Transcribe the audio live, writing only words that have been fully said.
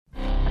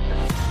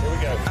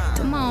we go.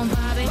 Come on,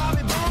 Bobby.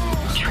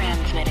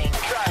 Transmitting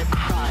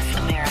across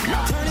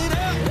America. Turn it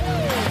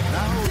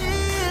up.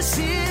 This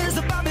is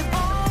the Bobby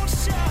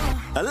Bones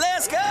Show.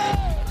 Let's go.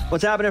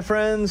 What's happening,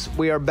 friends?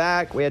 We are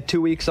back. We had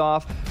 2 weeks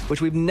off,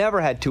 which we've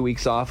never had 2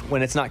 weeks off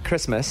when it's not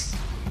Christmas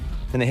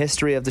in the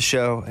history of the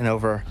show and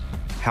over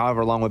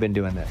however long we've been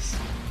doing this.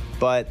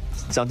 But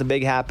something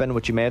big happened,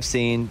 which you may have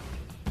seen.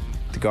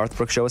 The Garth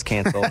Brooks show was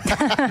canceled.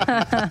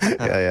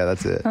 Yeah,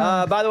 that's it.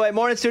 By the way,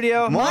 morning,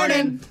 studio.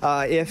 Morning.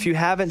 If you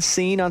haven't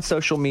seen on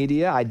social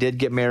media, I did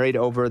get married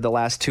over the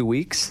last 2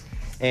 weeks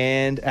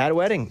and had a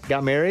wedding.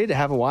 Got married,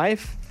 have a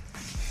wife.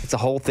 It's a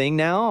whole thing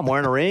now. I'm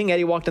wearing a ring.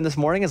 Eddie walked in this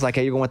morning. It's like,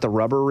 hey, you're going with the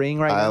rubber ring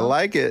right now? I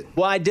like it.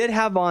 Well, I did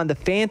have on the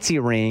fancy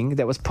ring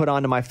that was put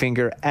onto my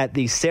finger at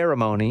the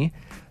ceremony,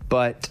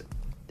 but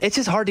it's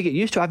just hard to get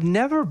used to. I've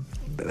never,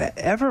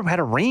 ever had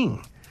a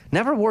ring.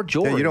 Never wore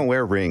jewelry. Yeah, you don't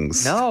wear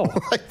rings. No.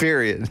 Like,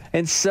 period.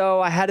 And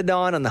so I had it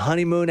on the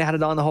honeymoon. I had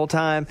it on the whole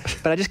time,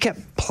 but I just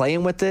kept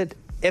playing with it.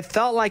 It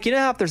felt like, you know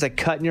how if there's a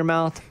cut in your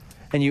mouth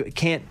and you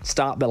can't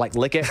stop but like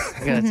lick it?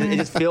 It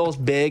just feels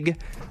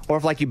big. Or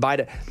if like you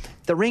bite it.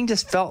 The ring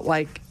just felt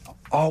like,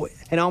 and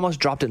I almost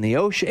dropped it in the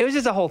ocean. It was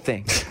just a whole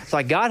thing. So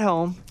I got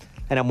home,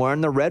 and I'm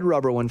wearing the red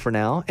rubber one for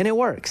now, and it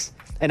works.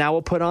 And I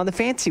will put on the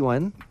fancy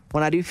one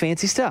when I do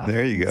fancy stuff.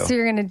 There you go. So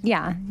you're going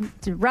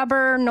to,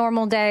 rubber,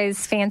 normal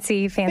days,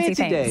 fancy things.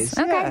 days.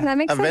 Okay, Yeah. that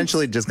makes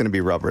Eventually just going to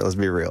be rubber. Let's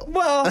be real.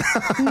 Well,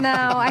 sense.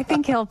 No, I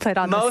think he'll put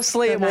on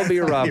mostly the it will nice be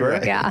one. rubber.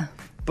 Right. Yeah.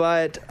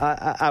 But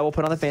I will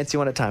put on the fancy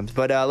one at times.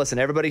 But listen,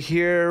 everybody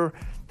here,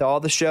 all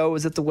the show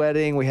was at the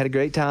wedding. We had a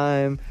great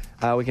time.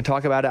 We can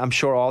talk about it. I'm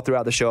sure all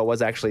throughout the show it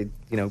was actually,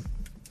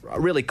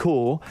 really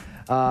cool.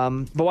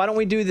 But why don't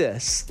we do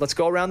this? Let's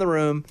go around the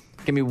room.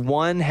 Give me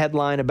one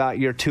headline about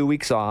your 2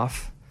 weeks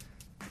off,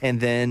 and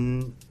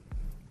then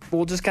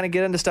we'll just kind of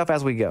get into stuff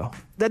as we go.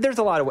 There's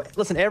a lot of ways.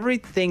 Listen,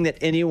 everything that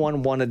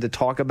anyone wanted to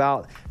talk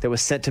about that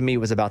was sent to me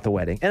was about the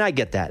wedding. And I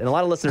get that. And a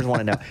lot of listeners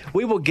want to know.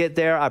 We will get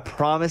there, I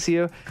promise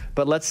you.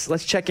 But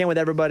let's check in with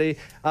everybody.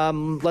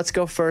 Let's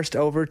go first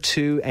over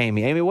to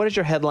Amy. Amy, what is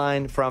your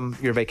headline from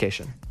your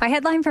vacation? My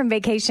headline from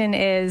vacation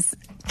is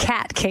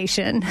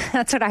catcation.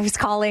 That's what I was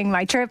calling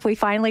my trip. We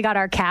finally got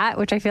our cat,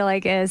 which I feel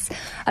like is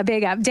a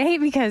big update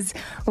because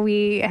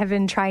we have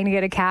been trying to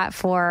get a cat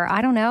for,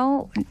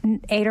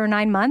 8 or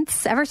 9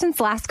 months, ever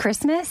since last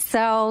Christmas.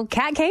 So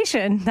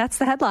catcation, that's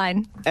the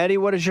headline. Eddie,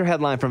 what is your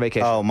headline from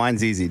vacation? Oh,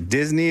 mine's easy.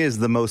 Disney is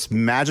the most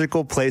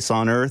magical place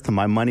on earth.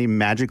 My money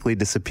magically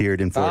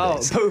disappeared in 4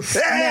 days. Poof.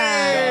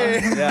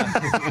 Hey!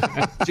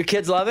 Yeah. Did your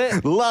kids love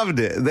it? Loved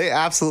it. They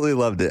absolutely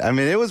loved it. I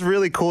mean, it was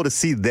really cool to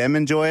see them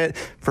enjoy it.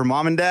 For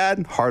mom and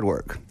dad, hard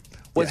work.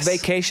 Was Yes.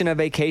 vacation a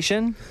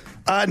vacation?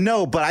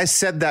 No, but I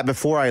said that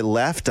before I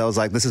left. I was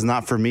like, this is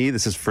not for me.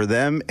 This is for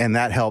them. And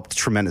that helped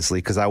tremendously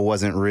because I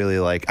wasn't really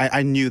like,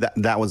 I knew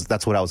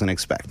that's what I was going to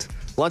expect.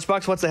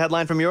 Lunchbox, what's the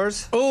headline from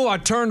yours? Oh, I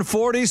turned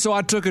 40, so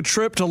I took a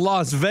trip to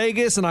Las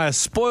Vegas, and I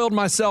spoiled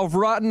myself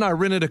rotten. I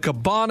rented a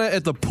cabana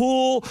at the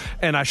pool,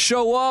 and I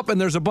show up, and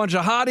there's a bunch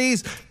of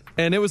hotties,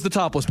 and it was the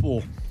topless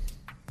pool.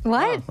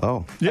 What?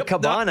 Oh. A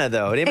cabana,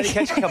 though. Did anybody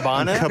catch a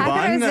cabana? I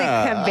thought it was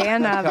a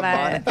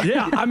cabana, but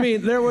Yeah, I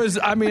mean, it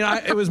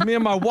was me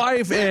and my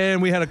wife, and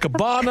we had a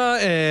cabana,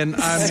 and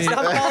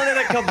Stop calling it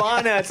a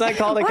cabana. It's not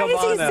called a why cabana.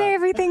 does he say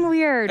everything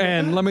weird?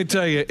 and let me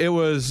tell you, it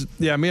was,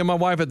 me and my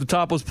wife at the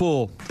topless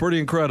pool. Pretty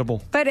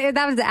incredible. But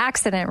that was an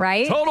accident,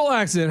 right? Total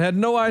accident. Had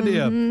no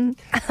idea.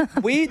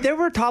 There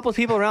were topless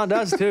people around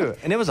us too,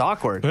 and it was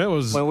awkward. It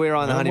was when we were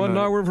on the it honeymoon. wasn't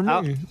awkward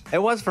for me. It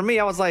was for me.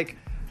 I was like,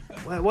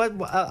 what?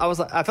 I was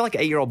like, I felt like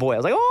an 8-year-old boy. I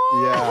was like,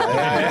 oh,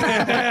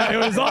 Yeah, it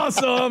was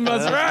awesome.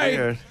 That's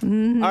right.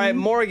 weird. All right,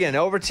 Morgan,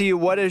 over to you.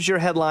 What is your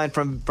headline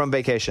from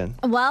vacation?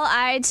 Well,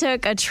 I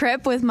took a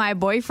trip with my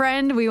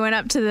boyfriend. We went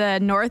up to the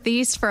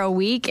Northeast for a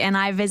week, and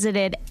I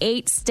visited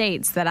 8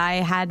 states that I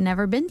had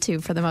never been to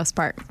for the most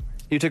part.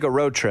 You took a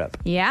road trip.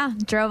 Yeah,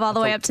 drove all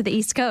the way up to the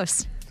East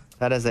Coast.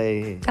 That is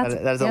a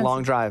Yes.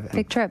 long drive.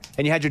 Big trip.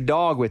 And you had your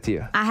dog with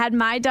you. I had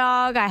my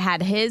dog, I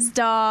had his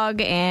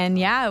dog, and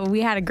yeah,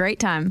 we had a great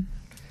time.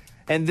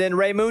 And then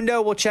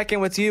Raymundo, we'll check in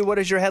with you. What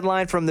is your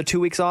headline from the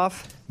 2 weeks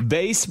off?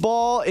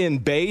 Baseball in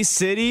Bay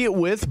City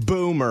with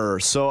Boomer.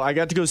 So I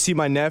got to go see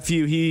my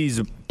nephew.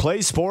 He's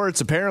plays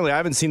sports. Apparently, I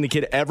haven't seen the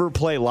kid ever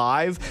play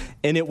live,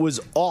 and it was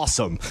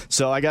awesome.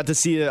 So I got to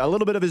see a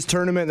little bit of his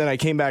tournament, then I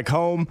came back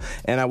home,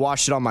 and I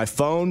watched it on my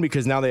phone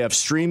because now they have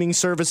streaming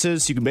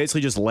services. So you can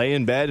basically just lay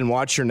in bed and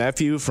watch your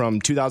nephew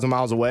from 2,000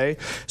 miles away.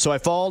 So I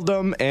followed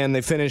them, and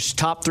they finished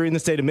top 3 in the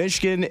state of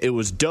Michigan. It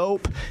was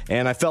dope,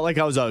 and I felt like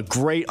I was a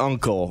great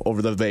uncle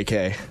over the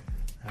vacay.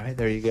 All right,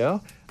 there you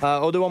go.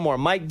 I'll do one more.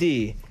 Mike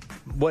D,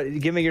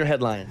 give me your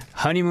headline.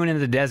 Honeymoon in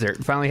the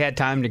desert. Finally had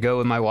time to go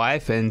with my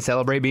wife and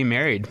celebrate being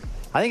married.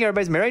 I think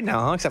everybody's married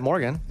now, huh? Except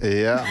Morgan.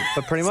 Yeah.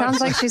 But pretty much. Sounds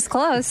like she's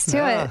close to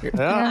it.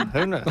 Yeah.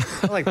 Who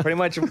knows? Like pretty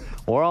much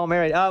we're all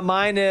married.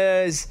 Mine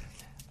is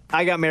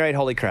I got married.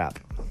 Holy crap.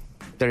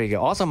 There you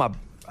go. Also, my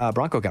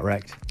Bronco got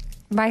wrecked.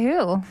 By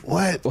who?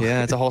 What?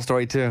 Yeah, it's a whole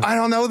story too. I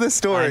don't know this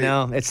story. I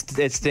know. It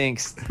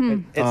stinks.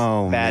 It's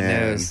Oh, bad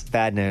man. news.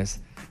 Bad news.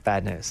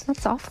 bad news.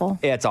 That's awful.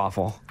 Yeah, it's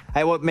awful.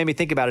 What made me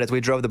think about it is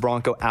we drove the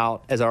Bronco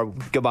out as our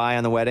goodbye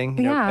on the wedding.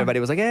 You know, Yeah. everybody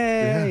was like,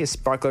 hey,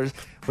 sparklers.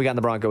 We got in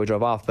the Bronco, we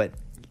drove off, but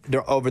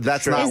they're over the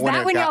That's strip. not Is when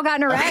that it when got- y'all got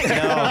in a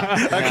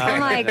wreck? I'm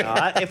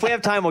like, If we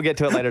have time, we'll get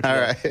to it later today.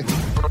 All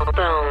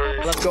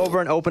right. Let's go over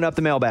and open up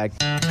the mailbag.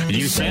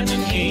 You send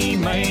an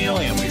email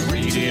and we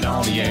read it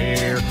on the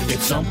air.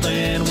 It's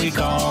something we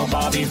call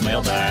Bobby's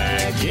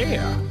mailbag.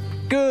 Yeah.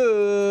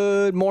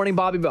 Good morning,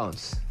 Bobby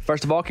Bones.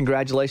 First of all,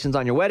 congratulations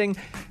on your wedding.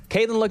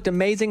 Caitlin looked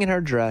amazing in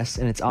her dress,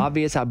 and it's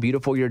obvious how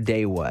beautiful your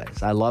day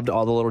was. I loved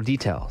all the little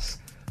details.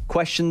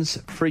 Questions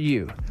for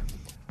you.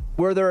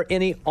 Were there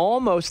any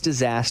almost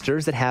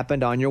disasters that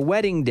happened on your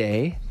wedding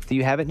day that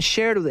you haven't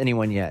shared with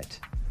anyone yet?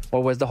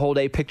 Or was the whole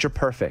day picture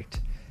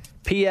perfect?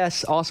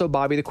 P.S. Also,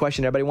 Bobby, the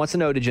question everybody wants to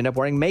know, did you end up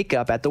wearing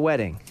makeup at the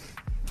wedding?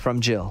 From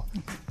Jill.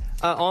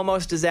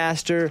 Almost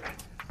disaster.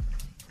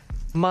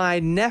 My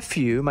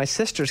nephew, my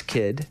sister's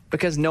kid,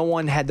 because no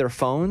one had their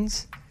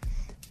phones,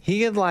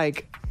 he had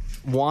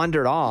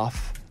wandered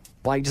off,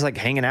 just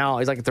hanging out.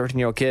 He's like a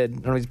 13-year-old kid. I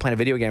don't know, he's playing a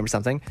video game or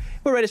something.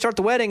 We were ready to start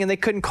the wedding, and they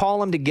couldn't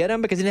call him to get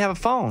him because he didn't have a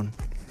phone.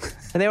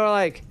 And they were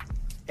like,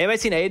 anybody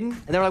seen Aiden?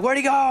 And they were like, where'd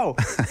he go?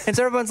 And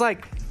so everyone's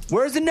like,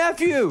 where's the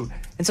nephew?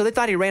 And so they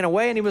thought he ran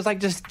away, and he was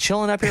just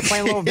chilling up here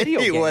playing a little video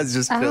game. He was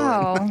just chilling.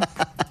 oh.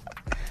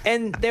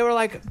 And they were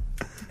like,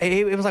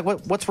 he was like,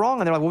 what's wrong?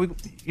 And they're like,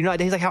 well,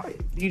 he's like, how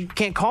you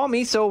can't call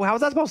me, so how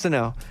was I supposed to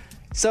know?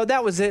 So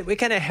that was it. We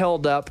kind of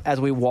held up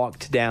as we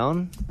walked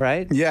down,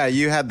 right? Yeah,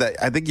 you had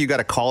that. I think you got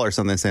a call or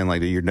something saying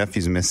your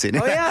nephew's missing.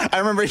 Oh, yeah. I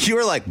remember you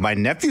were like, my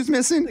nephew's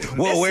missing?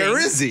 Well, where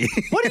is he?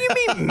 What do you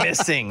mean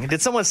missing?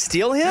 Did someone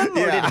steal him? Or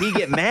Yeah. did he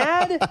get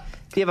mad? Did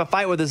he have a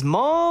fight with his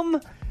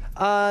mom?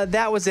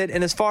 That was it.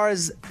 And as far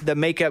as the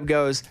makeup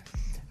goes,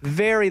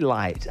 very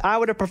light. I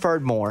would have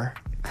preferred more.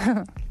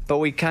 But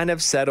we kind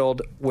of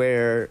settled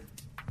where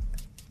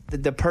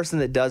the person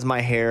that does my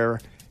hair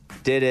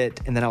did it,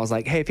 and then I was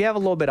like, hey, if you have a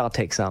little bit, I'll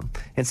take some.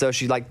 And so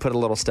she put a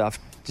little stuff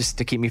just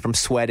to keep me from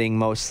sweating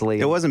mostly.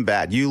 It wasn't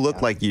bad. You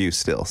look like you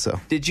still, so.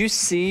 Did you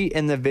see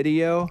in the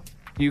video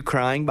you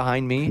crying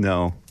behind me?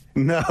 No,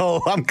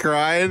 I'm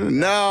crying.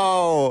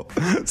 No.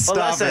 Stop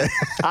Well, listen, it.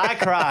 I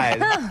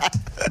cried.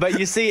 But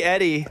you see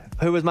Eddie,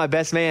 who was my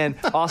best man,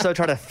 also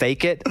tried to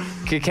fake it.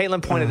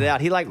 Caitlin pointed it out.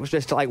 He was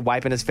just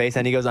wiping his face,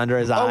 and he goes under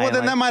his eye. Oh, well, and,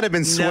 then that might have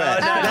been sweat.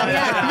 No. That might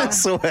have been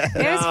sweat.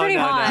 It was pretty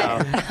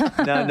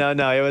hot.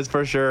 No. It was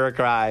for sure a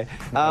cry.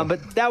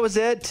 But that was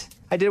it.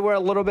 I did wear a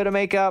little bit of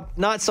makeup.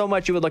 Not so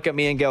much you would look at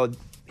me and go,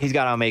 he's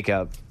got on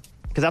makeup.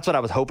 Because that's what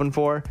I was hoping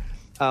for.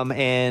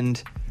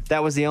 And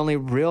that was the only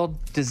real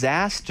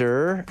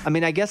disaster. I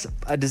mean, I guess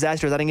a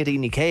disaster is I didn't get to eat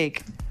any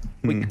cake.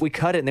 We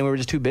cut it, and then we were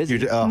just too busy.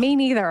 Me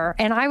neither.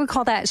 And I would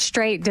call that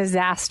straight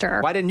disaster.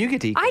 Why didn't you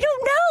get to eat? I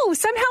don't know.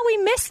 Somehow we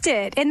missed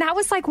it. And that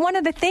was one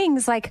of the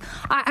things.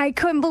 I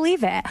couldn't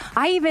believe it.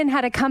 I even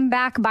had to come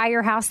back by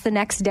your house the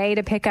next day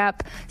to pick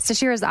up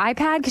Stashira's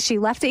iPad because she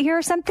left it here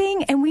or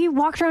something. And we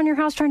walked around your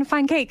house trying to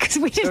find cake because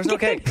we didn't There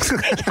was no get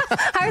cake.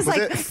 I was Was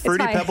like, it it's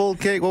Fruity fine. Pebble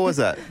cake? What was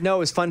that? No, it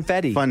was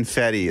Funfetti.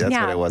 Funfetti. That's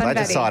Yeah, what it was. I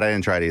just Funfetti. saw it. I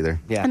didn't try it either.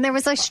 Yeah. And there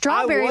was a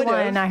strawberry would've.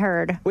 one, I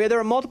heard. There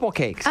were multiple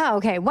cakes. Oh,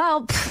 okay.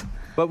 Well,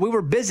 But we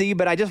were busy,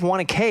 but I just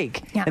wanted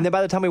cake. Yeah. And then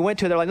by the time we went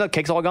to it, they're like, look,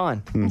 cake's all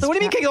gone. So what do you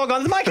mean cake's all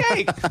gone? This is my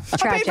cake.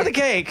 I paid for the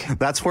cake.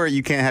 That's where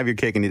you can't have your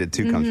cake and eat it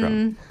too comes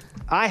from.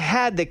 I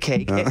had the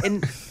cake,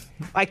 and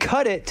I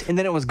cut it, and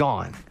then it was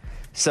gone.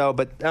 So,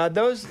 but it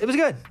was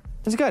good.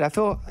 It was good. I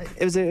feel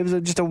it was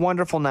just a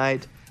wonderful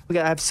night. I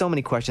have so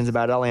many questions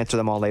about it. I'll answer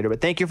them all later. But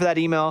thank you for that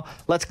email.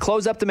 Let's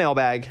close up the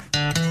mailbag.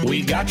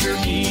 We got your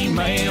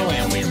email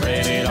and we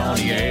read it on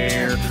the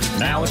air.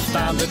 Now it's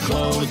time to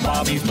close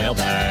Bobby's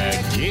mailbag.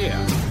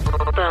 Yeah.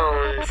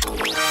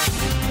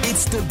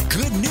 It's the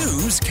Good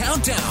News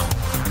Countdown.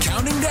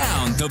 Counting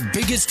down the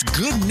biggest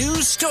good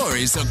news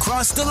stories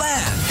across the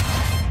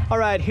land. All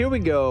right, here we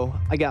go.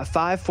 I got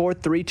 5, 4,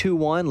 3, 2,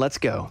 1. Let's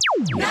go.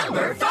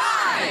 Number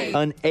 5.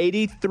 An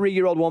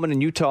 83-year-old woman in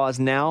Utah is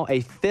now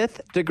a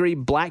 5th-degree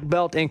black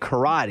belt in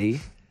karate,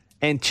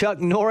 and Chuck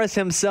Norris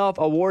himself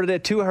awarded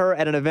it to her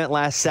at an event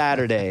last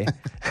Saturday.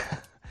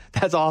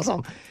 That's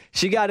awesome.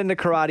 She got into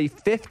karate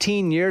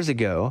 15 years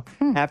ago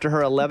after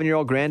her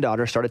 11-year-old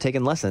granddaughter started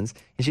taking lessons,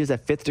 and she was a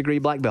 5th-degree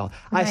black belt.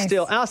 Nice.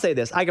 I'll say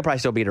this, I could probably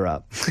still beat her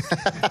up.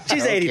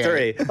 She's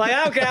 83.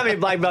 I don't care how many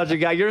black belts you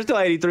got, you're still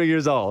 83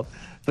 years old.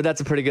 But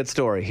that's a pretty good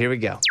story. Here we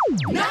go.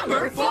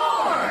 Number 4.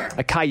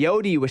 A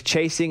coyote was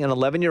chasing an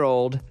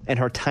 11-year-old and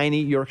her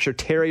tiny Yorkshire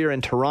Terrier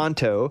in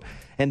Toronto,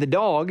 and the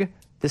dog,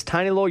 this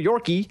tiny little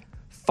Yorkie,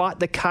 fought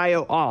the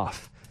coyote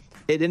off.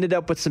 It ended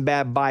up with some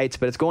bad bites,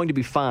 but it's going to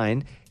be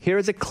fine. Here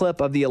is a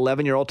clip of the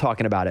 11-year-old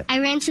talking about it. I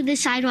ran to the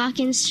sidewalk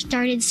and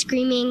started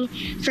screaming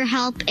for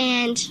help,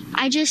 and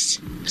I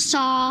just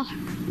saw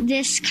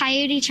this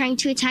coyote trying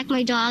to attack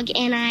my dog,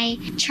 and I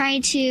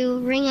tried to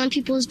ring on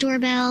people's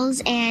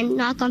doorbells and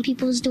knock on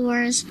people's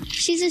doors.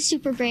 She's a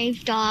super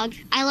brave dog.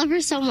 I love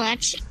her so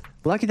much.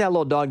 Lucky that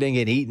little dog didn't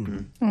get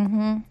eaten.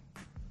 Mm-hmm.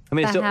 I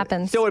mean, That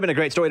happens. Still would have been a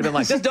great story to have been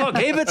like, this dog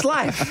gave its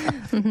life.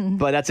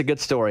 But that's a good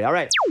story. All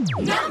right.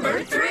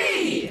 Number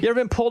 3. You ever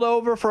been pulled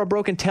over for a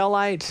broken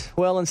taillight?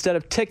 Well, instead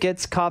of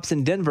tickets, cops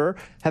in Denver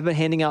have been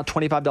handing out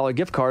 $25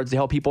 gift cards to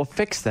help people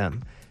fix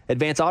them.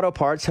 Advance Auto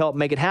Parts helped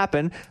make it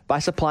happen by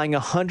supplying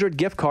 100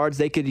 gift cards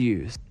they could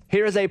use.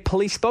 Here is a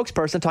police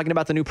spokesperson talking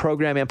about the new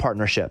program and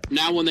partnership.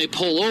 Now, when they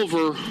pull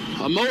over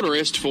a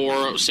motorist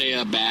for, say,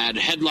 a bad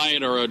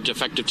headlight or a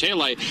defective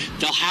taillight,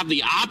 they'll have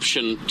the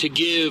option to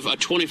give a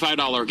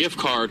 $25 gift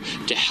card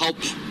to help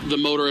the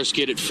motorist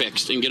get it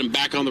fixed and get them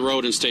back on the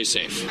road and stay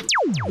safe.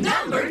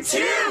 Number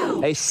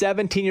 2. A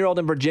 17-year-old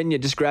in Virginia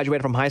just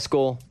graduated from high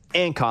school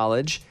and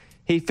college.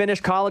 He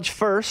finished college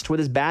first with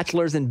his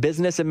bachelor's in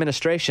business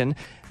administration.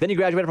 Then he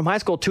graduated from high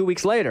school 2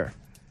 weeks later.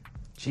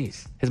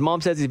 Jeez. His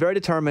mom says he's very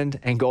determined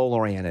and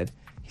goal-oriented.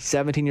 He's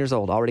 17 years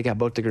old, already got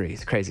both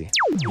degrees. Crazy.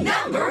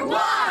 Number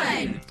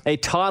 1. A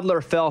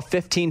toddler fell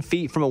 15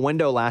 feet from a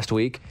window last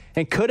week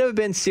and could have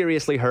been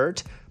seriously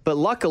hurt, but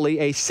luckily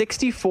a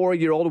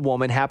 64-year-old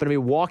woman happened to be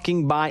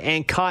walking by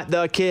and caught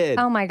the kid.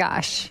 Oh my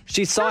gosh.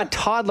 She saw a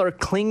toddler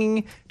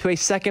clinging to a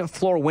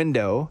second-floor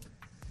window.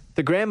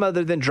 The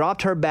grandmother then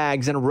dropped her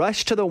bags and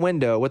rushed to the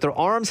window. With her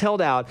arms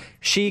held out,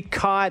 she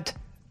caught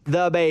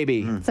the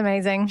baby. It's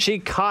amazing. She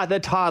caught the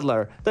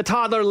toddler. The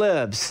toddler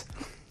lives.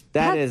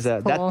 That's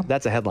cool.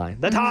 That's a headline.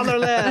 The toddler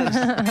lives.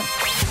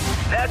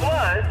 That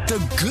was the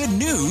Good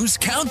News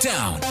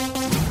Countdown.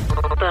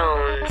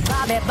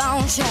 Bobby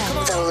Bone Show.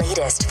 The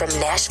latest from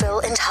Nashville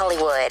and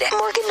Hollywood.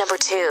 Morgan number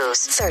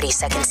 2's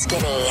 30-Second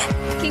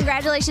Skinny.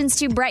 Congratulations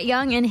to Brett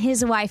Young and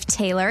his wife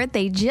Taylor.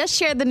 They just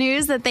shared the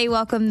news that they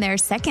welcomed their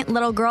second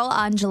little girl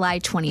on July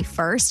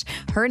 21st.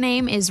 Her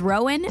name is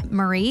Rowan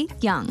Marie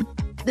Young.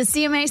 The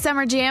CMA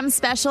Summer Jam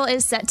special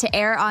is set to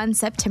air on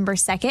September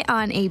 2nd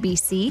on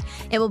ABC.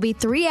 It will be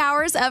 3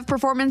 hours of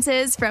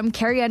performances from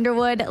Carrie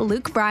Underwood,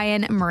 Luke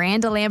Bryan,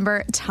 Miranda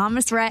Lambert,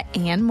 Thomas Rhett,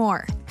 and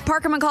more.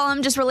 Parker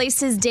McCollum just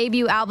released his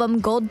debut album,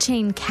 Gold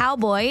Chain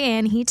Cowboy,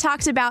 and he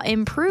talked about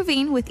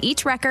improving with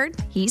each record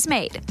he's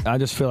made. I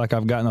just feel like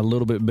I've gotten a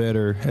little bit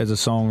better as a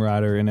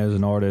songwriter and as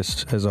an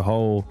artist as a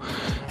whole,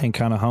 and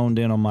kind of honed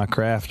in on my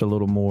craft a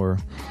little more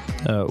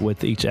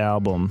with each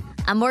album.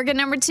 I'm Morgan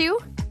number 2.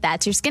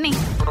 That's your skinny.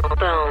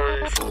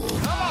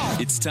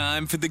 It's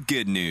time for the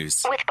good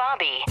news. With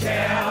Bobby.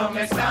 Tell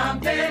me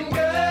something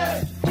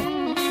good.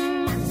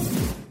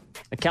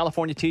 A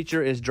California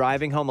teacher is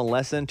driving home a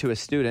lesson to his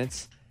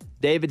students.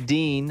 David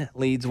Dean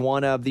leads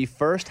one of the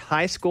first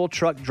high school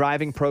truck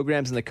driving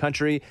programs in the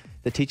country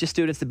that teaches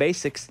students the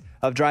basics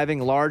of driving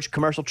large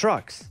commercial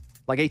trucks,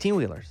 like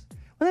 18-wheelers.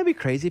 Wouldn't that be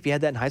crazy if you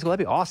had that in high school?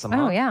 That'd be awesome,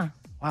 huh? Oh, yeah.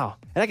 Wow.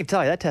 And I can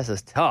tell you, that test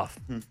is tough.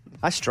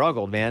 I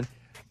struggled, man.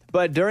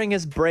 But during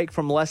his break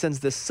from lessons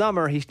this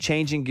summer, he's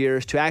changing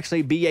gears to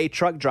actually be a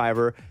truck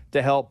driver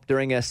to help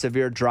during a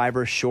severe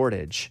driver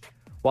shortage.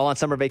 While on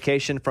summer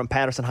vacation from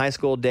Patterson High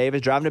School, Dave is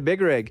driving a big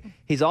rig.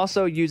 He's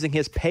also using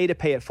his pay to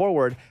pay it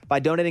forward by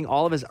donating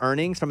all of his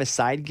earnings from his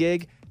side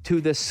gig to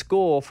the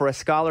school for a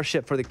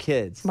scholarship for the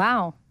kids.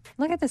 Wow.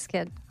 Look at this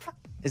kid.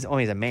 He's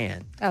a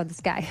man. Oh, this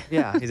guy.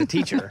 Yeah, he's a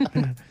teacher.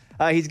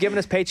 He's giving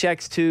his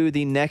paychecks to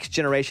the Next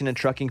Generation in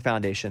Trucking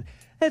Foundation.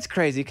 That's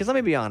crazy, because let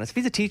me be honest. If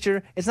he's a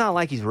teacher, it's not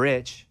like he's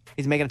rich.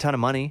 He's making a ton of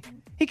money.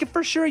 He could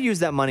for sure use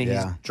that money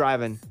he's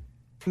driving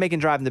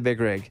the big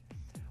rig.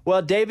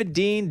 Well, David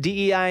Dean,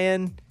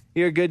 D-E-I-N,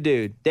 you're a good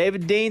dude.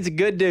 David Dean's a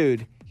good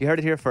dude. You heard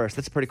it here first.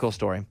 That's a pretty cool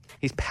story.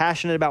 He's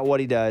passionate about what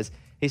he does.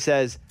 He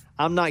says,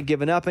 I'm not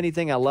giving up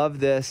anything. I love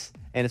this,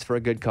 and it's for a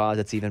good cause.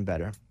 It's even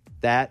better.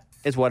 That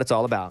is what it's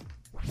all about.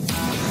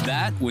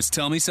 That was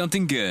Tell Me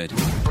Something Good.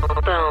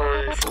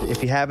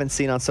 If you haven't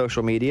seen on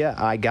social media,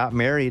 I got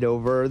married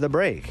over the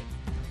break.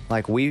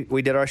 Like, we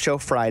did our show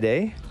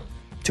Friday,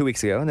 2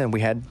 weeks ago, and then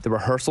we had the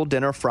rehearsal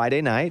dinner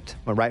Friday night,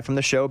 went right from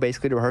the show,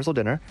 basically, to rehearsal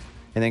dinner,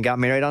 and then got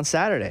married on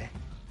Saturday.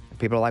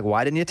 People are like,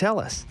 why didn't you tell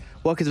us?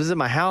 Well, because it was at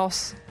my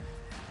house,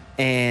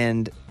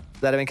 and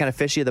that had been kind of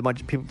fishy. The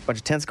bunch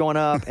of tents going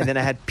up, and then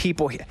I had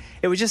people.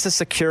 It was just a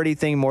security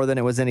thing more than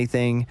it was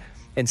anything,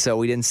 and so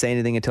we didn't say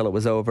anything until it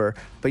was over.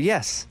 But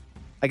yes,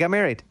 I got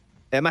married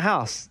at my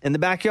house in the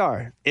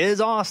backyard. It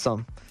is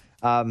awesome.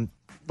 A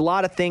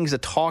lot of things to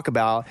talk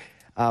about.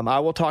 I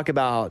will talk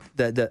about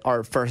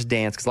our first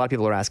dance because a lot of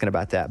people are asking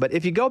about that. But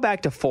if you go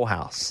back to Full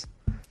House,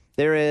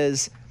 there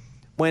is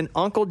when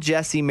Uncle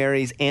Jesse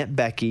marries Aunt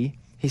Becky.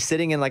 He's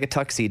sitting in like a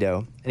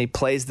tuxedo, and he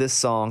plays this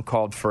song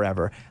called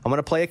Forever. I'm going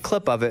to play a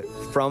clip of it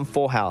from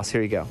Full House.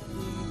 Here you go.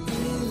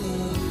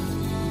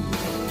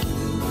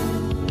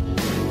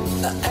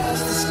 As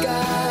the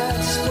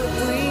skies what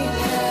we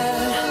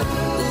had,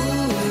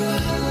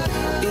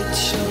 it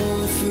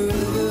shone through.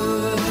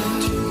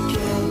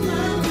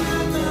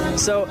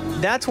 So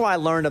that's why I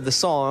learned of the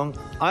song.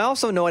 I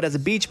also know it as a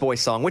Beach Boys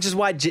song, which is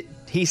why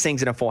he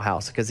sings it in Full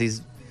House, because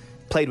he's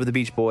played with the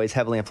Beach Boys,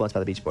 heavily influenced by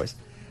the Beach Boys.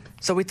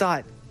 So we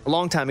thought, a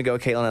long time ago,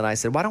 Caitlin and I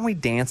said, why don't we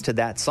dance to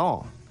that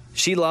song?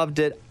 She loved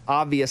it.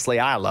 Obviously,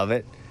 I love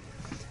it.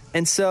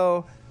 And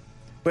so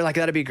we're like,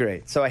 that'd be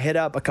great. So I hit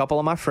up a couple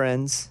of my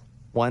friends.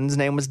 One's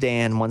name was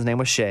Dan, one's name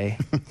was Shay.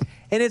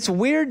 And it's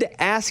weird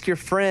to ask your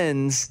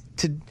friends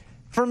to,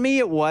 for me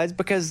it was,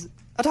 because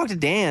I talk to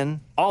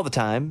Dan all the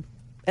time,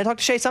 And I talk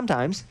to Shay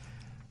sometimes.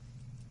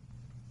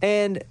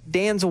 And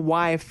Dan's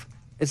wife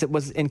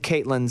was in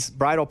Caitlin's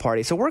bridal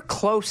party. So we're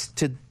close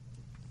to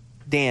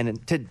Dan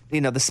and to,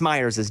 the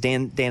Smyers is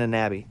Dan and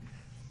Abby.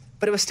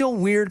 But it was still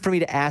weird for me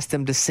to ask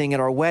them to sing at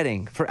our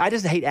wedding. I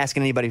just hate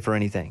asking anybody for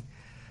anything.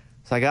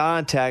 So I got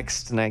on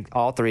text, and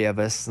all three of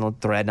us in the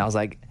thread, and I was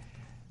like,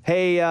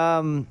 hey,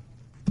 will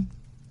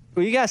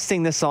you guys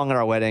sing this song at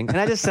our wedding? And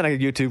I just sent a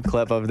YouTube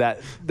clip of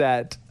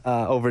that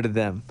over to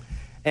them.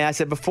 And I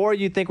said, before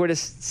you think we're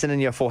just sending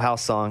you a Full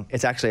House song,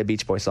 it's actually a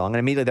Beach Boys song. And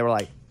immediately they were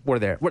like, we're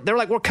there. They were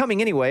like, we're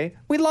coming anyway.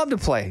 We'd love to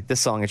play this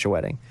song at your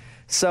wedding.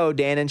 So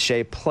Dan and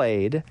Shay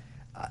played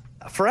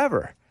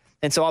Forever.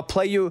 And so I'll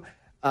play you...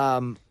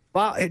 John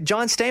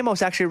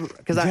Stamos actually...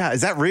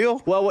 is that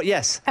real? Well,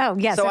 yes. Oh,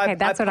 yes. So okay,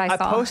 that's what I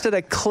saw. I posted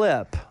a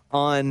clip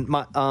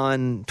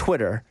on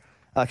Twitter.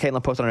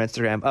 Caitlin posted on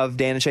Instagram of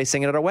Dan and Shay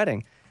singing at our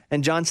wedding.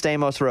 And John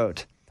Stamos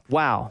wrote,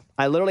 wow,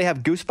 I literally have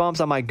goosebumps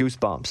on my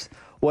goosebumps.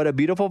 What a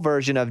beautiful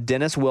version of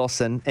Dennis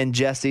Wilson and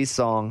Jesse's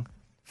song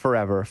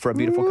Forever for a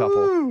beautiful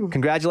couple.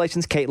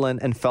 Congratulations, Caitlin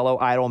and fellow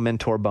Idol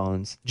mentor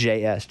Bones.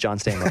 JS, John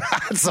Stamos.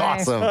 That's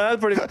awesome.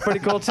 That's pretty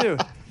cool, too.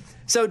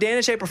 So Dan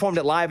and Shay performed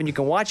it live, and you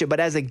can watch it. But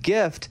as a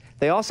gift,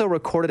 they also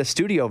recorded a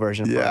studio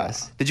version for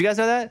us. Did you guys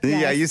know that?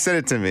 Yeah, you sent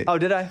it to me. Oh,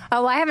 did I?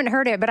 Oh, well, I haven't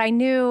heard it, but I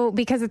knew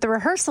because at the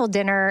rehearsal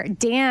dinner,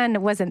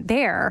 Dan wasn't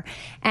there.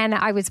 And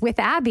I was with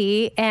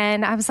Abby,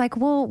 and I was like,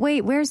 well,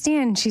 wait, where's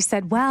Dan? She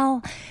said,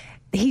 well...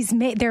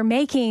 they're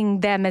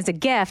making them as a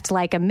gift,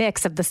 like a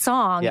mix of the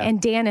song. Yeah.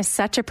 And Dan is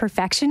such a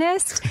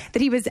perfectionist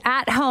that he was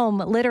at home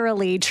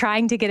literally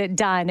trying to get it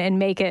done and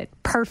make it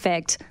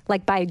perfect,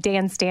 like by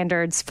Dan's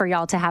standards, for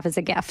y'all to have as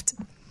a gift.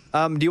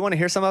 Do you want to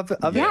hear some of it?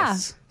 Yeah.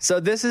 So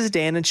this is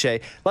Dan and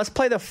Shay. Let's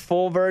play the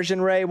full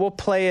version, Ray. We'll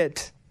play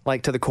it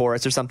like to the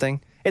chorus or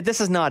something. This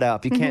is not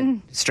up. You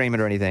can't stream it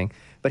or anything.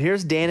 But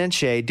here's Dan and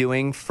Shay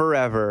doing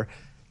Forever.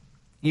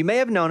 You may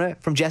have known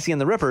it from Jesse and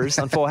the Rippers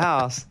on Full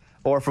House.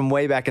 Or from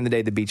way back in the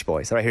day, the Beach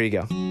Boys. All right, here you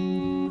go.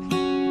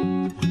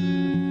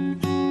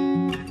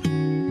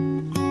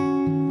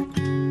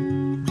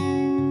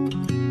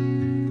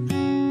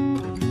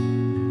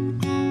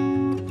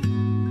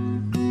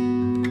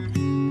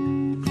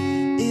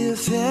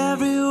 If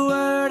every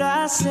word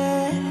I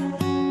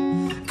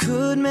said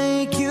could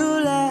make you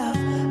laugh,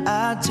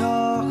 I'd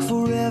talk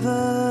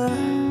forever.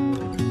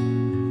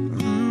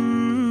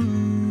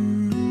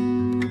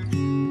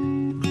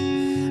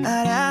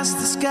 I'd ask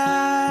the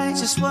sky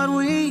just what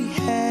we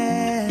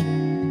had.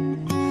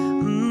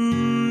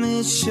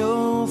 It'd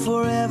show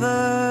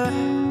forever,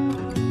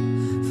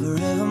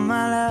 forever,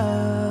 my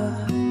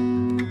love.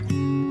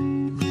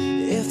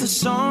 If the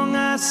song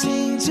I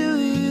sing to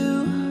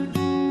you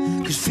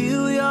could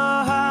fill your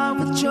heart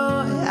with joy,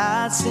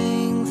 I'd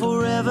sing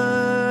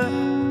forever.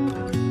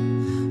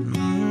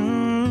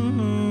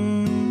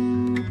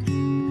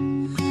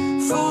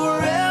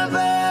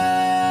 Forever.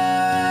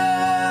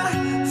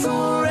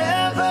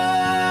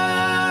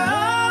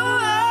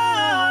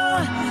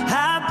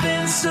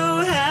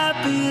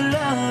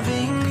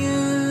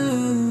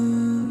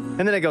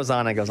 And then it goes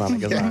on, it goes on, it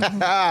goes on.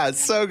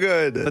 It's so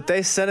good. But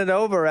they sent it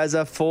over as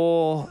a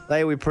full,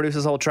 hey, we produced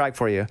this whole track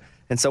for you.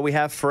 And so we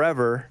have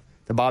Forever,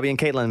 the Bobby and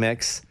Caitlin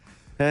mix.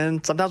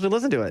 And sometimes we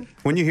listen to it.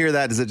 When you hear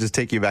that, does it just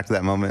take you back to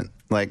that moment?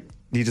 Like,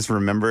 do you just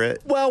remember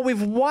it? Well,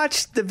 we've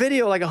watched the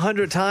video like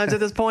 100 times at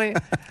this point.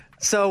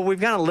 So we've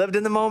kind of lived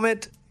in the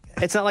moment.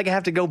 It's not like I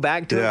have to go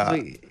back to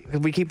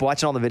it. We keep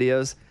watching all the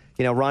videos.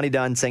 You know, Ronnie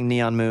Dunn sang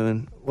Neon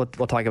Moon. We'll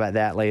talk about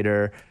that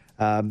later.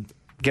 Gary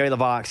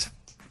LaVox,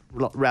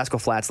 Rascal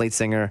Flatts lead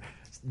singer,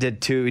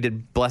 did two. He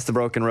did Bless the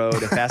Broken Road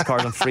and Fast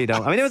Cars on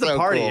Freedom. I mean, it was a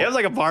party. Cool. It was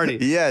like a party.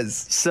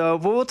 Yes. So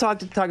we'll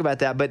talk about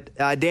that. But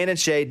Dan and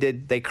Shay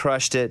they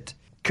crushed it.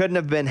 Couldn't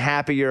have been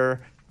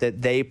happier that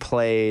they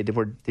played.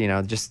 We're,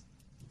 just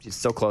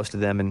so close to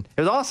them. And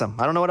it was awesome.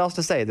 I don't know what else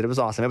to say, that it was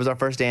awesome. It was our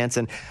first dance.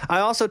 And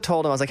I also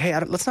told him, I was like, hey,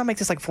 let's not make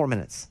this like 4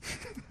 minutes.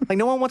 Like,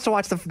 no one wants to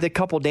watch the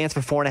couple dance for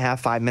 4.5,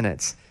 5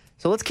 minutes.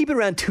 So let's keep it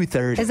around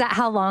 2:30. Is that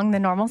how long the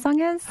normal song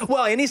is?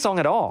 Well, any song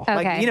at all.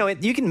 Okay.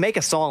 Like, you can make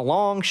a song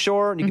long,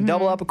 short, you can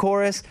double up a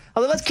chorus.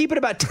 Although, let's keep it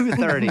about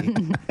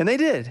 2:30. And they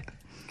did.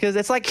 Because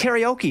it's like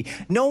karaoke.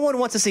 No one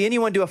wants to see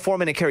anyone do a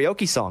 4-minute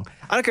karaoke song.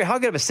 I don't care how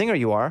good of a singer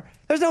you are.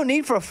 There's no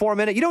need for a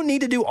 4-minute. You don't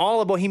need to do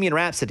all of Bohemian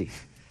Rhapsody.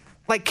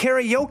 Like,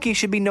 karaoke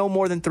should be no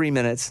more than 3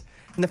 minutes.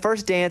 And the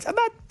first dance,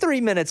 about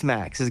 3 minutes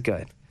max is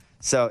good.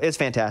 So it's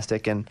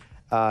fantastic. And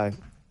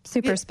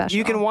super special.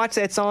 You can watch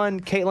it. It's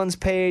on Caitlin's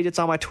page. It's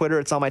on my Twitter.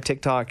 It's on my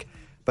TikTok.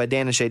 But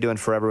Dan and Shay doing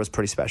Forever was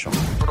pretty special.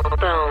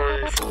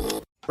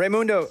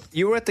 Raymundo,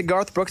 you were at the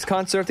Garth Brooks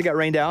concert that got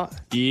rained out?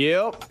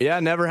 Yep. Yeah,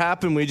 it never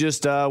happened. We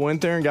just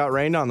went there and got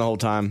rained on the whole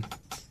time.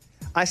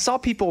 I saw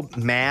people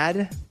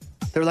mad.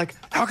 They were like,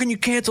 how can you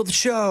cancel the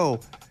show?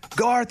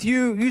 Garth,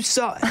 you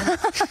suck.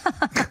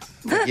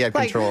 You had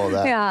control of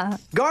that. Yeah.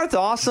 Garth's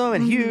awesome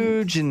and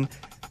huge,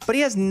 but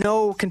he has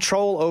no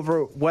control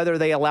over whether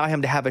they allow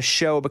him to have a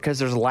show because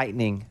there's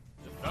lightning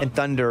and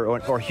thunder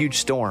or huge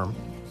storm.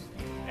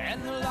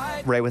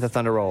 Ray with the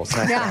Thunder Rolls.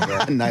 Nice,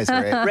 Yeah. Nice,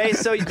 Ray. Ray,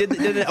 so did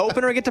an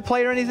opener get to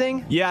play or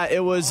anything? Yeah,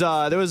 it was.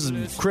 There was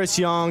Chris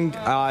Young.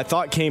 I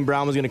thought Kane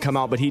Brown was going to come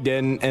out, but he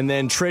didn't. And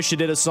then Trisha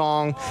did a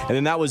song, and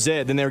then that was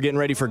it. Then they were getting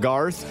ready for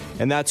Garth,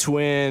 and that's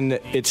when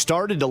it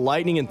started to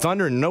lightning and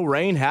thunder, and no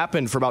rain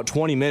happened for about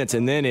 20 minutes,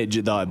 and then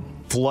the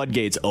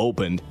floodgates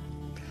opened.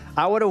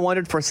 I would have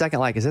wondered for a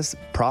second, like, is this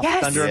prop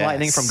Thunder and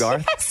Lightning from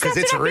Garth? Because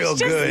it's real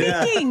good.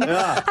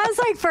 I was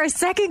like, for a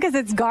second, because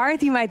it's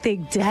Garth, you might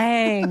think,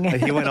 dang.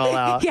 He went all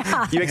out.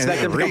 Yeah. You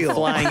expect him to come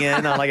flying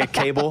in on like a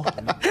cable.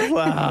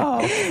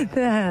 Wow.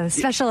 The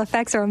special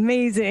effects are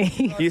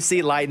amazing. You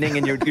see lightning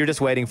and you're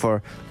just waiting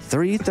for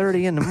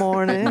 3:30 in the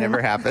morning.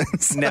 Never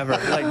happens. Never.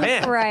 Like,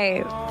 man.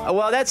 Right.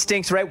 Well, that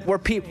stinks, right? Were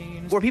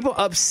people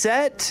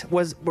upset?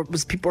 Were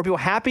people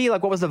happy?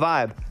 Like, what was the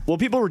vibe? Well,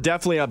 people were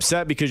definitely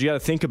upset because you got to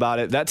think about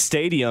it. That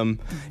stadium,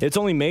 it's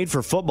only made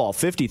for football,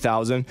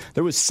 50,000.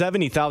 There was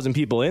 70,000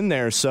 people in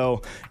there,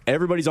 so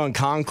everybody's on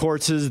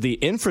concourses. The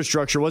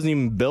infrastructure wasn't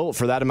even built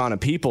for that amount of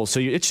people, so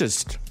it's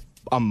just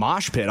a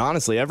mosh pit,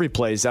 honestly, every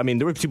place. I mean,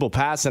 there were people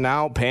passing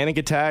out, panic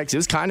attacks. It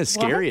was kind of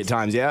scary at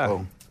times,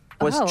 yeah.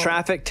 Was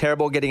traffic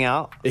terrible getting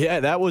out?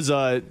 Yeah, that was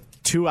a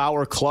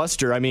 2-hour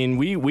cluster. I mean,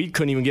 we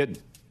couldn't even get,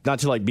 not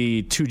to like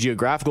be too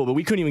geographical, but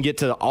we couldn't even get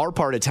to our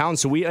part of town,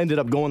 so we ended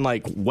up going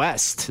like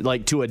west,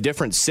 like to a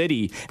different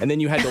city, and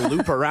then you had to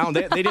loop around.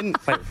 They didn't.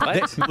 Wait,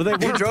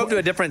 what? You drove to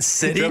a different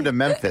city? Drove to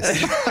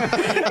Memphis.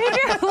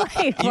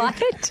 Wait,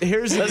 what?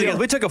 Here's the deal.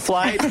 We took a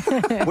flight.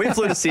 We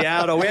flew to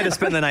Seattle. We had to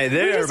spend the night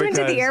there. We just went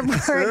to the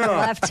because- airport and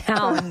left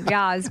town.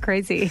 Yeah, it was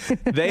crazy.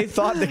 They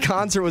thought the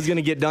concert was going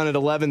to get done at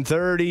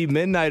 11:30,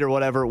 midnight or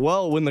whatever.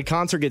 Well, when the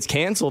concert gets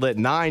canceled at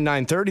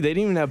 9:30, they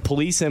didn't even have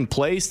police in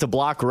place to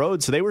block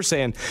roads. So they were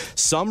saying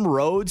some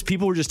roads,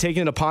 people were just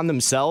taking it upon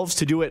themselves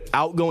to do it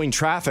outgoing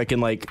traffic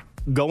and like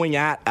going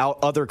at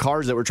other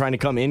cars that were trying to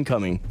come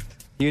incoming.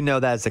 You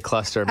know that's a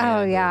cluster, man.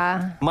 Oh,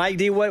 yeah. Mike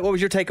D, what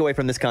was your takeaway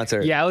from this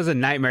concert? Yeah, it was a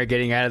nightmare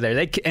getting out of there.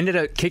 They ended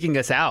up kicking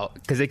us out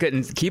because they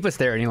couldn't keep us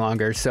there any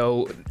longer.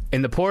 So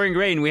in the pouring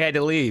rain, we had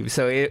to leave.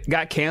 So it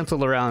got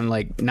canceled around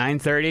like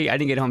 9:30. I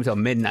didn't get home until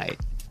midnight.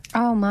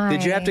 Oh, my.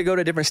 Did you have to go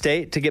to a different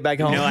state to get back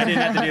home? No, I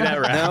didn't have to do that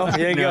route. No?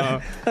 You didn't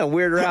No. go? A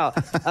weird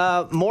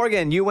route.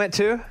 Morgan, you went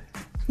too?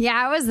 Yeah,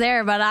 I was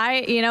there, but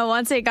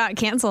once it got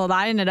canceled,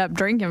 I ended up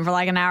drinking for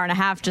like an hour and a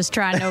half just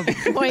trying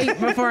to wait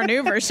before an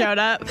Uber showed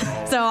up.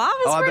 So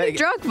I was pretty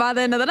drunk by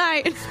the end of the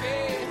night.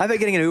 I bet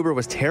getting an Uber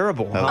was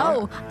terrible.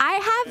 Oh,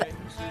 I have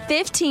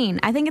 15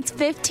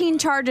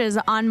 charges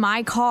on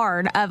my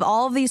card of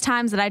all of these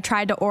times that I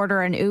tried to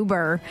order an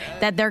Uber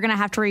that they're going to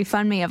have to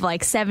refund me of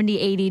like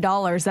 $70,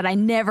 $80 that I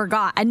never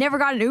got. I never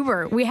got an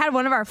Uber. We had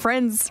one of our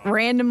friends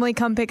randomly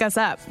come pick us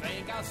up.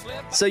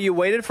 So you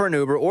waited for an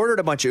Uber, ordered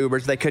a bunch of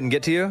Ubers, they couldn't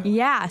get to you?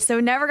 Yeah, so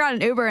never got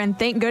an Uber, and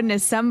thank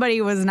goodness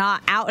somebody was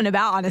not out and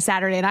about on a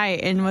Saturday night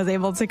and was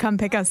able to come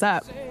pick us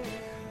up.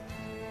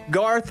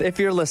 Garth, if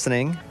you're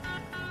listening,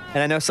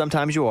 and I know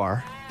sometimes you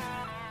are,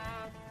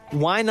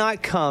 why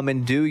not come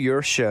and do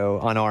your show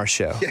on our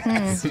show?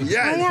 Yes. Oh,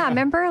 yeah.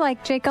 Remember,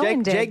 like Jake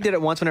Owen did? Jake did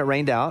it once when it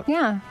rained out.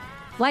 Yeah.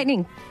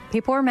 Lightning.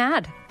 People were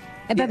mad.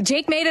 But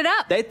Jake made it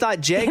up. They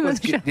thought Jake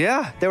was...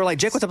 Yeah. They were like,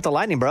 Jake, what's up with the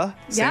lightning, bro?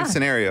 Yeah. Same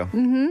scenario.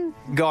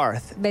 Mm-hmm.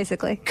 Garth.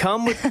 Basically.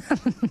 Come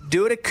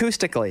do it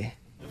acoustically.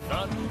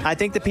 I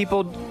think the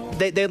people,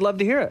 they'd love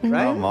to hear it,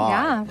 right? Come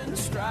on.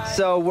 Yeah.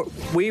 So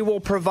we will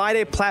provide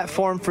a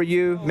platform for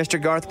you,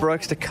 Mr. Garth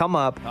Brooks, to come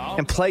up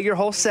and play your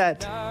whole set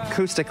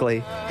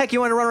acoustically. Heck, you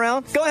want to run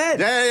around? Go ahead.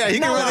 Yeah. He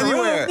can run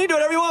anywhere. You can do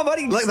whatever you want,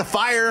 buddy. Like the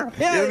fire.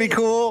 Yeah, It would be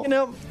cool. You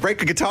know.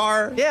 Break a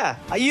guitar. Yeah.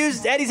 I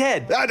used Eddie's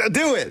head.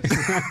 Do it.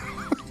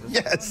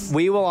 Yes.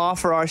 We will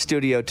offer our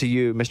studio to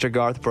you, Mr.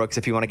 Garth Brooks,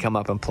 if you want to come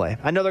up and play.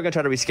 I know they're going to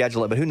try to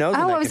reschedule it, but who knows?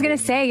 Oh, I was going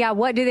to say, yeah,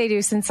 what do they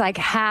do since like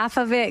half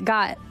of it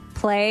got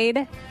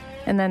played?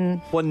 And then...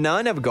 Well,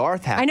 none of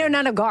Garth happened. I know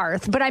none of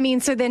Garth, but I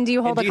mean, so then do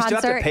you hold a do you concert?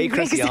 still have to pay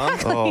Chris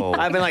Exactly. Young?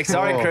 I've been like,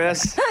 sorry,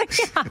 Chris.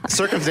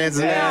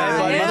 Circumstances. Yeah,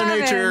 Mother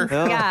Nature.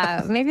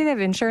 Yeah, maybe they have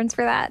insurance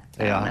for that.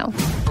 I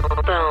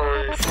don't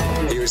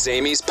know. Here's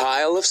Amy's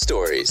pile of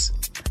stories.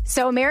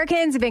 So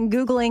Americans have been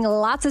Googling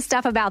lots of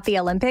stuff about the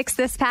Olympics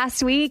this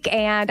past week,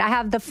 and I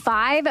have the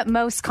 5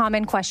 most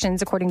common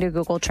questions according to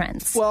Google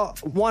Trends. Well,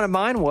 one of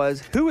mine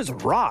was, who is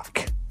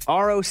ROC?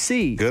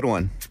 R-O-C. Good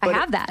one. I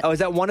have that. Oh, is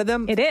that one of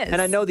them? It is.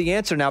 And I know the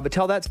answer now, but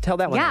tell that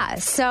one. Yeah,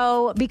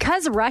 so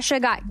because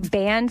Russia got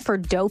banned for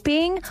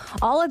doping,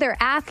 all of their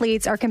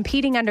athletes are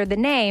competing under the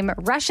name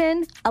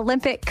Russian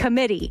Olympic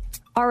Committee.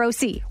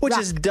 ROC. Which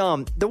is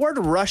dumb. The word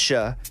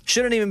Russia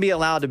shouldn't even be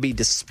allowed to be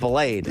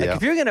displayed. Like,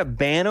 if you're going to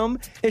ban them,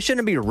 it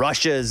shouldn't be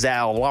Russia's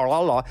blah,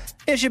 blah, blah.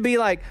 It should be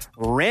like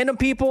random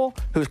people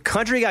whose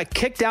country got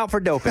kicked out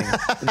for doping.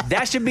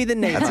 That should be the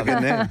name. That's a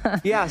good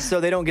name. Yeah, so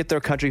they don't get their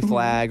country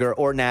flag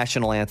or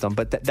national anthem,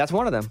 but that's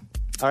one of them.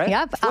 All right?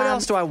 Yep. What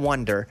else do I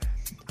wonder?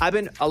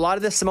 A lot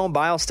of the Simone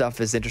Biles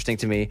stuff is interesting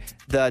to me.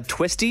 The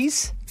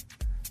twisties,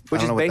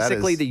 which is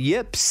basically the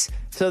yips.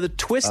 So the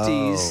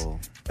twisties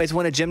is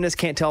when a gymnast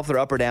can't tell if they're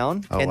up or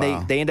down, and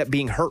they end up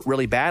being hurt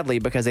really badly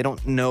because they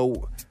don't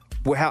know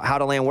how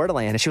to land, where to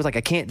land. And she was like,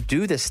 I can't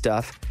do this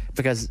stuff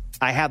because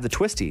I have the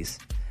twisties.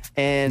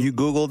 And you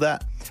Googled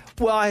that?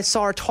 Well, I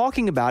saw her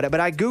talking about it,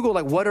 but I Googled,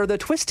 like, what are the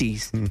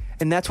twisties?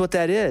 And that's what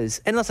that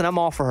is. And listen, I'm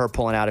all for her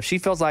pulling out. If she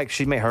feels like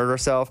she may hurt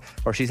herself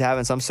or she's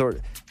having some sort,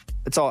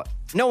 it's all,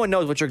 no one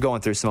knows what you're going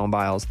through, Simone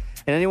Biles.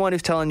 And anyone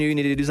who's telling you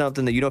need to do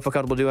something that you don't feel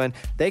comfortable doing,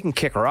 they can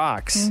kick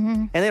rocks.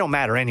 And they don't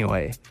matter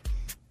anyway.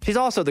 She's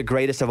also the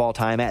greatest of all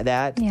time at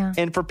that. Yeah.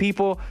 And for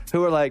people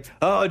who are like,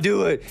 oh,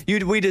 do it.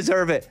 We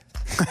deserve it.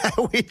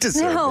 We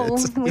deserve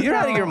it. You're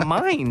out of your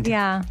mind.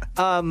 Yeah.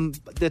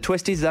 The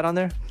twisties, is that on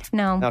there?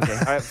 No. Okay.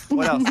 All right.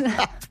 What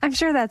else? I'm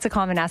sure that's a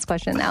common asked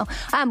question, though.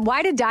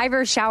 Why do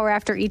divers shower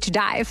after each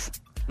dive?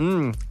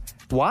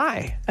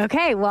 Why?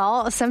 Okay,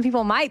 well, some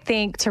people might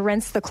think to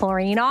rinse the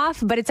chlorine off,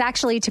 but it's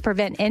actually to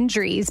prevent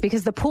injuries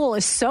because the pool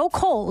is so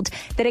cold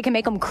that it can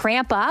make them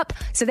cramp up.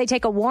 So they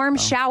take a warm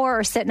shower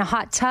or sit in a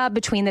hot tub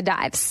between the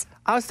dives.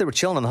 I was there were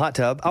chilling in the hot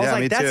tub. I was Yeah,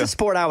 me like, that's too. a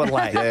sport I would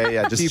like.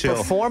 Yeah, just you chill.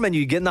 perform and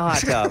you get in the hot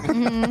tub.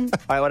 All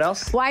right, what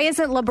else? Why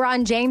isn't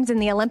LeBron James in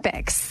the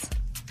Olympics?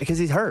 Because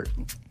he's hurt.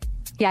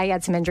 Yeah, he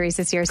had some injuries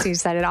this year, so he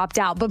decided to opt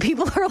out. But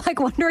people are like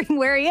wondering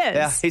where he is.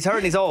 Yeah, he's hurt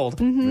and he's old.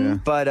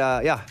 But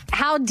yeah,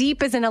 How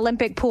deep is an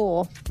Olympic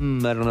pool? I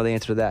don't know the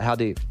answer to that. How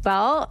deep?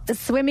 Well,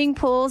 swimming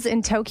pools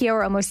in Tokyo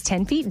are almost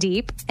 10 feet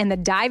deep, and the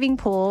diving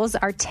pools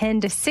are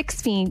 10 to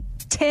 16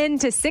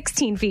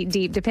 feet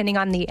deep, depending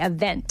on the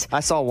event. I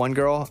saw one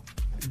girl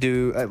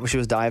do, she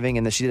was diving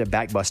and then she did a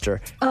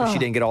backbuster. She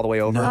didn't get all the way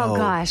over. Oh,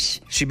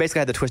 gosh. She basically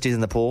had the twisties in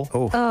the pool.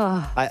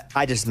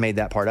 I just made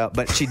that part up.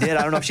 But she did.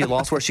 I don't know if she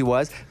lost where she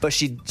was, but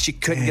she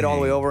couldn't get all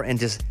the way over and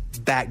just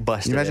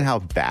backbusted. Can you imagine how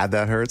bad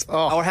that hurts?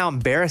 Or how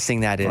embarrassing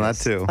that is. Well, that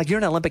too. Like, you're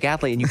an Olympic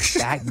athlete and you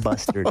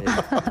backbusted it.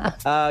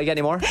 You got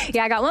any more?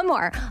 Yeah, I got one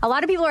more. A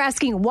lot of people are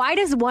asking, why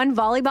does one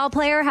volleyball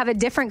player have a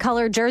different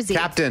colored jersey?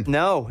 Captain.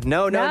 No.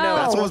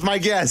 That's what was my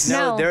guess.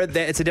 No.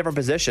 It's a different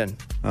position.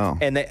 Oh.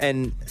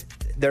 And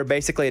they're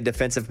basically a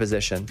defensive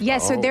position. Yeah,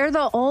 so they're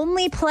the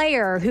only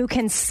player who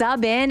can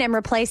sub in and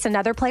replace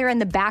another player in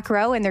the back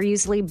row, and they're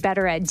usually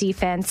better at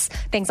defense,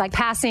 things like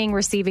passing,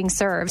 receiving,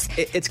 serves.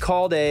 It's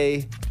called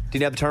a... Do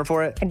you have a term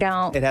for it? I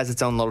don't. It has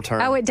its own little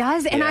term. Oh, it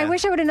does? And I Yeah.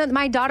 wish I would have known.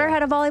 My daughter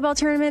had a volleyball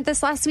tournament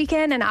this last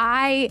weekend, and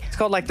It's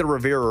called like the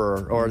Revere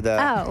or the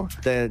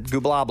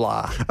Gubla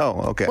blah.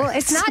 Oh, okay. Well,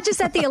 it's not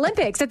just at the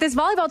Olympics. At this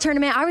volleyball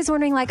tournament, I was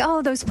wondering, like,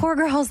 oh, those poor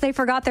girls, they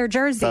forgot their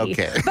jersey.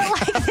 Okay. But,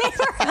 like,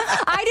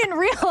 I didn't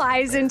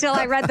realize until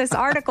I read this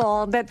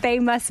article that they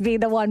must be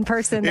the one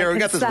person Here, that we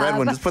can got this sub. red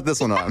one. Just put this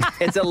one on.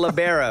 It's a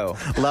libero.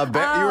 You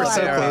were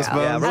so close,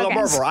 Yeah,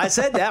 Bones. I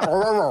said that.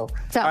 All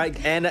So- right,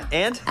 and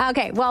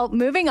Okay, well,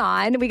 moving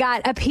on, we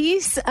got a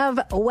piece of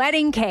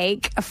wedding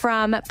cake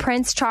from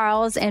Prince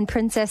Charles and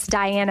Princess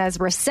Diana's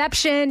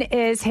reception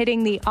is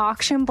hitting the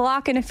auction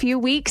block in a few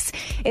weeks.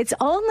 It's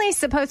only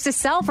supposed to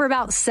sell for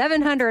about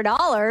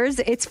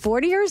 $700. It's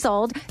 40 years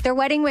old. Their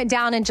wedding went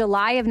down in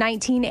July of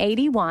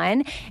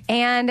 1981,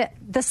 and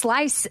the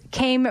slice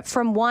came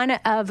from one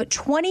of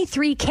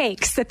 23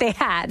 cakes that they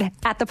had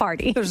at the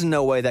party. there's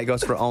no way that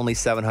goes for only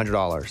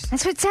 $700.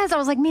 That's what it says. I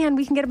was like, man,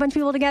 we can get a bunch of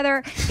people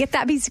together, get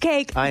that piece of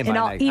cake, I ain't and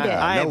buying I'll that. eat it.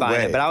 I ain't No buying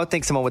way. it, but I would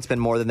think someone would spend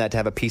more than that to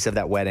have a piece of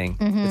that wedding.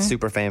 It's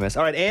super famous.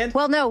 All right, and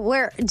Well, no.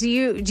 Where do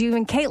you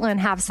and Caitlin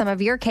have some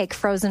of your cake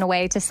frozen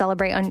away to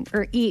celebrate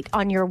or eat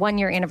on your 1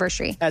 year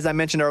anniversary? as I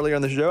mentioned earlier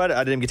on the show, I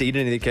didn't get to eat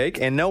any of the cake,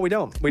 and no, we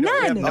don't. We don't.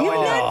 None. We have You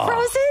have none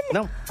frozen?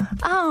 No.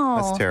 Oh,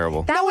 That's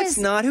terrible. That No, was it's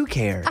not. Who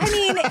cares? I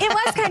mean, it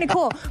was kind of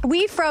cool.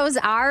 We froze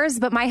ours,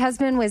 but my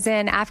husband was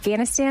in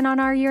Afghanistan on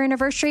our year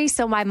anniversary,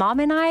 so my mom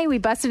and we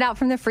busted out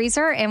from the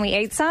freezer and we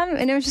ate some,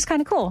 and it was just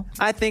kind of cool.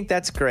 I think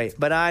that's great,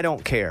 but I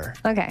don't care.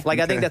 Okay. Like,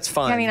 I think that's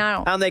fun. I mean, I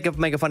don't- I'll make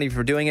fun of you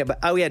for doing it, but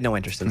we had no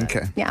interest in that.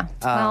 Okay. Yeah.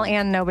 Well,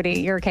 and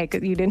your cake,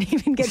 you didn't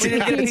even get to didn't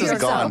get eat it, it's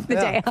yourself gone. the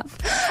day of.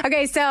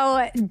 Okay,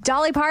 so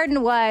Dolly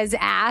Parton was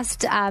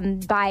asked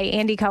by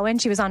Andy Cohen,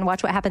 she was on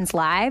Watch What Happens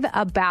Live,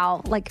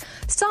 about like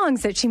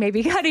songs that she may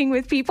be cutting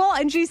with people.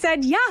 And she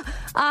said,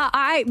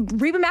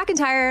 Reba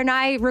McEntire and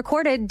I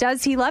recorded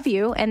Does He Love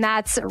You? And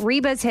that's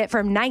Reba's hit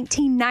from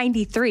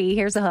 1993.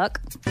 Here's a hook.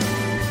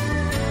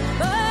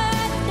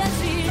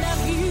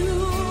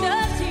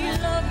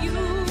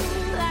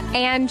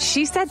 And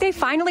she said they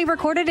finally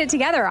recorded it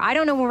together. I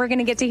don't know when we're going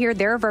to get to hear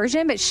their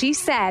version, but she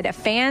said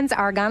fans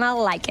are going to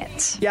like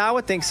it. Yeah, I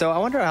would think so. I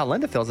wonder how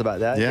Linda feels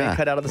about that. Yeah, Being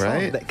cut out of the song.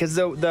 right? Because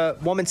the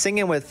woman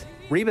singing with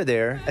Reba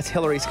there, that's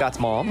Hillary Scott's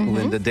mom.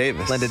 Linda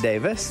Davis. Linda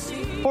Davis.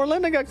 Poor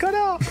Linda got cut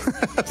out.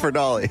 For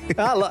Dolly.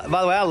 By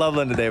the way, I love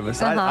Linda Davis.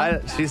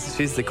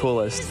 She's the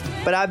coolest.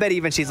 But I bet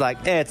even she's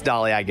like, it's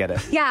Dolly, I get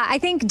it. Yeah, I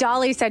think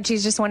Dolly said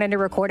she's just wanted to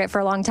record it for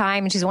a long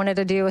time, and she's wanted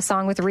to do a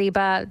song with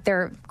Reba.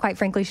 Quite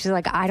frankly, she's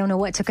like, I don't know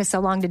what took us so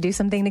long to do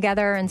something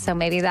together, and so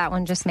maybe that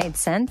one just made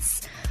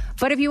sense.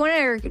 But if you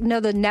want to know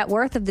the net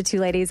worth of the two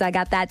ladies, I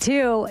got that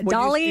too.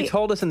 Dolly, you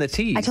told us in the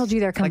tease. I told you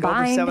they're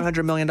combined. Like over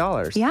 $700 million.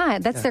 Yeah,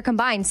 that's their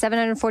combined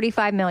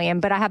 $745 million.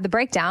 But I have the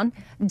breakdown.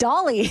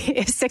 Dolly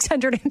is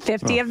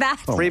 650 of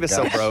that. Reva's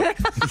so broke.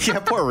 Yeah,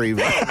 poor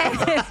Reva.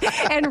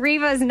 And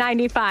Reva's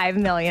 95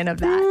 million of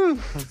that.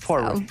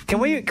 Poor Reva. Can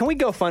we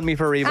GoFundMe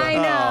for Reva? I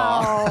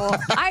know.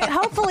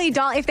 Hopefully,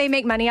 Dolly, if they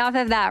make money off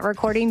of that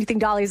recording, you think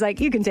Dolly's like,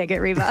 you can take it,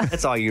 Reva.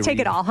 That's all you take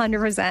Reva. it all,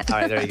 100%. All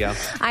right, there you go.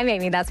 I'm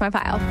Amy. That's my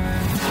pile.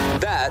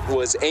 That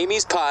was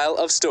Amy's pile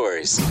of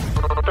stories.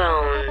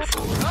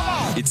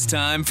 It's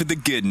time for the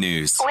good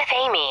news. With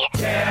Amy.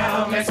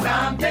 Tell me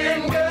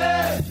something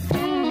good.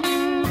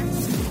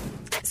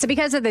 So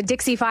because of the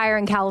Dixie Fire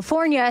in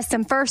California,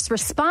 some first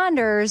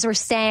responders were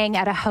staying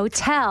at a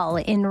hotel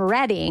in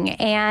Redding.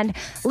 And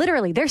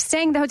literally, they're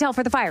staying at the hotel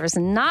for the fires,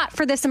 not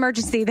for this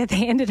emergency that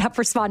they ended up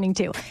responding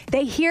to.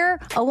 They hear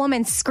a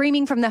woman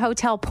screaming from the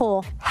hotel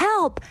pool,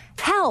 "Help!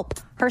 Help!"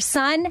 Her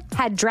son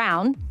had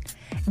drowned.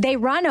 They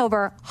run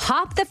over,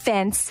 hop the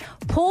fence,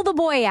 pull the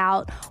boy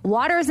out,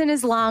 water's in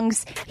his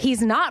lungs.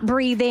 He's not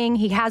breathing.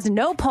 He has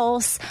no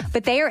pulse,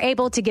 but they are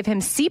able to give him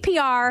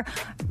CPR,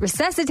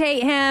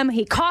 resuscitate him.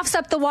 He coughs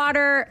up the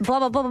water, blah,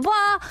 blah, blah, blah,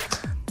 blah.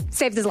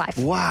 Saved his life.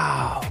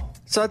 Wow.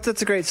 So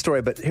that's a great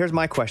story, but here's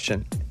my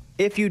question.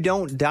 If you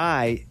don't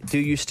die, do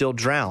you still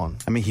drown?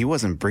 I mean, he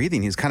wasn't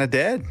breathing. He was kind of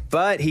dead.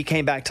 But he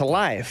came back to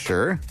life.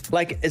 Sure.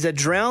 Like, is a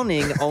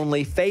drowning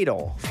only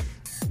fatal?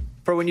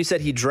 For when you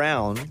said he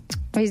drowned.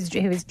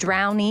 He was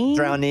drowning.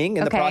 Drowning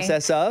in the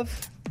process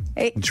of?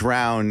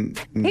 Drown.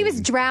 He was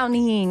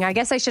drowning. I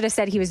guess I should have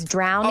said he was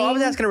drowning. Oh, I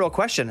was asking a real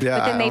question. Yeah,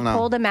 But then they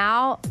pulled him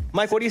out.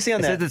 Mike, what do you see on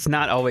It that? says it's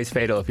not always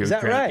fatal if you're Is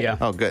that drowning. right? Yeah.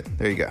 Oh, good.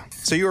 There you go.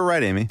 So you were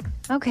right, Amy.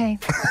 Okay.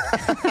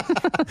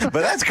 But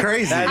that's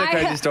crazy. That is a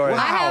crazy story. I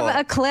have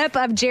a clip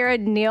of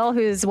Jared Neal,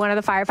 who's one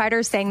of the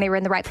firefighters, saying they were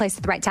in the right place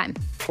at the right time.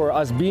 For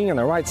us being in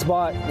the right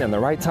spot and the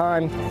right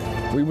time,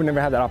 we would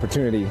never have that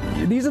opportunity.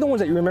 These are the ones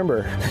that you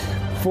remember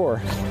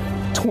for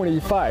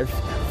 25,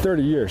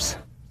 30 years.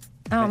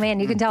 Oh, man,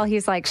 you can tell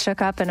he's like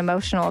shook up and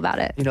emotional about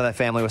it. You know, that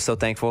family was so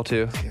thankful,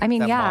 too. I mean,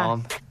 that yeah.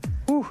 Mom.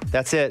 Whew,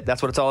 that's it.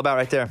 That's what it's all about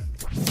right there.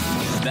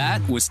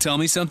 That was Tell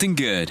Me Something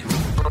Good.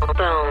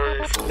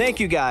 Thank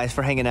you guys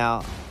for hanging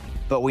out.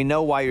 But we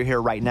know why you're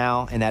here right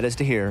now, and that is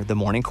to hear the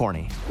Morning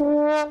Corny.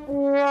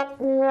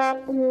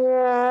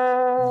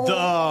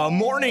 The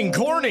Morning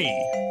Corny.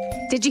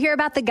 Did you hear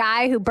about the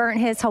guy who burnt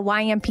his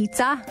Hawaiian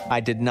pizza? I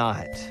did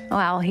not.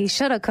 Well, he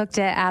should have cooked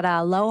it at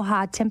a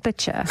aloha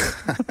temperature.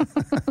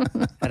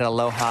 At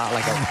aloha,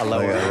 like a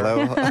lower.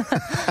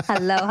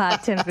 Aloha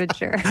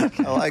temperature.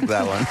 I like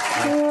that one.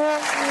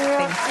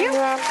 Thank you.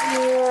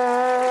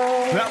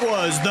 That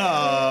was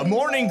the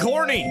Morning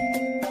Corny.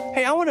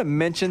 Hey, I want to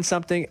mention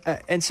something.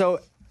 And so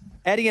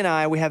Eddie and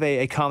I, we have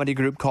a comedy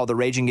group called the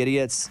Raging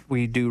Idiots.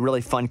 We do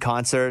really fun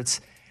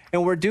concerts.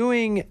 And we're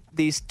doing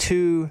these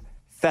two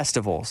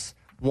festivals.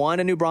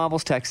 One in New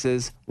Braunfels,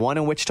 Texas. One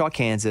in Wichita,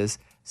 Kansas.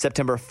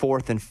 September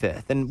 4th and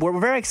 5th. And we're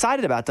very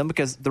excited about them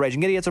because the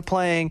Raging Idiots are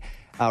playing.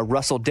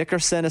 Russell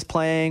Dickerson is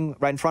playing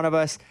right in front of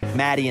us.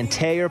 Maddie and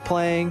Tay are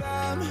playing. It's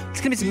going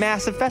to be this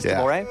massive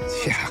festival, right?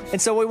 Yeah.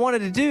 And so what we wanted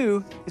to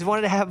do is we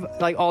wanted to have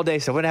like all day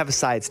stuff. We wanted to have a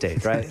side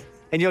stage, right?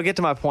 And you'll get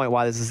to my point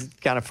why this is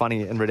kind of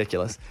funny and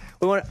ridiculous.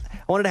 I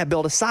wanted to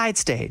build a side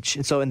stage.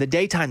 And so in the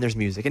daytime, there's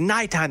music. In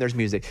nighttime, there's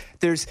music.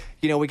 There's,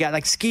 we got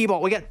like skee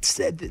ball. It's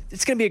going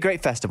to be a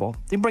great festival.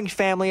 You can bring your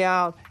family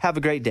out, have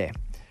a great day.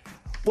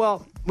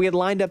 Well, we had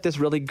lined up this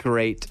really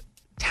great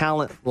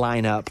talent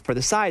lineup for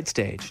the side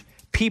stage.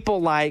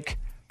 People like,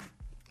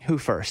 who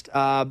first?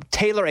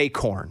 Taylor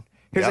Acorn.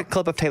 Here's a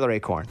clip of Taylor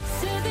Acorn.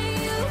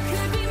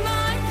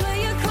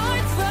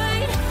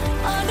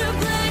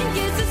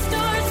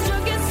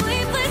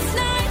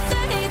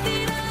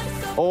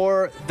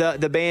 Or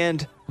the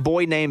band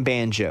Boy Named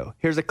Banjo.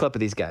 Here's a clip of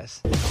these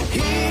guys.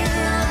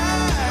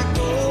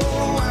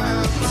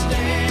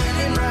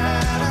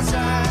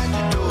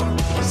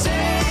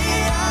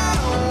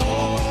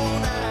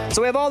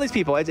 So we have all these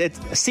people.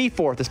 It's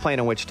Seaforth is playing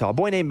in Wichita.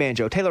 Boy Named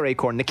Banjo, Taylor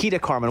Acorn, Nikita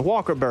Carmen,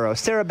 Walker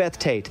Burroughs, Sarah Beth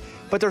Tate.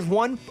 But there's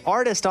one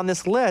artist on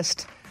this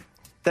list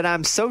that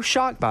I'm so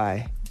shocked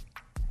by.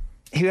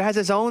 He has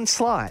his own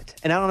slot,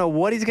 and I don't know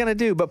what he's going to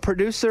do, but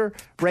producer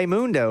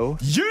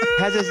Raymundo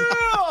has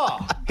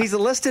he's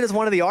listed as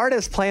one of the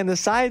artists playing the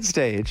side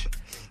stage.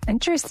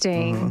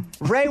 Interesting.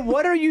 Ray,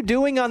 what are you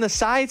doing on the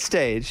side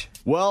stage?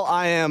 Well,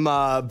 I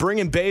am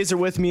bringing Baser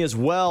with me as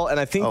well, and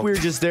I think we were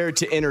just there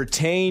to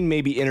entertain,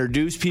 maybe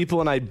introduce people,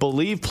 and I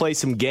believe play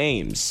some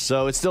games.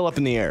 So it's still up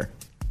in the air.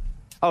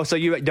 Oh, so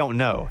you don't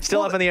know.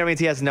 Still up in the air means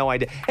he has no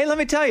idea. Hey, let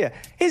me tell you,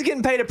 he's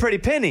getting paid a pretty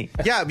penny.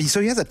 Yeah, so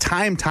he has a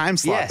time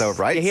slot, though,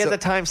 right? Yeah, he has a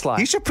time slot.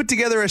 He should put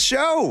together a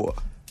show.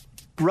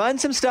 Run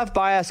some stuff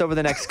by us over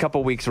the next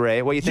couple weeks,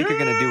 Ray. What do you think you're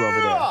going to do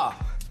over there?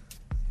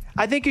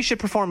 I think you should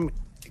perform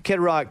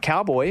Kid Rock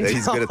Cowboy.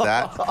 He's good at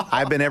that.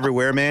 I've Been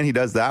Everywhere, Man. He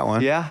does that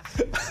one. Yeah.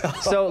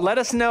 So let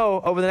us know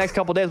over the next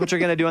couple days what you're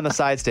going to do on the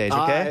side stage,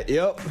 okay?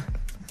 Yep.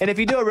 And if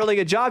you do a really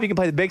good job, you can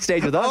play the big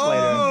stage with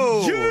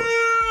us later.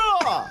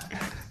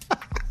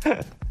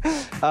 Yeah!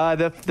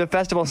 The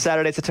festival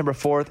Saturday, September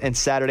 4th and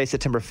Saturday,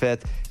 September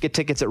 5th. Get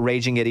tickets at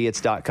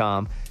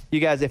ragingidiots.com. You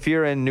guys, if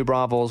you're in New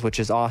Braunfels, which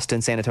is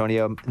Austin, San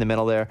Antonio, in the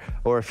middle there,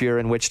 or if you're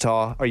in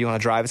Wichita or you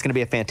want to drive, it's going to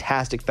be a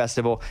fantastic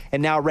festival.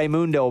 And now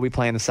Raymundo will be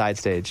playing the side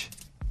stage.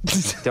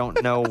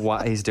 Don't know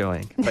what he's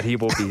doing, but he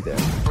will be there.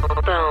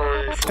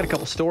 Got a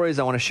couple stories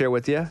I want to share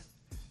with you.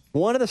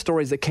 One of the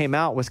stories that came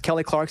out was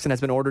Kelly Clarkson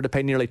has been ordered to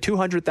pay nearly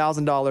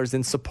 $200,000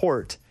 in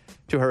support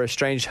to her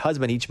estranged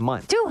husband each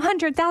month.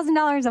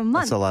 $200,000 a month.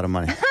 That's a lot of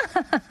money.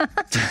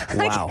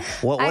 Wow.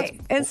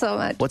 It's so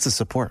much. What's the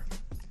support?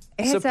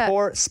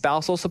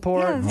 Spousal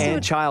support,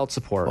 and child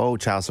support. Oh,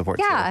 child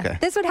support. Yeah, too. Okay.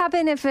 this would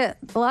happen if a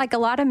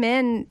lot of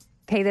men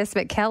pay this,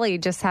 but Kelly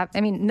just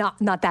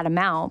not that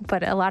amount,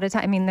 but a lot of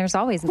time, there's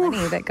always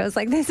money that goes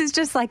like, this is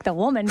just like the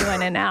woman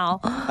doing it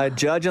now. A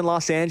judge in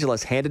Los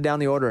Angeles handed down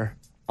the order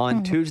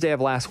on Tuesday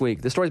of last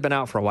week. This story's been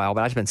out for a while,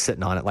 but I've just been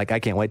sitting on it. Like,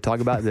 I can't wait to talk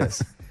about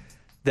this.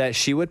 That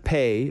she would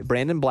pay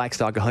Brandon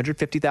Blackstock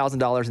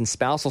 $150,000 in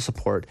spousal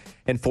support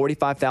and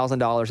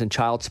 $45,000 in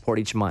child support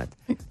each month.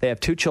 They have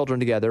 2 children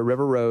together,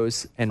 River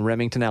Rose and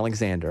Remington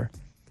Alexander.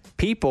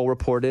 People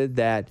reported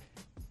that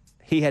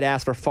he had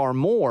asked for far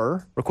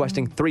more,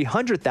 requesting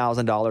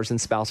 $300,000 in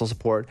spousal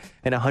support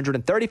and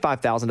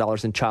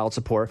 $135,000 in child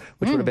support,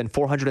 which would have been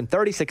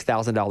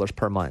 $436,000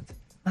 per month.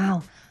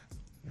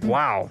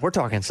 Wow. We're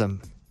talking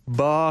some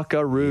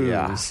buckaroos.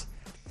 Yeah.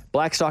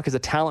 Blackstock is a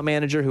talent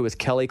manager who was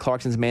Kelly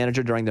Clarkson's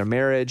manager during their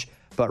marriage,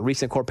 but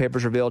recent court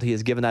papers revealed he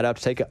has given that up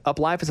to take up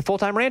life as a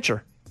full-time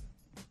rancher.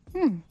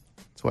 That's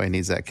why he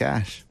needs that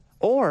cash.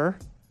 Or,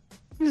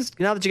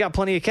 now that you got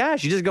plenty of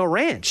cash, you just go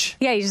ranch.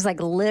 Yeah, you just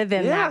live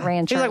in that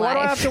rancher He's like, why do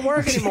I have to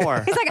work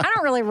anymore? He's like, I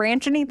don't really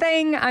ranch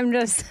anything. I'm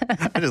just...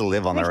 I just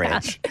live on the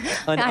ranch.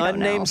 An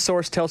unnamed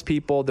source tells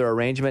people their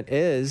arrangement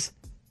is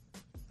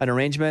an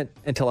arrangement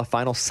until a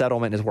final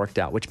settlement is worked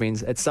out, which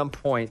means at some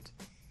point...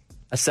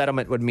 A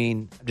settlement would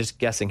mean, I'm just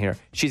guessing here,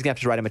 she's going to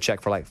have to write him a check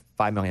for like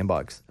 $5 million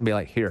and be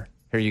like, here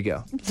you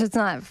go. So it's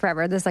not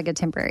forever. This is like a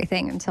temporary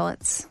thing until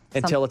it's...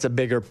 Until it's a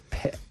bigger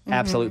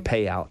absolute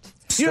payout.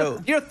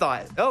 So, your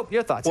thought.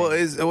 Your thoughts.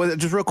 Well,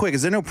 just real quick,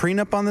 is there no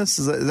prenup on this?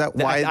 Is that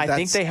why? I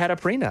think they had a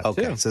prenup,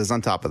 okay, too. so it's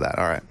on top of that.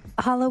 All right.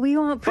 Holla, we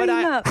want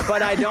prenup.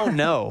 But I don't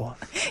know.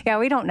 Yeah,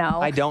 we don't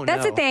know. I don't know.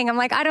 That's the thing. I'm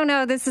like, I don't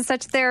know. This is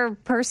such their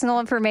personal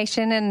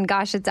information, and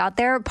gosh, it's out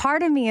there.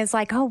 Part of me is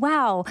like, oh,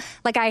 wow.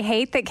 Like, I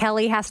hate that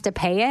Kelly has to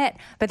pay it.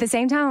 But at the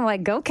same time, I'm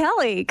like, go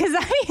Kelly. Because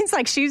that means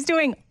like she's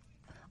doing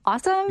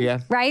awesome. Yeah.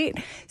 Right?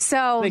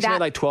 So I think she made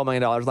like $12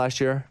 million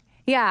last year.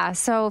 Yeah.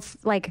 So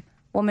like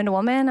woman to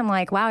woman, I'm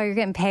like, wow, you're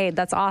getting paid.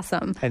 That's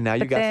awesome. And now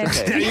you got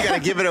to pay. Now you got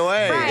to give it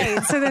away.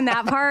 Right. So then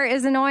that part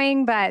is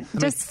annoying, but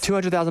just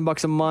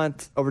 $200,000 a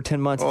month over 10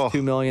 months is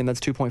 $2 million.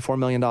 That's $2.4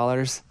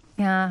 million.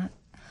 Yeah.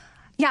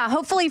 Yeah,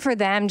 hopefully for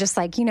them, just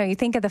like, you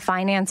think of the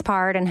finance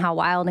part and how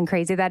wild and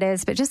crazy that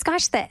is, but just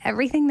gosh,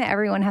 everything that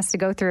everyone has to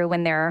go through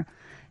when they're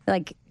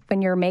like,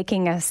 when you're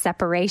making a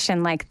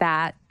separation like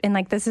that. And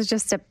like, this is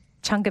just a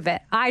chunk of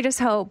it. I just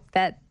hope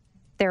that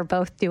they're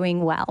both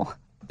doing well.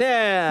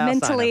 Yeah.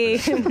 Mentally.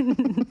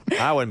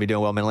 I wouldn't be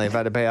doing well mentally if I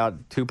had to pay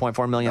out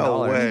 $2.4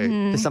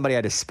 million to somebody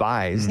I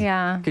despise.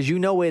 Yeah. Because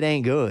it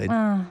ain't good.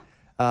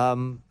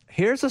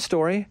 Here's a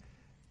story.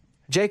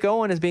 Jake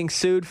Owen is being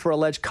sued for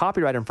alleged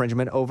copyright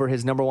infringement over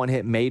his #1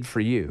 hit, Made for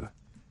You.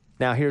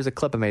 Now, here's a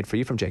clip of Made for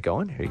You from Jake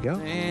Owen. Here you go.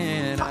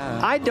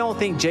 I don't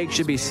think Jake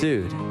should be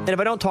sued. And if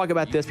I don't talk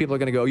about this, people are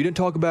going to go, you didn't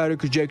talk about it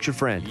because Jake's your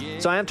friend.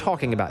 So I am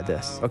talking about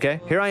this, okay?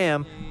 Here I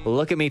am.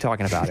 Look at me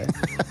talking about it.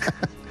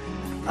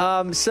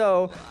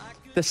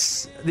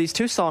 These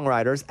 2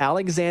 songwriters,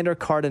 Alexander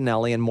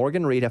Cardinelli and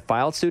Morgan Reed, have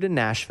filed suit in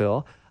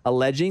Nashville,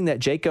 alleging that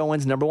Jake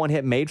Owen's #1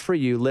 hit, Made for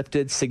You,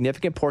 lifted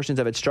significant portions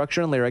of its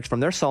structure and lyrics from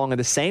their song of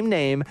the same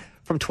name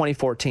from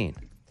 2014.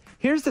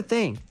 Here's the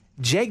thing.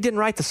 Jake didn't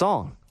write the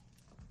song,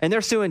 and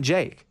they're suing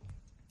Jake.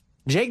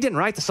 Jake didn't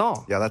write the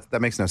song. Yeah,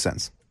 that makes no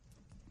sense.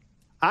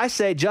 I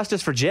say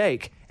justice for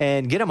Jake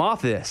and get him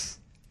off this.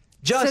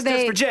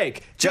 Justice for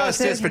Jake.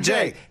 Justice for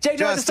Jake. Jake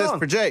didn't write the Justice song.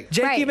 for Jake.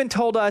 Jake even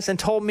told us and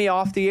told me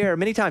off the air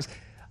many times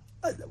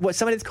what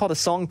somebody that's called a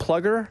song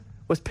plugger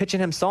was pitching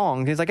him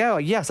songs. He's like, oh,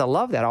 yes, I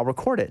love that. I'll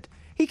record it.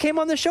 He came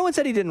on the show and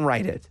said he didn't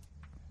write it.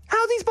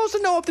 How's he supposed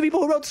to know if the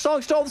people who wrote the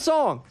song stole the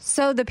song?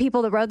 So the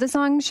people that wrote the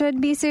song should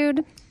be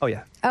sued? Oh,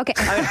 yeah. Okay.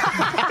 Do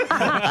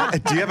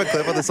you have a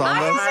clip of the song,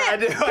 though? I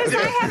do. Because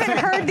I haven't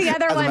heard the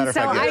other one,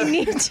 so I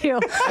need to.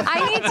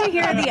 I need to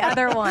hear the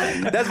other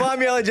one. That's why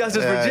I'm yelling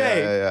justice for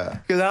Jake. Yeah.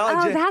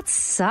 That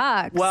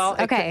sucks. Well,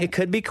 okay. It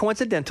could be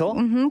coincidental.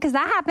 Because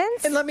that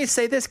happens. And let me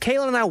say this.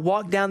 Kaylin and I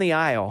walked down the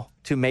aisle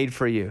to Made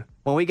for You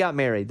when we got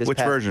married. Which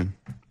version?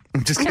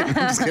 I'm just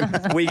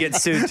kidding. We get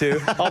sued too.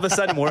 All of a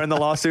sudden, we're in the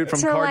lawsuit from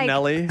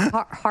Cardinelli.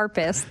 Like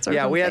harpists or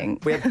something.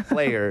 we had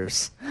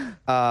players.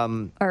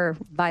 Or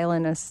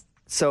violinists.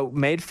 So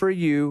Made for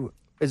You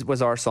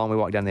was our song we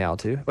walked down the aisle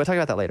to. We'll talk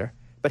about that later.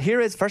 But here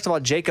is, first of all,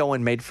 Jake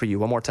Owen, Made for You.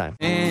 One more time.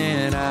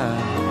 And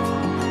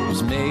I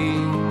was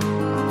made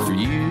for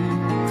you.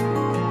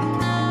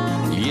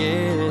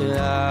 Yeah,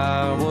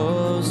 I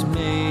was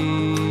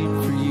made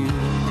for you.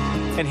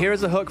 And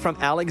here's a hook from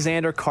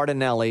Alexander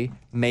Cardinelli,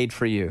 Made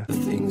for You.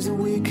 Things that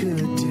we could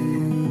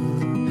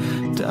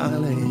do,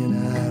 darling,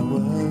 I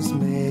was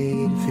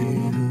made for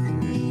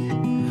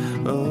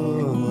you.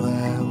 Oh,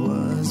 I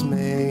was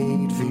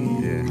made for you.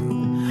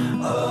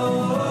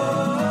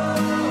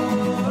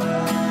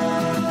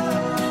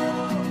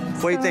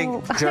 What do you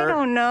think, I Jer?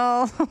 don't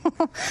know.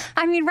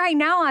 I mean, right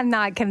now I'm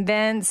not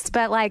convinced,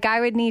 but like I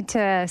would need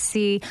to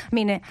see. I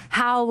mean,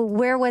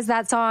 where was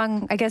that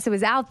song? I guess it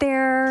was out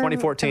there.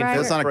 2014. right? It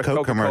was on a For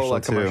Coke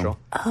Coca-Cola commercial, too.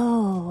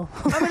 Oh.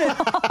 But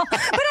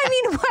I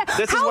mean,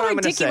 This is how what I'm gonna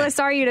ridiculous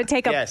say. are you to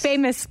take a Yes.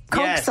 famous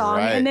Coke Yes, song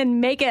right. and then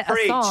make it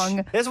Preach. a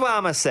song? This is what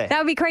I'm going to say. That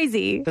would be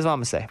crazy. This is what I'm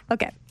going to say.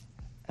 Okay. And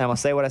I'm going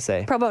to say what I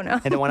say. Pro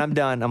bono. And then when I'm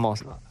done,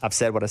 I've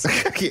said what I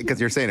said. Because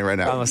you're saying it right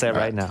now. I'm going to say it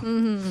right now.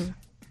 Mm-hmm.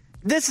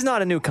 This is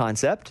not a new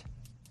concept.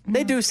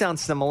 They do sound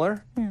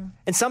similar.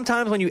 And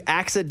sometimes when you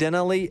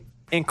accidentally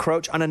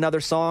encroach on another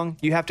song,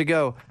 you have to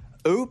go,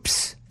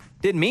 oops,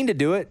 didn't mean to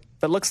do it,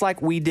 but looks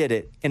like we did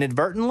it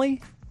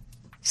inadvertently,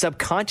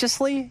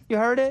 subconsciously. You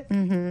heard it?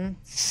 Mm-hmm.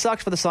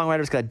 Sucks for the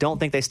songwriters because I don't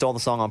think they stole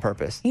the song on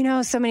purpose. You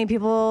know, so many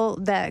people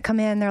that come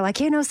in, they're like,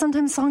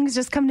 sometimes songs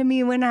just come to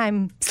me when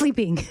I'm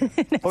sleeping.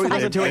 Or you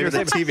listen to it, Maybe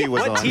the TV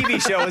was what on.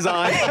 TV show is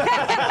on?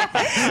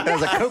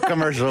 There's a Coke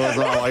commercial was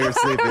on while you're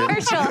sleeping.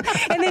 Commercial.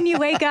 And then you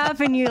wake up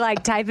and you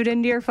like type it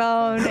into your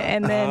phone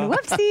and then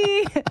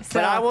whoopsie. So,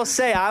 But I will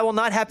say, I will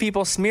not have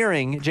people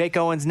smearing Jake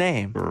Owen's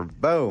name.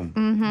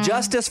 Boom.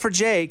 Justice for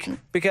Jake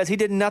because he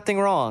did nothing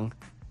wrong.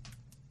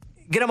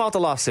 Get him off the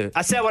lawsuit.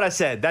 I said what I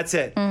said. That's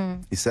it.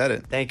 You said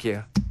it. Thank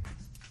you.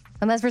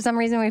 unless for some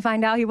reason we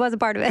find out he was a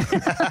part of it.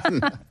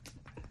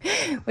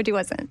 Which he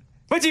wasn't.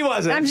 Which he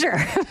wasn't. I'm sure.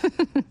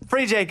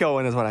 Free Jake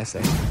Owen is what I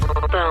say.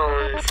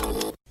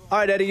 All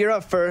right, Eddie, you're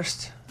up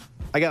first.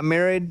 I got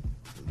married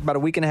about a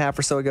week and a half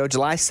or so ago,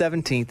 July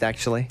 17th,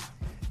 actually.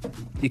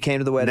 You came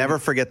to the wedding. Never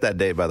forget that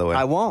date, by the way.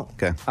 I won't.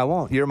 Okay. I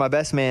won't. You're my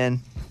best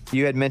man.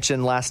 You had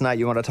mentioned last night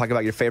you wanted to talk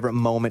about your favorite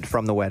moment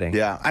from the wedding.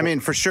 Yeah, I mean,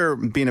 for sure,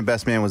 being a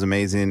best man was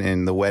amazing,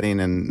 and the wedding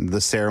and the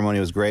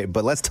ceremony was great.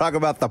 But let's talk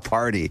about the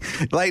party.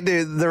 Like,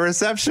 dude, the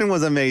reception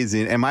was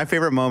amazing, and my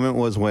favorite moment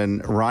was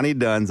when Ronnie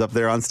Dunn's up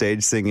there on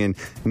stage singing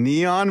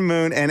Neon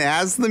Moon, and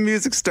as the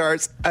music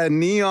starts, a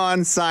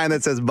neon sign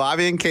that says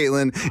Bobby and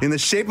Caitlin in the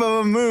shape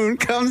of a moon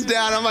comes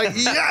down. I'm like,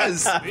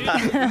 yes,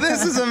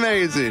 this is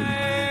amazing.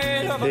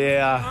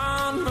 Yeah.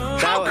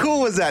 How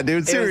cool was that,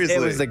 dude? Seriously. It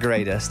was the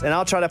greatest. And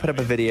I'll try to put up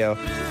a video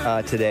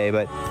today,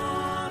 but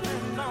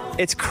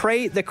it's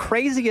the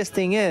craziest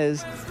thing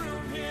is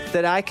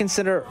that I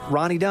consider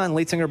Ronnie Dunn,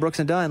 lead singer of Brooks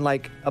and Dunn,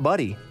 like a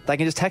buddy. I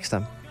can just text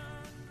him.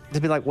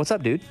 Just be like, what's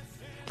up, dude?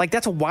 Like,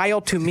 that's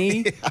wild to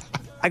me. Yeah.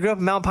 I grew up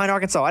in Mountain Pine,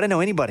 Arkansas. I didn't know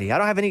anybody. I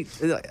don't have any,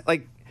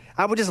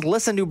 I would just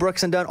listen to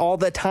Brooks and Dunn all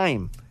the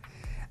time.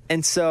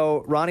 And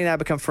so Ronnie and I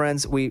become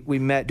friends. We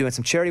met doing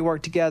some charity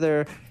work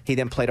together. He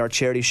then played our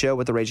charity show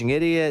with the Raging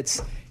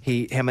Idiots.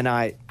 Him and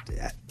I,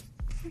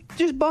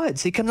 just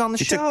buds. He comes on the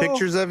show. He took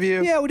pictures of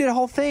you? Yeah, we did a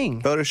whole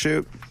thing. Photo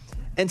shoot.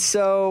 And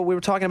so we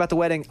were talking about the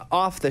wedding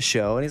off the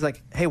show. And he's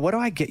like, hey, what do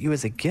I get you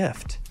as a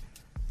gift?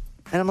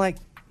 And I'm like,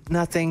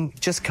 nothing.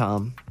 Just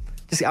come.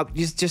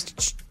 We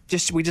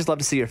just love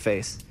to see your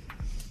face.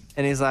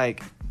 And he's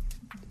like,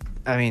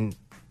 I mean,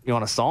 you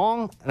want a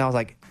song? And I was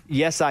like,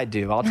 yes, I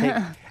do. I'll take.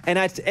 And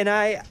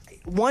I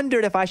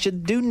wondered if I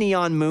should do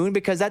Neon Moon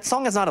because that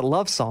song is not a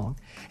love song,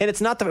 and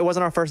it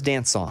wasn't our first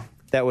dance song.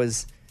 That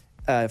was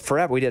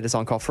Forever. We did a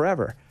song called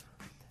Forever.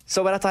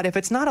 So, but I thought if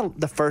it's not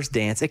the first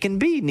dance, it can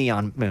be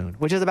Neon Moon,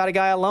 which is about a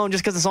guy alone,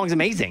 just because the song's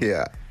amazing.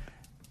 Yeah.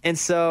 And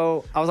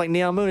so I was like,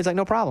 Neon Moon. He's like,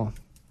 no problem.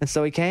 And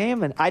so he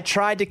came, and I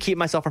tried to keep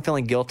myself from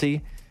feeling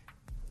guilty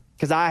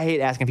because I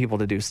hate asking people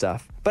to do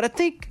stuff. But I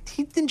think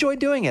he enjoyed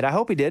doing it. I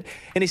hope he did.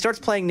 And he starts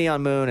playing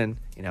Neon Moon, and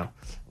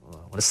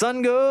when the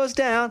sun goes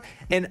down,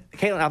 and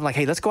Caitlin, I'm like,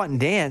 hey, let's go out and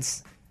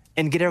dance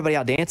and get everybody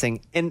out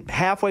dancing. And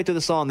halfway through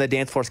the song, the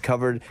dance floor's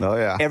covered. Oh,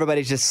 yeah.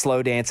 Everybody's just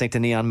slow dancing to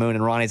Neon Moon,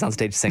 and Ronnie's on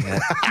stage singing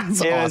it.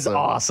 It was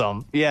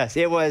awesome. Yes,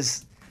 it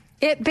was.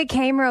 It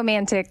became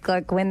romantic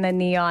like when the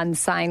neon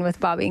sign with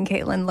Bobby and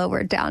Caitlin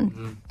lowered down.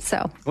 Mm-hmm.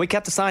 So we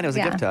kept the sign. It was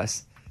a gift to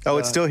us. Oh,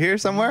 it's still here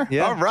somewhere?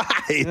 Yeah. All right.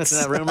 It's in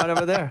that room right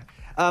over there.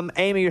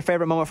 Amy, your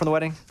favorite moment from the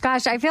wedding?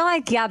 Gosh, I feel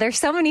like, there's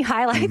so many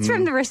highlights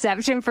from the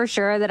reception for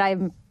sure that I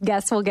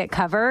guess will get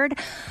covered.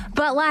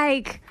 But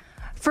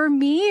for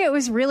me, it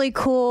was really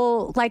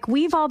cool. Like,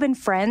 we've all been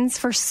friends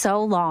for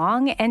so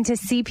long, and to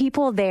see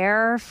people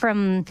there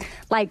from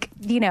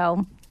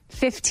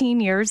 15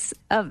 years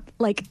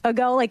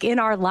ago, in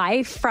our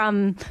life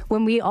from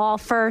when we all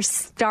first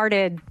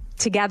started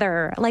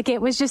together, it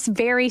was just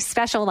very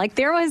special. I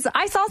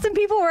saw some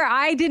people where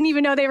I didn't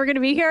even know they were going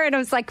to be here, and I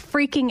was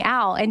freaking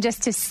out. And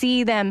just to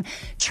see them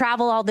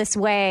travel all this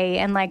way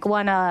and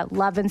want to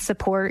love and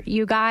support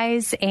you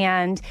guys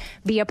and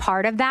be a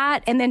part of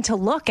that, and then to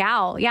look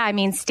out,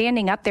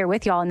 standing up there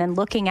with y'all and then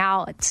looking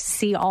out to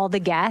see all the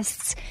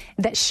guests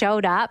that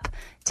showed up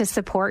to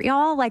support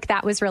y'all, like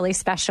that was really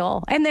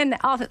special. And then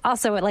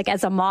also like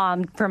as a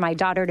mom, for my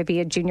daughter to be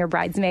a junior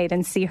bridesmaid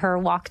and see her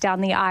walk down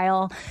the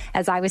aisle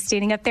as I was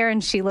standing up there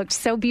and she looked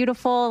so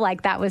beautiful,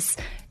 like that was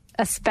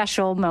a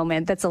special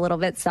moment that's a little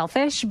bit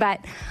selfish. But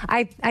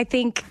I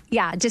think,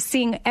 yeah, just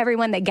seeing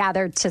everyone that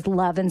gathered to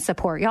love and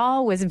support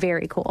y'all was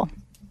very cool.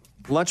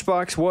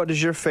 Lunchbox, what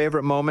is your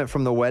favorite moment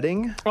from the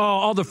wedding? Oh,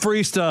 all the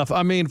free stuff.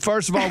 I mean,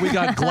 first of all, we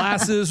got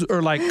glasses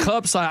or like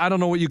cups. I don't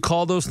know what you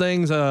call those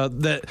things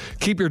that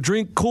keep your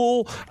drink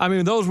cool. I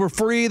mean, those were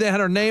free. They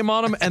had our name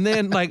on them. And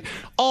then like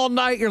all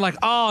night, you're like,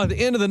 at the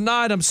end of the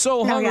night, I'm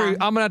so hungry. I'm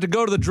going to have to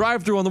go to the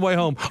drive-thru on the way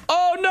home.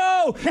 Oh,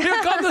 no,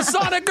 here come the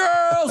Sonic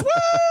Girls.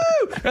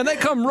 Woo! And they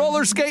come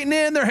roller skating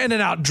in. They're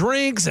handing out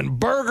drinks and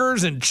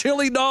burgers and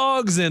chili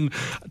dogs and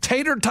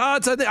tater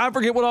tots. I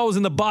forget what all was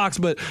in the box,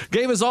 but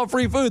gave us all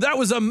free food. That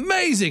was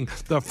amazing.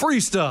 The free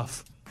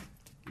stuff.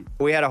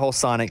 We had a whole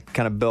Sonic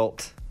kind of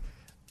built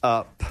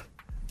up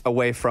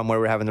away from where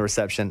we were having the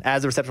reception.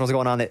 As the reception was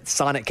going on,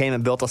 Sonic came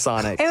and built a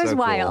Sonic. It was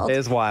wild. It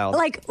was wild.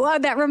 Like, well,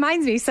 that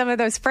reminds me, some of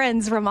those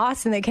friends from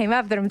Austin that came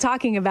up that I'm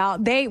talking about,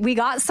 we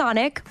got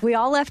Sonic. We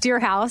all left your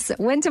house,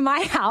 went to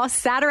my house,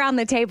 sat around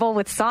the table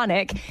with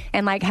Sonic,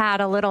 and like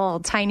had a little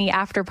tiny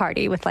after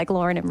party with like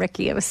Lauren and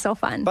Ricky. It was so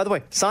fun. By the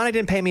way, Sonic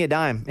didn't pay me a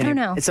dime. I don't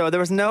know. So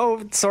there was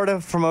no sort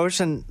of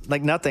promotion,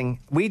 like nothing.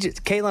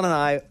 Caitlin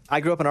and I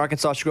grew up in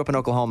Arkansas. She grew up in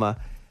Oklahoma.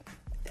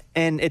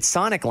 And it's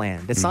Sonic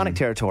land. It's Sonic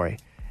territory.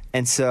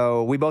 And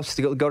so we both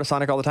go to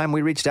Sonic all the time.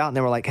 We reached out and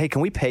they were like, hey,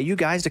 can we pay you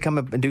guys to come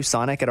and do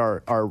Sonic at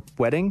our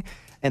wedding?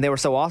 And they were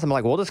so awesome. I'm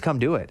like, we'll just come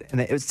do it.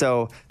 And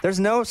so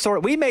there's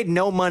we made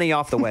no money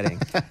off the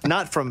wedding.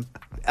 Not from,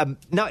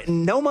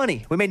 no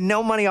money. We made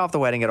no money off the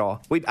wedding at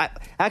all.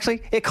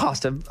 Actually, it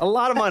cost a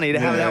lot of money to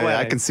have that wedding.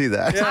 I can see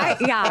that.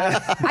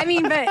 I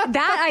mean, but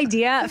that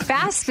idea,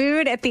 fast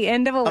food at the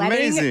end of a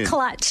wedding, Amazing.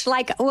 clutch.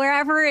 Like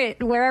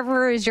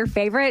wherever is your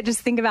favorite,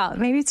 just think about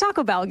maybe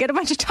Taco Bell, get a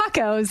bunch of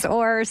tacos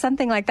or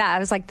something like that. I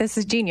was like, this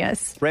is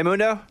genius.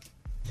 Raymundo?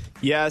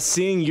 Yeah,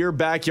 seeing your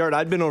backyard,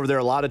 I'd been over there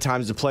a lot of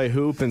times to play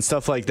hoop and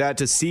stuff like that.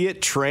 To see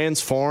it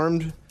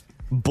transformed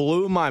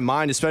blew my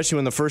mind, especially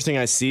when the first thing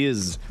I see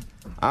is,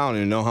 I don't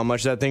even know how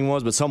much that thing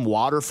was, but some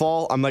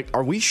waterfall. I'm like,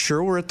 are we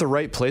sure we're at the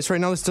right place right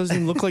now? This doesn't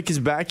even look like his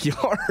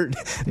backyard.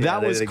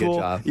 That was cool. Good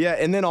job. Yeah,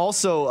 and then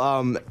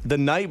also the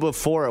night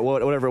before,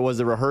 whatever it was,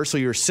 the rehearsal,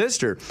 your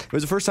sister, it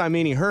was the first time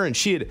meeting her, and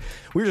we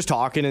were just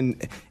talking,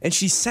 and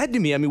she said to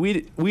me, I mean,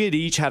 we had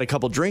each had a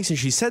couple drinks, and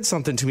she said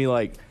something to me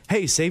like,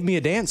 hey, save me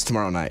a dance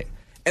tomorrow night.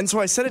 And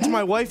so I said it to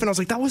my wife, and I was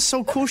like, that was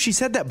so cool she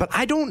said that. But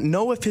I don't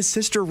know if his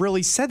sister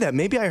really said that.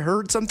 Maybe I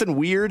heard something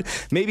weird.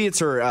 Maybe it's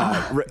her,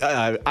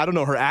 I don't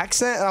know, her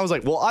accent. And I was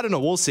like, well, I don't know.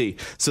 We'll see.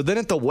 So then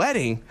at the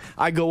wedding,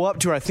 I go up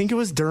to her. I think it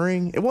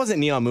wasn't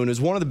Neon Moon. It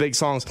was one of the big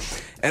songs.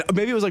 And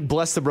maybe it was like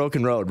Bless the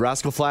Broken Road,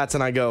 Rascal Flatts.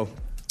 And I go,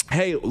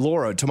 hey,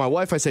 Laura, to my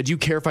wife, I said, do you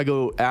care if I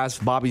go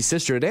ask Bobby's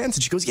sister to dance?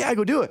 And she goes, yeah,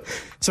 go do it.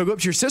 So I go up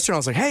to your sister, and I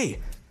was like, hey,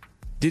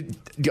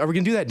 are we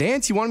going to do that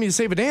dance? You wanted me to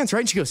save a dance,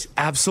 right? And she goes,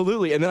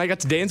 absolutely. And then I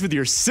got to dance with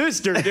your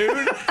sister, dude.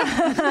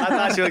 I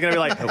thought she was going to be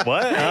like,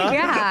 what? Huh?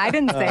 Yeah, I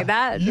didn't say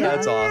that.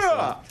 That's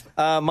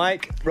awesome.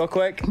 Mike, real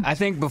quick. I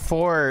think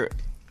before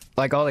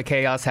like all the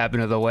chaos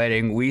happened at the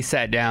wedding, we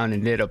sat down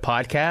and did a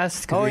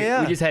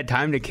podcast. We just had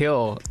time to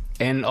kill.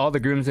 And all the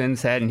groomsmen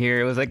sat in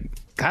here. It was like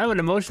kind of an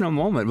emotional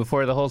moment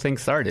before the whole thing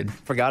started.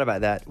 Forgot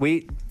about that.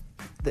 We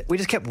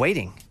just kept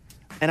waiting.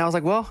 And I was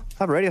like, well, I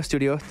have a radio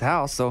studio at the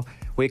house, so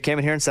we came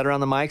in here and sat around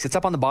the mics. It's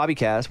up on the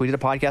Bobbycast. We did a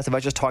podcast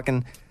about just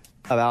talking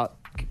about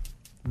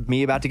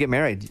me about to get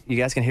married. You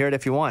guys can hear it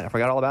if you want. I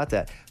forgot all about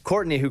that.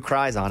 Courtney, who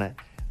cries on it,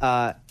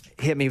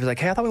 hit me. He was like,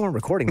 hey, I thought we weren't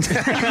recording.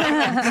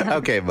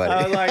 Okay, buddy.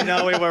 I was like,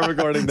 no, we weren't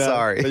recording that.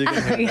 Sorry.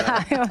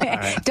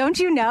 Right. Don't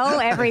you know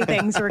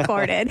everything's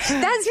recorded? Speaking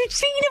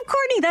of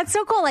Courtney, that's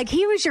so cool. Like,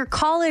 he was your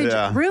college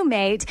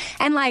roommate,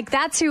 and like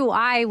that's who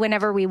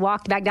whenever we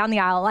walked back down the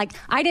aisle, like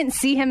I didn't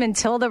see him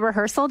until the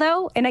rehearsal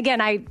though. And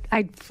again, I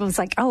was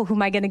like, oh, who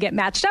am I going to get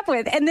matched up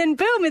with? And then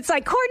boom, it's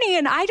like Courtney.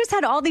 And I just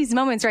had all these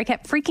moments where I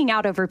kept freaking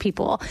out over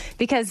people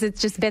because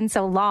it's just been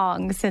so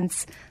long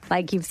since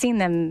like you've seen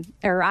them,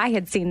 or I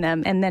had seen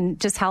them, and then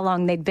just how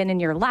long they'd been in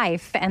your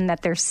life and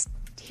that they're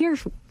here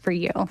for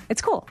you.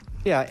 It's cool.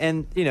 Yeah,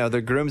 and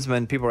the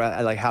groomsmen, people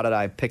are like, how did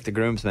I pick the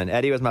groomsmen?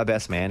 Eddie was my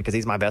best man because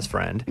he's my best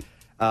friend.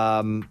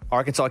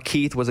 Arkansas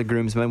Keith was a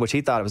groomsman, which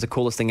he thought it was the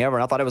coolest thing ever,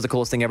 and I thought it was the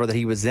coolest thing ever that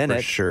he was in it.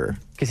 For sure.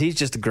 Because he's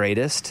just the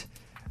greatest.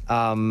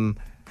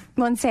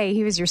 One say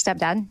he was your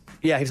stepdad.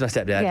 Yeah, he was my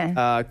stepdad.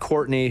 Yeah.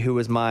 Courtney, who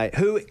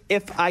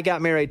if I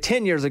got married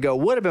 10 years ago,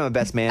 would have been my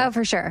best man. Oh,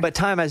 for sure. But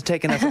time has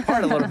taken us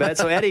apart a little bit.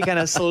 So Eddie kind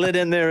of slid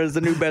in there as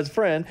the new best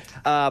friend.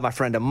 My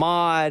friend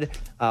Ahmad,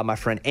 my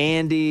friend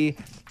Andy,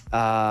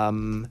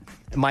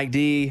 Mike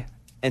D.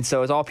 And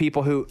so it's all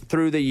people who,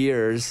 through the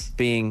years,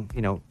 being,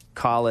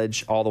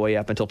 college all the way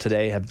up until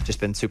today, have just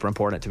been super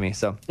important to me.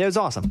 So it was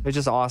awesome. It was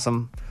just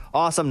awesome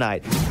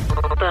night.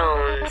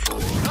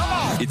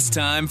 It's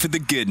time for the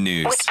good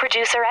news. With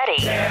producer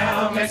Eddie.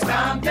 Tell me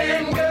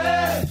something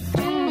good.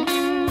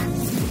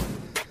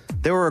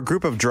 there were a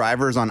group of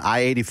drivers on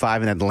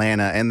I-85 in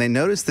Atlanta, and they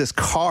noticed this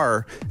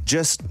car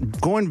just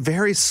going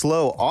very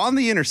slow on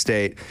the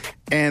interstate,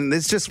 and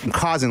it's just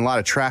causing a lot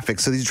of traffic.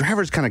 So these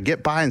drivers kind of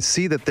get by and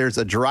see that there's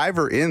a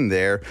driver in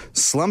there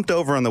slumped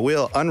over on the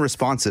wheel,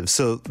 unresponsive.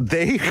 So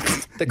they...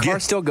 The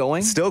car's still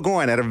going? Still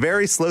going at a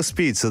very slow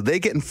speed. So they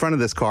get in front of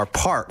this car,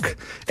 park,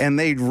 and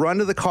they run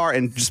to the car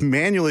and just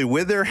manually,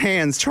 with their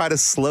hands, try to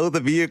slow the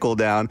vehicle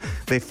down.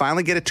 They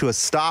finally get it to a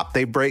stop.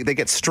 They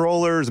get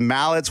strollers,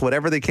 mallets,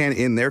 whatever they can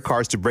in their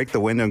cars to break the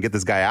window and get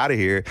this guy out of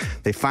here.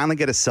 They finally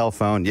get a cell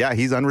phone. Yeah,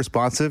 he's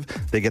unresponsive.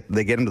 They get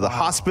him to the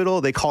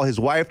hospital. They call his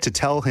wife to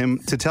tell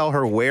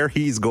her where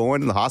he's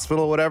going to the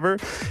hospital or whatever.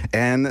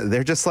 And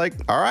they're just like,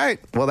 all right,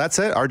 well, that's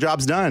it. Our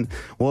job's done.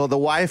 Well, the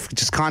wife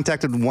just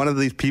contacted one of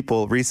these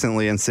people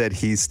recently and said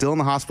he's still in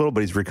the hospital,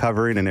 but he's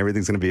recovering and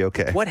everything's going to be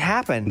okay. What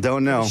happened?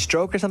 Don't know. A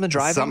stroke or something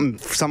driving?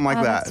 Something like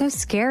that. That's so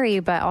scary,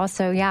 but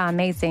also, yeah,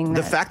 amazing.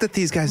 The fact that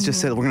these guys just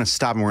said, we're going to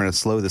stop and we're going to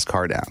slow this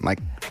car down. Like,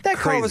 that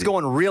car crazy. was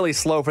going really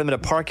slow for them to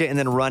park it and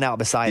then run out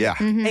beside it.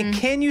 And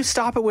can you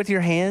stop it with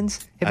your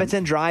hands if it's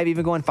in drive,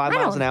 even going 5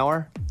 miles an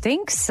hour?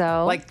 Think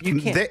so. Like,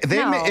 you can't.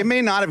 It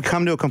may not have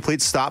come to a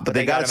complete stop, but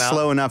they got it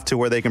slow enough to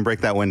where they can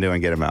break that window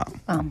and get him out.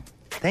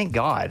 Thank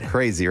God.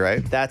 Crazy,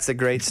 right? That's a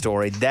great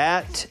story.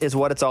 That is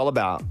what it's all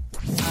about.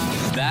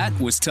 That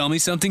was Tell Me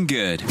Something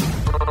Good.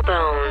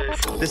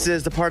 This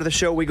is the part of the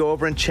show we go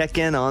over and check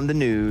in on the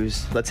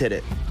news. Let's hit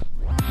it.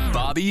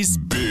 Bobby's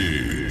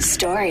Big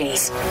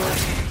Stories.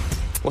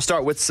 We'll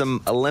start with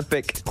some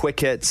Olympic quick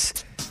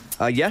hits.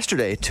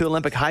 Yesterday, 2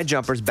 Olympic high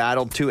jumpers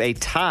battled to a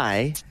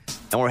tie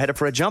and were headed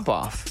for a jump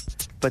off.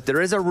 But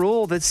there is a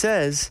rule that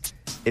says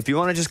if you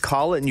want to just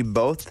call it and you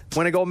both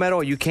win a gold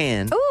medal, you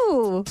can.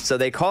 Ooh. So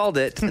they called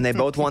it and they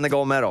both won the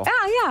gold medal.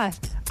 Oh, yeah.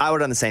 I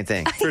would have done the same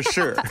thing. For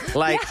sure.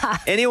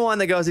 Anyone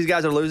that goes, these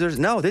guys are losers.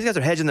 No, these guys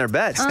are hedging their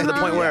bets to the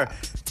point where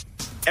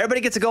everybody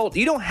gets a gold.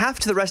 You don't have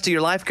to the rest of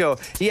your life go,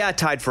 yeah, I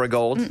tied for a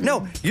gold.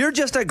 No, you're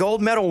just a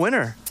gold medal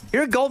winner.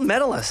 You're a gold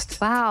medalist.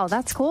 Wow,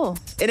 that's cool.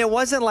 And it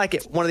wasn't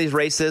like one of these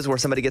races where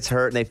somebody gets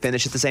hurt and they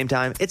finish at the same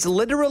time. It's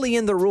literally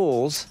in the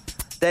rules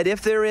that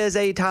if there is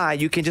a tie,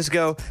 you can just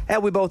go,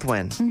 we both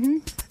win.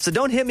 So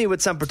don't hit me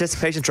with some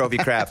participation trophy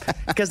crap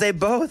because they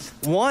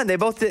both won. They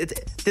both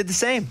did the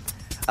same.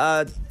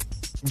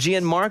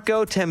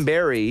 Gianmarco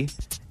Tamberi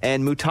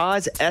and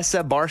Mutaz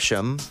Essa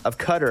Barsham of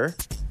Qatar,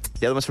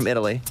 the other one's from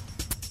Italy,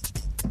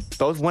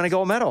 both won a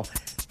gold medal.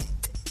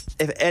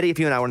 If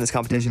you and I were in this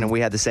competition and we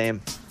had the same,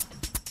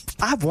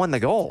 I've won the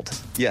gold.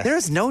 Yes. There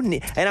is no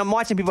need. And I'm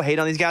watching people hate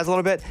on these guys a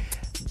little bit.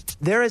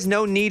 There is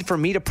no need for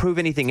me to prove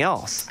anything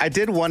else. I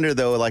did wonder,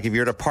 though, like if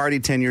you're at a party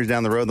 10 years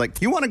down the road, like,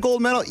 you won a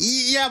gold medal?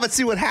 Yeah, but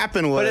see what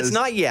happened was... But it's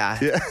not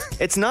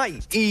It's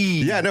not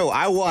Yeah, no,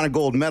 I won a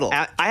gold medal.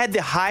 I had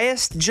the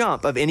highest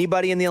jump of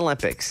anybody in the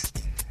Olympics,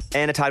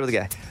 and I tied with a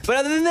guy. But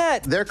other than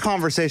that... Their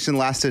conversation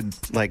lasted,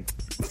 like...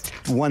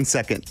 1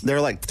 second. They're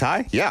like,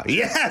 tie? Yeah.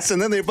 Yes.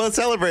 And then they both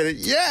celebrated.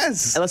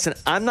 Yes. And listen,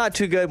 I'm not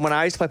too good. When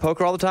I used to play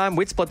poker all the time,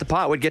 we'd split the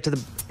pot. We'd get to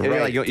the...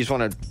 Right. Like, you just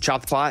want to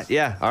chop the pot?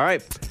 Yeah. All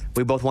right.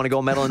 We both won a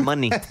gold medal in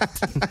money.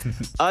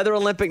 Other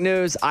Olympic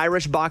news,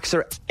 Irish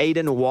boxer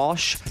Aidan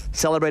Walsh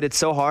celebrated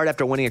so hard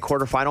after winning a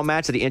quarterfinal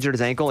match that he injured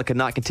his ankle and could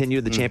not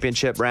continue the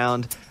championship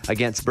round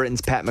against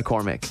Britain's Pat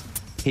McCormick.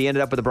 He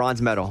ended up with a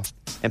bronze medal,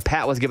 and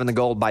Pat was given the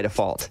gold by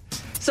default.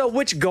 So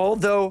which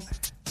gold, though?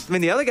 I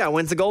mean, the other guy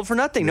wins the gold for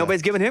nothing. Yeah.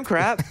 Nobody's giving him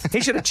crap. He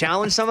should have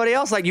challenged somebody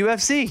else like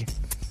UFC.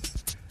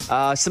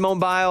 Simone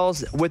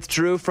Biles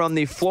withdrew from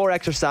the floor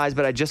exercise,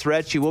 but I just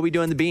read she will be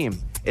doing the beam.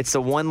 It's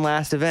the one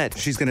last event.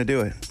 She's going to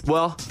do it.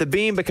 Well, the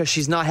beam, because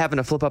she's not having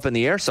to flip up in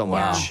the air so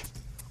much. Wow.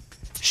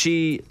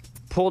 She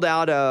pulled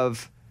out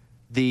of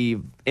the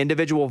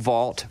individual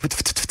vault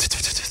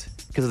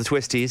because of the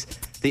twisties,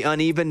 the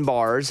uneven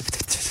bars,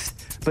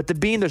 but the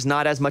beam, there's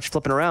not as much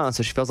flipping around,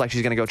 so she feels like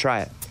she's going to go try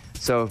it.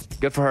 So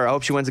good for her. I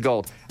hope she wins the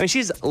gold. I mean,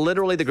 she's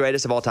literally the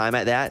greatest of all time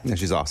at that. Yeah,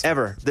 she's awesome.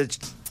 Ever.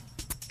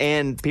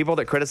 And people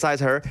that criticize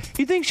her,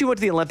 you think she went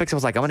to the Olympics and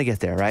was like, I'm going to get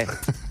there, right?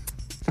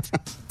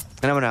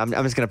 And I'm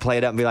just going to play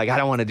it up and be like, I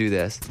don't want to do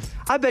this.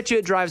 I bet you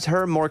it drives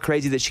her more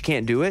crazy that she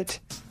can't do it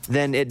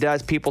than it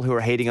does people who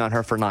are hating on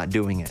her for not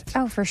doing it.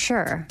 Oh, for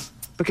sure.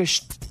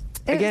 Because,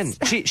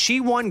 she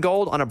won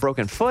gold on a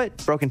broken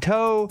foot, broken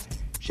toe.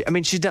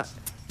 She's done.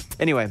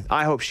 Anyway,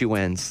 I hope she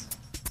wins.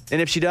 And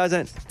if she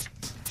doesn't,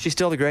 she's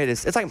still the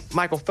greatest. It's like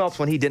Michael Phelps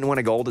when he didn't win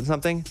a gold in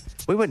something.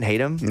 We wouldn't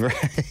hate him.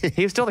 Right.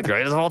 He was still the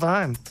greatest of all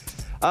time.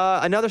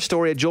 Another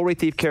story, a jewelry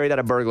thief carried out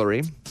a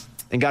burglary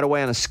and got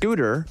away on a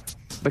scooter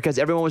because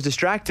everyone was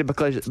distracted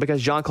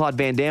because Jean-Claude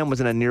Van Damme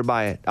was in a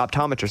nearby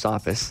optometrist's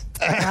office.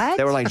 What?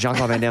 They were like,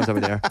 Jean-Claude Van Damme's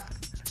over there.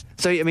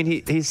 So, I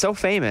mean, he's so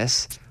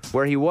famous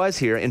where he was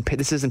here.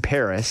 This is in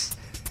Paris.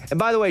 And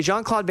by the way,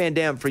 Jean-Claude Van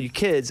Damme, for you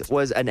kids,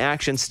 was an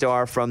action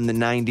star from the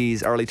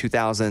 90s, early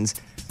 2000s.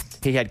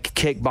 He had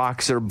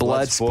Kickboxer,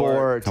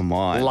 Bloodsport, Come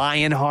on.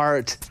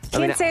 Lionheart.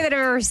 Can't say that I've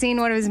ever seen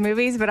one of his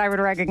movies, but I would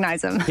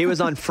recognize him. He was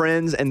on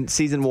Friends in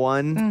season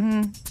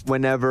 1.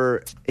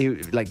 Whenever he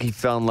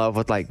fell in love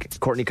with like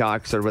Courtney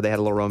Cox, or where they had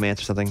a little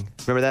romance or something.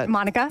 Remember that?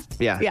 Monica?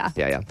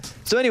 Yeah.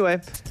 So anyway,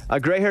 a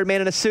gray-haired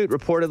man in a suit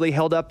reportedly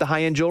held up the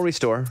high-end jewelry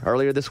store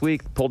earlier this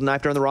week, pulled a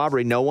knife during the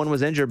robbery. No one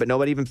was injured, but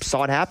nobody even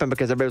saw it happen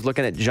because everybody was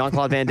looking at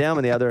Jean-Claude Van Damme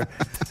and the other,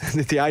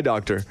 the eye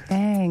doctor.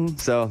 Dang.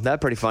 So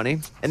that's pretty funny.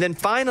 And then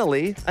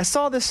finally, I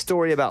saw this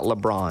story about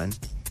LeBron,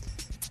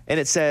 and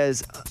it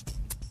says,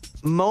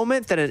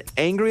 moment that an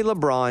angry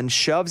LeBron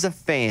shoves a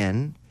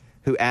fan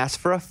who asked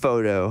for a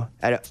photo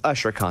at an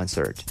Usher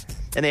concert.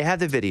 And they have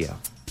the video.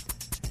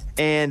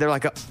 And they're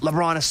like,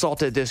 LeBron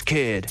assaulted this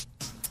kid.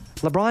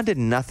 LeBron did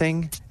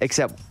nothing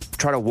except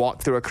try to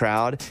walk through a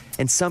crowd,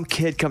 and some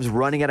kid comes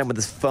running at him with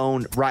his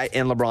phone right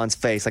in LeBron's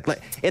face, like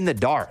in the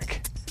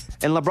dark.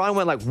 And LeBron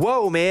went like,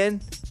 whoa,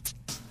 man.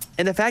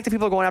 And the fact that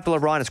people are going after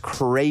LeBron is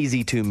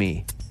crazy to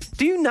me.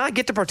 Do you not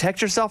get to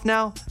protect yourself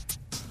now?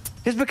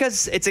 Just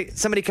because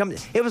somebody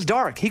comes, it was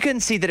dark. He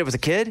couldn't see that it was a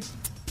kid.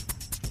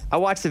 I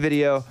watched the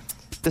video.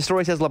 The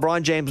story says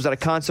LeBron James was at a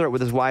concert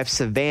with his wife,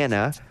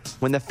 Savannah,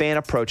 when the fan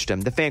approached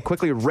him. The fan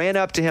quickly ran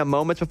up to him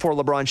moments before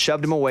LeBron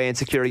shoved him away and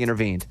security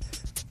intervened.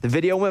 The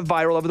video went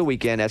viral over the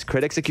weekend as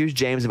critics accused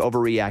James of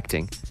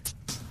overreacting.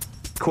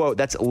 Quote,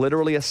 that's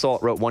literally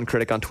assault, wrote one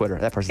critic on Twitter.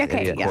 That person's an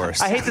idiot. Of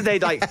course. I hate that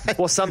they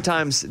will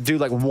sometimes do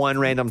one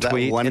random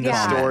tweet in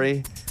the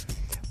story.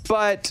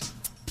 But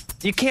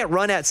you can't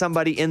run at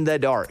somebody in the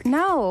dark.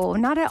 No,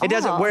 not at all. It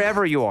doesn't,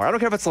 wherever you are. I don't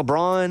care if it's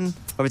LeBron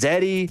or if it's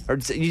Eddie, or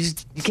you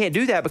can't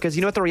do that because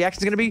you know what the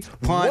reaction's going to be?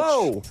 Punch.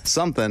 Whoa.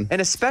 Something.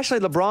 And especially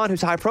LeBron,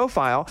 who's high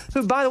profile,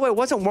 who, by the way,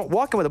 wasn't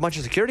walking with a bunch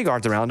of security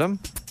guards around him.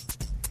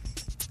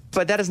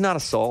 But that is not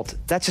assault.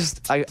 That's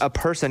just a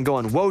person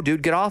going, whoa,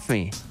 dude, get off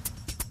me.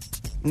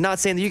 Not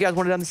saying that you guys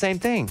would have done the same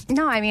thing.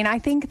 No, I mean, I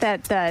think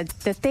that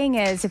the thing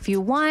is, if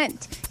you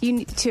want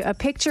a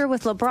picture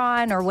with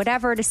LeBron or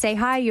whatever to say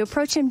hi, you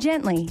approach him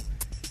gently.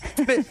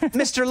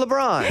 Mr.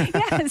 LeBron.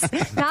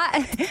 Yes,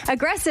 not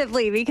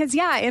aggressively, because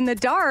in the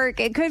dark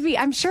it could be.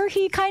 I'm sure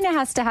he kind of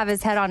has to have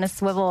his head on a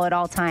swivel at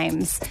all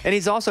times. And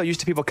he's also used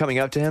to people coming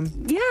up to him.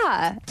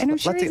 Yeah, and I'm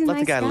sure he's a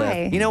nice guy.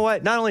 Live. You know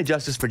what? Not only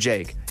justice for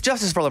Jake,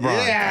 justice for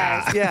LeBron.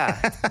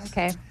 Yeah.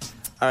 Okay.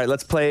 All right,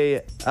 let's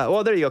play.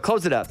 Well, there you go.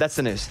 Close it up. That's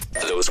the news.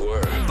 Those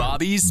were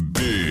Bobby's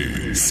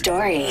Big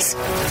Stories.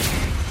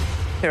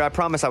 Here, I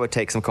promise I would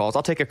take some calls.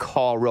 I'll take a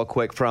call real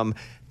quick from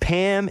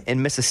Pam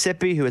in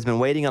Mississippi, who has been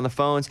waiting on the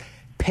phones.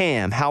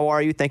 Pam, how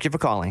are you? Thank you for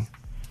calling.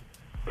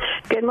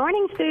 Good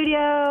morning,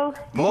 studio.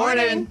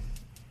 Morning.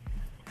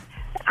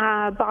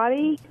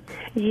 Bobby,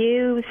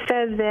 you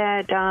said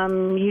that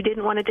you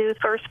didn't want to do the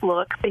first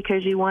look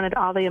because you wanted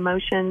all the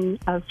emotion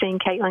of seeing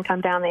Caitlyn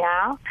come down the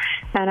aisle,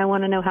 and I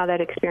want to know how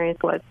that experience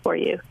was for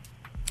you.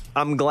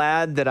 I'm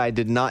glad that I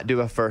did not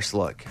do a first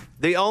look.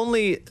 The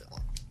only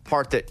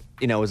part that,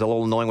 was a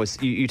little annoying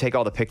was you take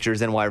all the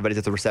pictures in while everybody's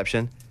at the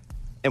reception,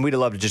 and we'd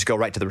love to just go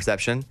right to the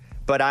reception.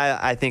 But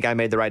I think I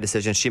made the right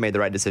decision. She made the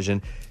right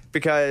decision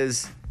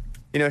because,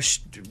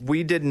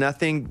 we did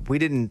nothing. We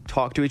didn't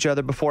talk to each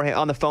other beforehand.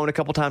 On the phone a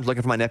couple times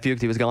looking for my nephew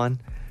because he was gone.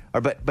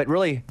 But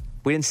really,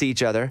 we didn't see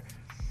each other.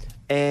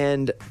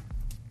 And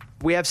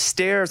we have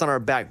stairs on our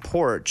back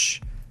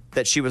porch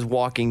that she was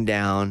walking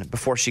down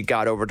before she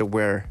got over to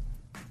where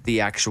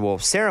the actual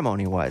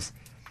ceremony was.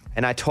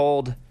 And I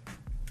told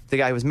the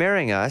guy who was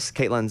marrying us,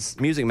 Caitlyn's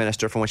music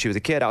minister from when she was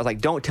a kid, I was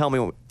like, don't tell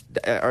me,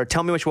 or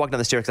tell me when she walked down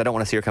the stairs because I don't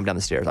want to see her come down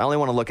the stairs. I only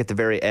want to look at the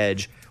very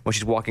edge when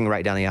she's walking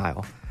right down the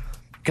aisle.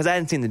 Because I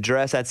hadn't seen the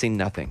dress, I'd seen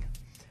nothing.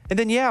 And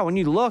then, when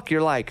you look,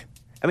 you're like,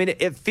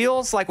 it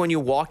feels like when you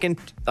walk in,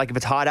 like if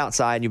it's hot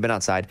outside and you've been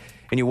outside,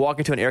 and you walk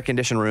into an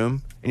air-conditioned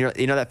room, and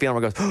you know that feeling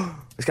where it goes,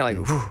 it's kind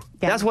of like, whew.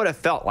 That's what it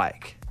felt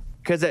like.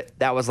 Because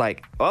that was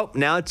like, oh,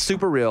 now it's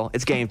super real.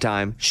 It's game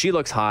time. She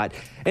looks hot.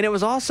 And it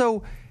was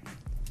also,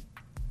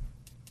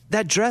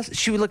 that dress,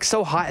 she would look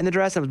so hot in the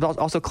dress, and it was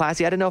also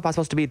classy. I didn't know if I was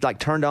supposed to be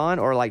turned on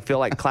or feel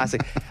like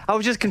classic. I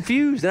was just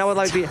confused, and I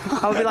would be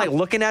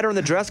looking at her in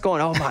the dress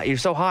going, oh my, you're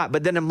so hot.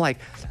 But then I'm like,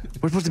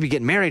 we're supposed to be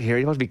getting married here.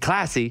 You're supposed to be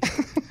classy.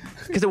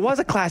 Because it was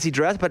a classy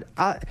dress, but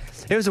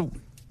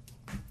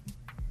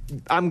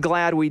I'm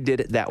glad we did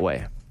it that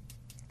way.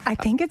 I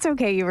think it's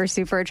okay you were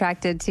super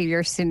attracted to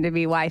your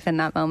soon-to-be wife in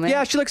that moment.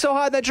 Yeah, she looked so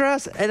hot in that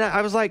dress. And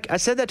I was like, I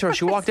said that to her.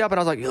 She walked up, and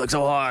I was like, you look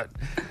so hot.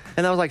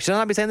 And I was like, should I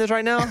not be saying this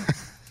right now?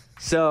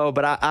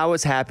 But I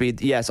was happy.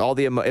 Yes,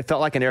 it felt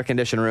like an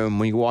air-conditioned room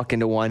when you walk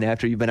into one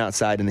after you've been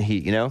outside in the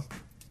heat,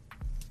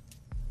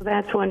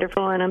 That's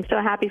wonderful, and I'm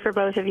so happy for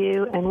both of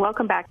you, and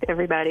welcome back to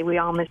everybody. We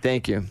all miss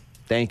you.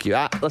 Thank you.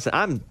 Listen,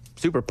 I'm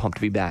super pumped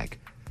to be back.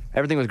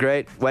 Everything was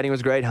great. Wedding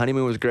was great.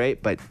 Honeymoon was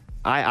great. But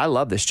I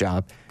love this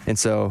job. And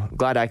so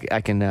glad I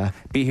can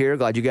be here.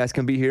 Glad you guys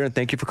can be here. And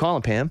thank you for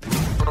calling, Pam.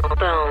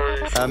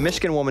 A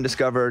Michigan woman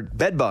discovered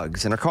bed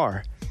bugs in her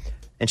car,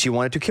 and she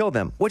wanted to kill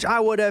them, which I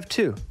would have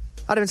too.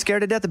 I'd have been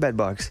scared to death of bed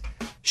bugs.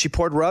 She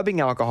poured rubbing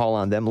alcohol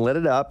on them, lit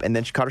it up, and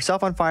then she caught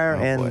herself on fire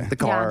the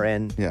car.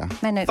 And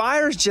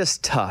fire's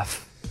just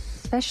tough.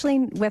 especially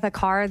with a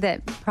car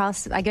that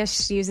I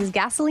guess uses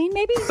gasoline,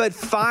 maybe. But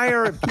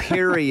fire,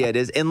 period,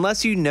 is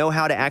unless you know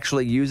how to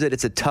actually use it,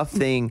 it's a tough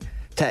thing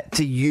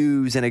to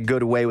use in a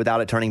good way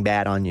without it turning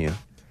bad on you.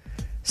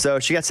 So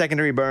she got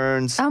second-degree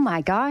burns. Oh,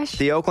 my gosh.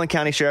 The Oakland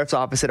County Sheriff's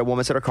Office said a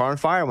woman set her car on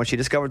fire when she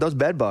discovered those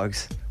bed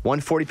bugs.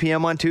 1:40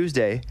 p.m. on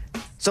Tuesday.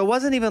 So it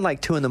wasn't even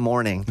like 2 in the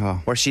morning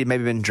where she had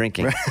maybe been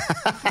drinking.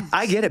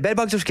 I get it. Bed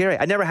bugs are scary.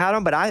 I never had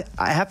them, but I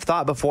have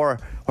thought before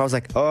where I was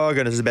like, oh,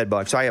 goodness, it's a bed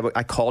bug. So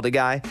I called a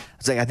guy. I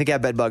was like, I think I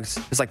have bed bugs.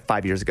 It's like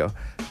 5 years ago.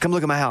 Come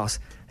look at my house.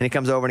 And he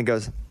comes over and he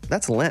goes,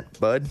 that's lint,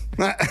 bud.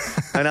 And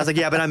I was like,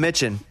 yeah, but I'm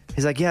itching.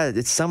 He's like, yeah,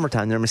 it's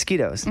summertime. They're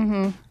mosquitoes.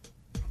 Mm-hmm.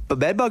 But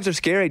bed bugs are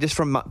scary just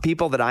from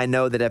people that I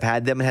know that have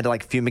had them and had to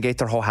like fumigate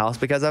their whole house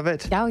because of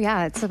it. Oh,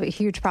 yeah. It's a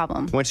huge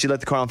problem. When she lit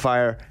the car on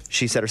fire,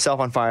 she set herself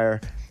on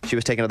fire. She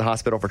was taken to the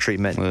hospital for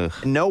treatment. Ugh.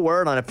 No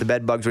word on if the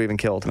bed bugs were even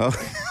killed. Oh.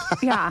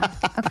 Yeah.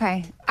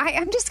 Okay.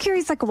 I'm just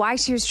curious, like, why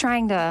she was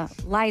trying to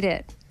light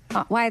it.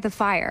 Why the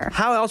fire?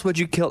 How else would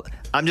you kill?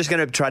 I'm just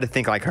going to try to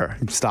think like her.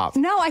 Stop.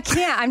 No, I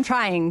can't. I'm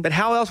trying. But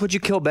how else would you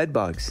kill bed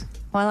bugs?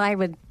 Well, I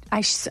would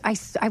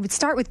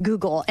start with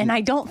Google, and I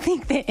don't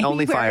think that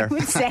Only fire. It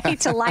would say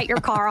to light your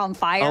car on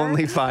fire.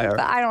 Only fire.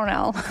 But I don't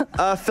know.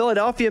 A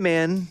Philadelphia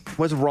man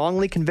was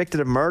wrongly convicted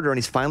of murder, and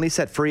he's finally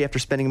set free after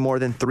spending more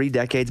than 3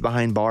 decades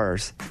behind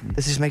bars.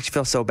 This just makes you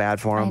feel so bad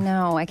for him. I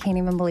know. I can't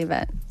even believe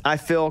it. I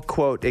feel,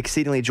 quote,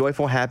 exceedingly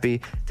joyful,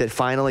 happy that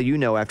finally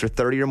after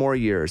 30 or more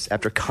years,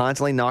 after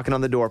constantly knocking on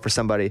the door for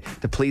somebody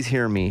to please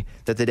hear me,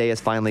 that the day has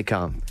finally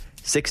come.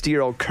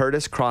 60-year-old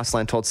Curtis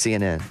Crossland told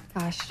CNN.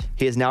 Gosh.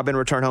 He has now been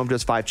returned home to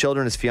his 5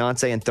 children, his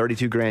fiance, and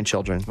 32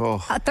 grandchildren.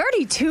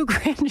 32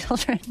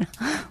 grandchildren.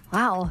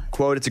 Wow.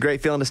 Quote, it's a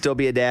great feeling to still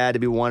be a dad, to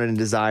be wanted and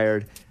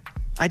desired.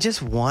 I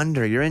just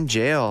wonder, you're in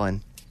jail and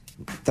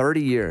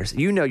 30 years.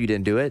 You know you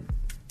didn't do it,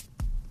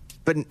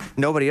 but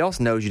nobody else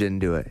knows you didn't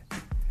do it.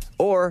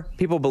 Or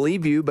people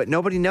believe you, but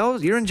nobody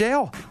knows you're in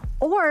jail.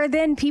 Or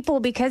then people,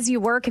 because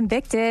you were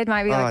convicted,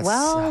 might be like,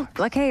 well,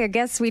 okay, I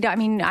guess we don't. I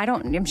mean,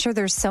 I'm sure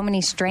there's so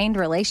many strained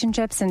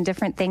relationships and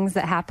different things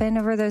that happen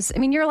over those. I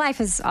mean, your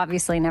life is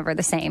obviously never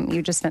the same.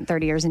 You just spent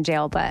 30 years in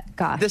jail, but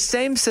gosh. The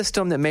same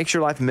system that makes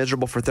your life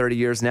miserable for 30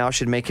 years now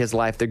should make his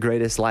life the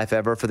greatest life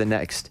ever for the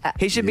next.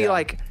 He should be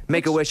like,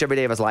 make a wish every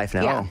day of his life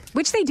now. Yeah.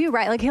 Which they do,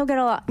 right? Like, he'll get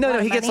a lot. No,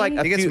 he gets like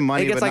he gets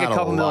money, he gets but like not a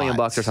couple million lot.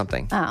 bucks or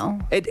something. Oh.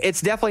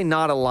 It's definitely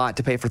not a lot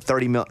to pay for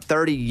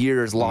 30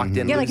 years locked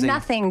in. Yeah, losing. like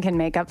nothing can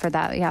make up for that.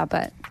 Yeah,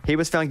 but. He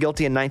was found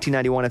guilty in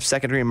 1991 of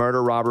second-degree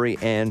murder, robbery,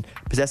 and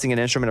possessing an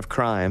instrument of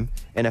crime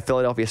and a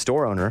Philadelphia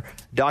store owner.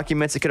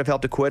 Documents that could have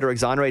helped acquit or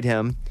exonerate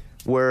him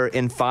were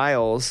in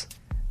files,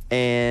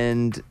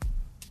 and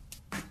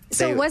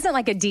so it wasn't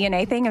like a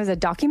DNA thing; it was a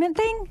document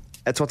thing.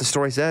 That's what the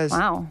story says.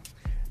 Wow.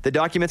 The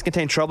documents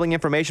contain troubling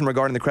information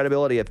regarding the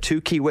credibility of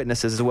 2 key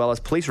witnesses, as well as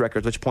police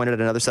records, which pointed at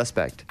another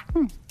suspect.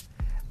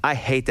 I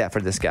hate that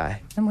for this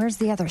guy. And where's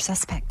the other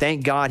suspect?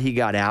 Thank God he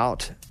got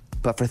out.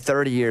 But for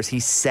 30 years, he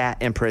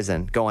sat in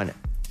prison going,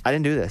 I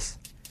didn't do this.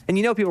 And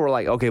people were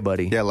like, okay,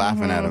 buddy. Yeah,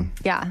 laughing at him.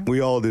 Yeah. We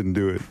all didn't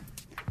do it.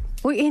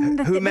 Well,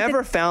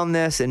 Whomever found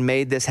this and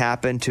made this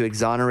happen to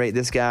exonerate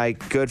this guy,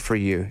 good for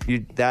you.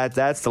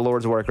 That's the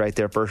Lord's work right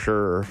there for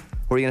sure.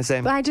 What were you going to say?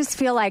 I just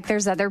feel like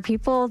there's other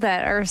people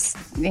that are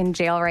in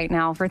jail right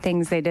now for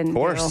things they didn't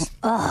do.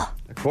 Ugh.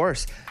 Of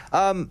course.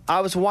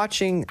 I was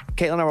watching,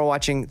 Caitlin and I were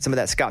watching some of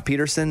that Scott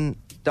Peterson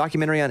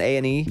documentary on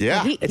A&E.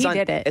 Yeah. He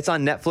did it. It's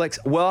on Netflix.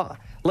 Well,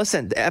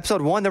 listen,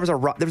 episode 1, there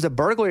was a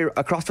burglary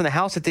across from the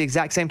house at the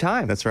exact same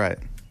time. That's right.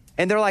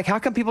 And they're like, how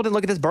come people didn't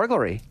look at this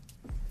burglary?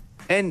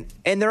 And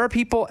there are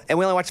people, and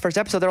we only watched the first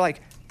episode, they're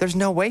like, there's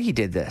no way he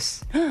did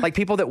this. Like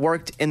people that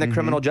worked in the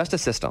criminal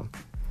justice system.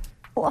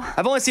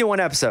 I've only seen 1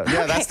 episode.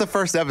 Yeah, that's the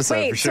first episode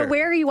Wait, for sure. so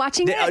where are you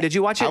watching it? Oh, did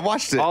you watch it? I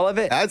watched it. All of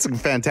it? That's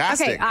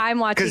fantastic. Okay, I'm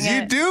watching it. Because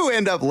you do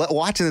end up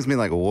watching this being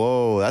like,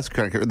 whoa, that's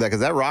crazy.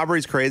 Because that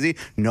robbery's crazy.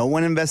 No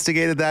one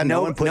investigated that.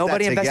 No one put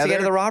nobody that together.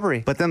 investigated the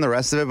robbery. But then the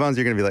rest of it, Bones,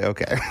 you're going to be like,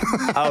 okay.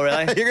 Oh,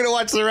 really? You're going to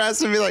watch the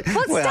rest and be like,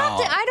 Well,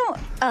 stop it. I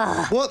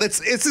don't. Well,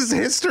 it's his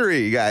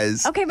history,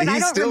 guys. Okay, but he's I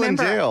don't still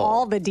remember in jail.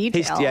 all the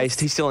details.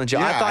 He's still in jail.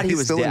 Yeah, I thought he he's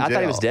was still dead. in I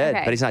thought he was jail. dead,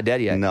 Okay. but he's not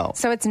dead yet. No.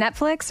 So it's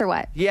Netflix or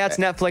what? Yeah, it's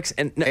Netflix.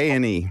 And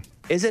A&E.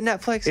 Is it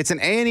Netflix? It's an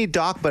A&E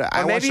doc, but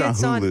I watched maybe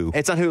it on Hulu.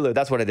 It's on Hulu.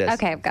 That's what it is.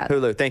 Okay, I've got it.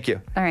 Hulu. Thank you.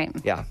 All right.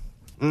 Yeah.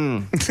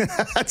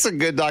 That's a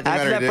good After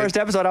documentary, that dude. first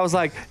episode, I was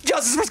like,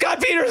 justice for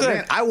Scott Peterson.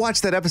 Man, I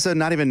watched that episode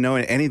not even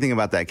knowing anything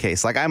about that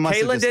case. Like I must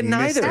have Caitlin just didn't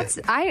missed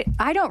either. it.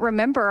 I don't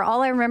remember.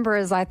 All I remember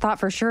is I thought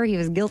for sure he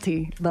was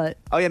guilty, but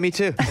Oh yeah, me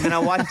too. And then I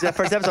watched that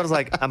first episode. I was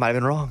like, I might have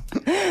been wrong.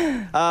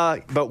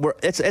 But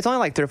it's only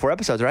like 3 or 4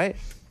 episodes, right?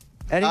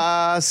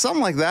 Eddie?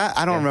 Something like that.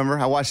 I don't remember.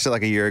 I watched it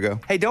like a year ago.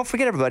 Hey, don't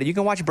forget, everybody. You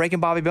can watch Breaking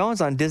Bobby Bones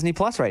on Disney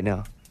Plus right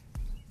now.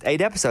 8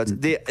 episodes.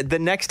 The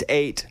next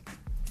 8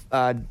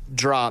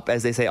 drop,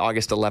 as they say,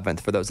 August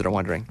 11th. For those that are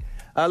wondering,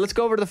 let's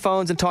go over to the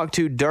phones and talk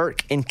to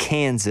Dirk in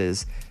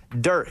Kansas.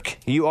 Dirk,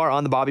 you are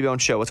on the Bobby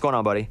Bones Show. What's going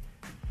on, buddy?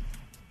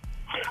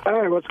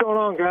 Hey, what's going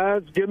on,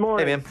 guys? Good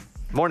morning. Hey, man.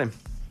 Morning.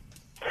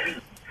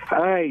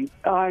 Hey,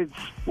 I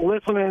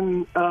was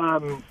listening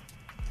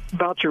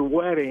about your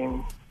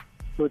wedding,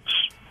 which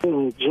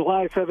is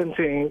July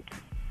 17th.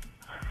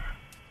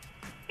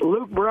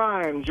 Luke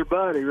Bryan's your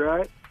buddy,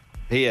 right?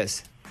 He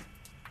is.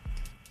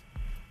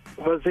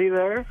 Was he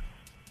there?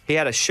 He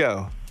had a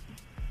show,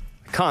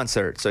 a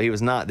concert, so he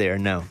was not there.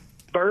 No.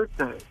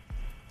 Birthday.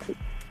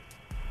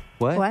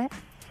 What?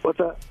 What's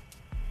that?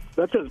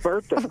 That's his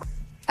birthday.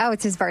 Oh,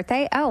 it's his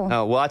birthday? Oh.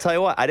 Oh, well, I'll tell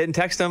you what. I didn't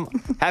text him,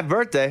 happy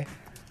birthday.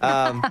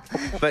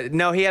 But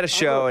no, he had a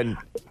show, and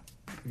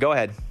go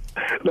ahead.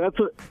 That's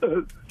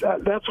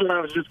what I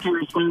was just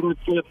curious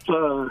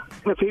about,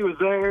 if he was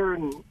there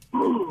and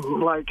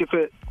like if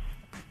it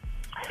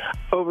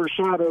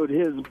overshadowed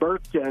his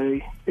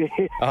birthday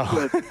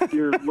with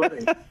your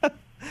wedding.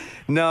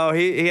 No,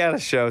 he had a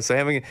show,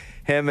 so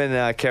him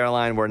and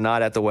Caroline were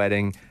not at the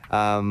wedding.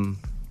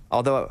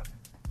 Although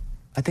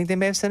I think they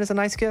may have sent us a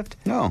nice gift.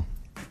 No.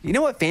 You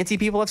know what fancy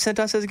people have sent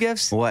us as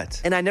gifts?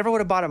 What? And I never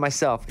would have bought it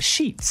myself.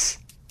 Sheets.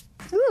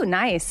 Ooh,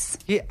 nice.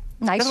 Yeah.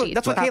 Nice sheets.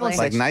 That's what probably. Caitlin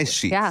said. Like nice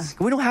sheets. Yeah.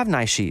 We don't have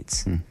nice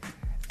sheets.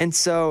 And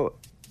so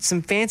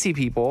some fancy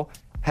people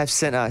have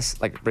sent us,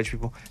 like rich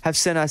people, have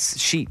sent us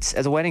sheets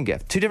as a wedding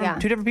gift. Two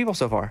different people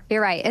so far.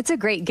 You're right. It's a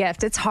great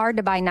gift. It's hard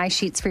to buy nice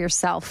sheets for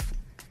yourself.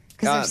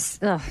 Because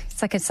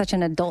it's like such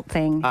an adult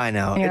thing. I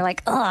know. And you're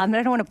like, I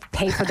don't want to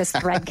pay for this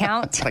thread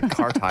count. It's like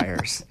car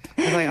tires.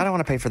 I'm like, I don't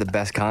want to pay for the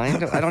best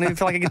kind. I don't even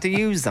feel like I get to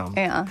use them.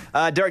 Yeah.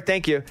 Dirk,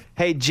 thank you.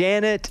 Hey,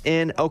 Janet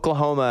in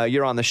Oklahoma,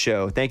 you're on the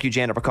show. Thank you,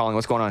 Janet, for calling.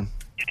 What's going on?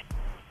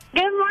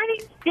 Good morning,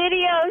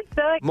 studio.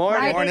 So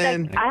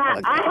Morning.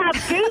 I have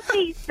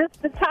goosies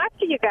just to talk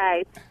to you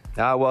guys.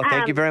 Well,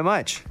 thank you very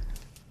much.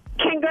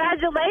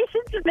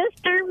 Congratulations,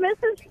 Mr. and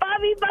Mrs.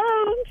 Bobby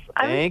Bones.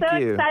 Thank I'm so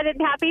you. excited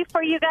and happy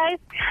for you guys.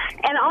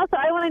 And also,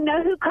 I want to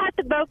know who caught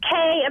the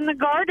bouquet and the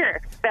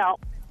garter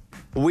belt.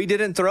 We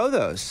didn't throw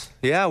those.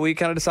 Yeah, we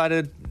kind of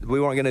decided we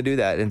weren't going to do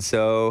that. And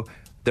so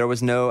there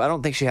was I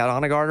don't think she had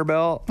on a garter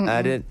belt.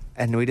 And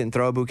we didn't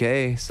throw a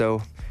bouquet.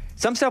 So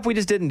some stuff we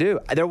just didn't do.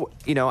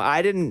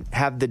 I didn't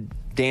have the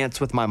dance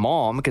with my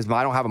mom because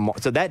I don't have a mom.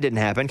 So that didn't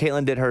happen.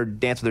 Caitlin did her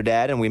dance with her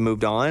dad and we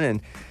moved on.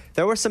 And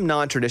there were some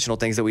non-traditional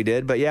things that we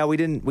did, but yeah, we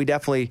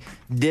definitely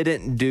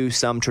didn't do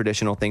some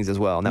traditional things as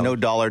well. No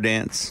dollar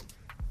dance?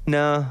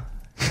 No,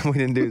 we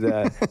didn't do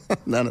that.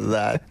 None of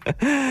that.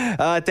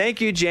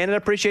 Thank you, Janet.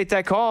 Appreciate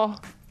that call.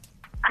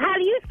 How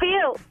do you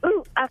feel?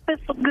 Ooh, I feel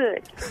so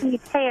good. You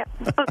feel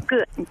so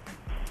good.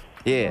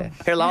 Yeah.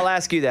 Here, I'll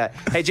ask you that.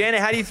 Hey, Janet,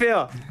 how do you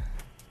feel?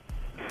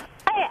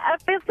 Hey, I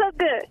feel so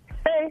good.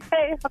 Hey,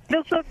 I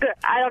feel so good.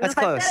 I don't know That's if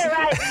close. I said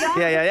it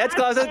right. Yeah, that's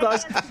close. That's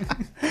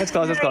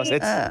close.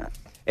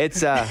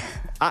 It's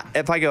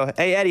if I go,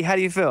 hey, Eddie, how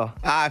do you feel?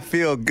 I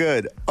feel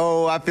good.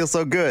 Oh, I feel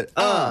so good.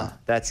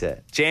 That's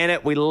it.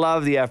 Janet, we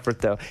love the effort,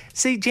 though.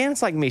 See,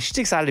 Janet's like me. She's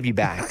excited to be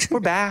back.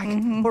 We're back.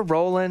 We're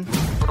rolling.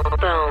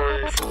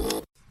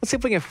 Let's see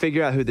if we can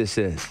figure out who this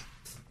is.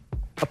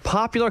 A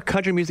popular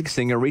country music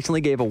singer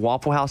recently gave a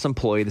Waffle House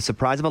employee the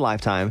surprise of a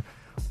lifetime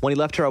when he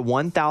left her a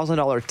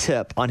 $1,000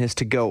 tip on his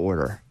to-go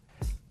order.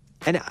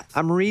 And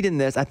I'm reading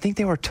this. I think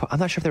I'm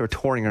not sure if they were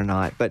touring or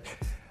not, but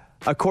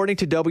according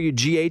to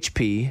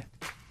WGHP,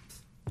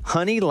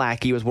 Honey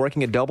Lackey was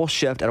working a double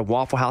shift at a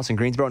Waffle House in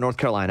Greensboro, North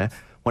Carolina,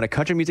 when a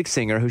country music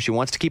singer who she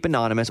wants to keep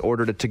anonymous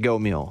ordered a to-go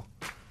meal.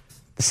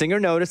 The singer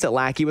noticed that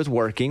Lackey was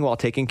working while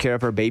taking care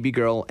of her baby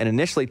girl and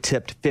initially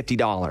tipped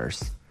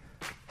 $50.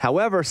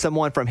 However,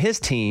 someone from his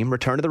team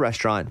returned to the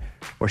restaurant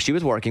where she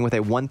was working with a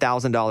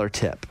 $1,000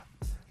 tip.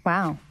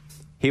 Wow.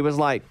 He was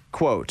like,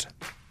 quote,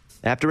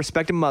 I have to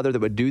respect a mother that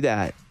would do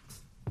that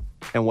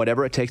and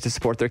whatever it takes to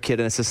support their kid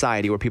in a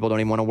society where people don't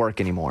even want to work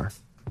anymore.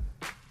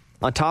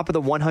 On top of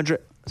the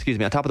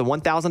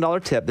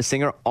 $1,000 tip, the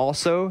singer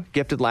also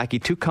gifted Lackey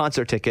 2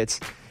 concert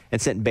tickets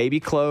and sent baby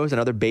clothes and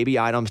other baby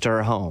items to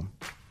her home.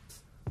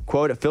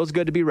 Quote, it feels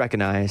good to be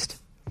recognized.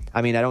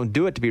 I mean, I don't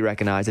do it to be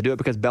recognized. I do it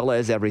because Bella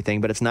is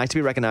everything, but it's nice to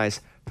be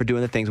recognized for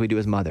doing the things we do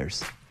as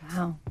mothers.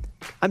 Wow.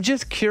 I'm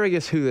just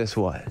curious who this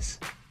was.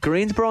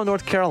 Greensboro,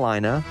 North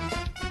Carolina.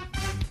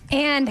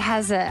 And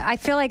I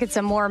feel like it's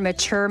a more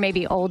mature,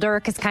 maybe older,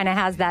 because kind of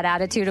has that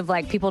attitude of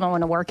like people don't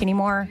want to work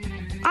anymore.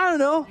 I don't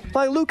know.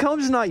 Like Luke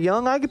Combs is not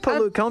young. I could put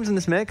Luke Combs in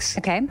this mix.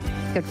 Okay,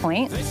 good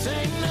point.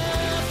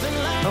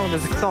 Oh,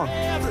 there's a song.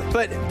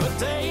 But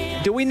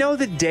do we know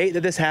the date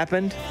that this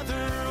happened,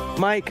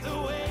 Mike?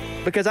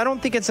 Because I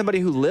don't think it's somebody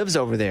who lives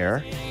over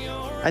there.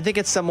 I think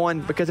it's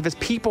someone, because if his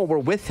people were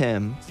with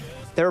him,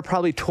 they were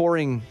probably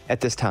touring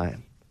at this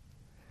time.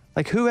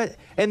 Like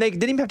and they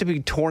didn't even have to be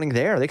touring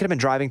there. They could have been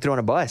driving through on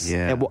a bus.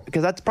 Yeah.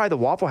 Because that's probably the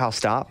Waffle House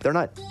stop. They're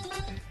not.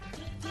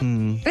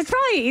 It's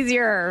probably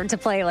easier to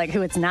play like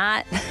who it's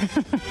not.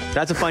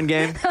 That's a fun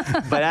game.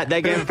 But that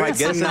game might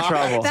get us in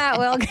trouble. That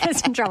will get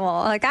us in trouble.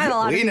 Like I have a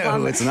lot of people. We know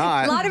who it's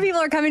not. A lot of people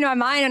are coming to my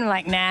mind and I'm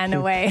like, nah, no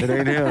way.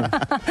 They do.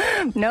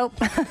 Nope.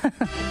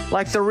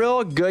 Like the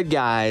real good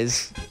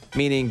guys,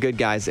 meaning good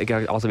guys, it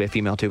could also be a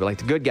female too, but like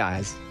the good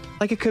guys,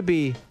 like it could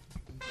be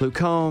Luke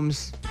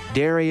Combs,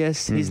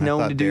 Darius. He's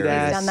known to do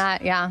that. He's done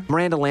that, yeah.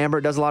 Miranda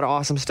Lambert does a lot of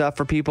awesome stuff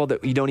for people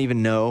that you don't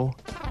even know.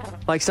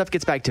 like stuff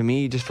gets back to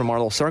me just from our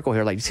little circle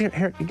here. Like, you see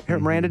her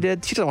what Miranda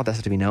did? She doesn't want that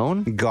stuff to be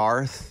known.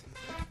 Garth.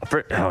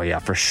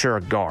 For sure,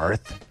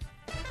 Garth.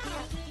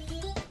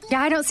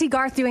 Yeah, I don't see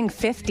Garth doing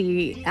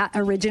 50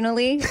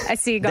 originally. I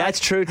see Garth. That's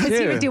true, too. Because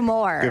he would do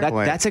more.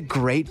 That's a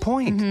great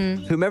point.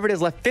 Whomever it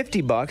is left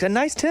 $50. A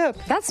nice tip.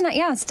 That's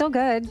not, still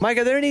good. Mike,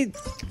 are there any...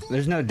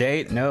 There's no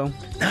date, no.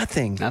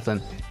 Nothing.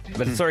 But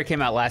the story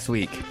came out last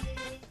week.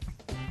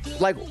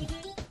 Like,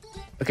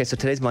 okay, so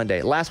today's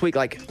Monday. Last week,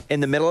 like,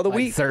 in the middle of the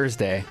week?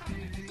 Thursday.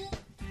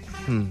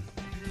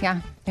 Yeah,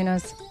 who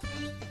knows?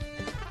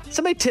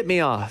 Somebody tip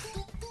me off.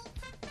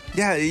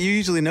 Yeah, you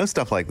usually know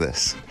stuff like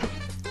this.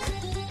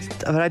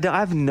 But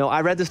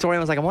I read the story and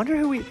I was like, I wonder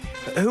who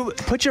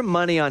put your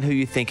money on who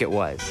you think it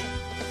was.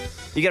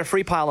 You get a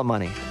free pile of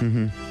money.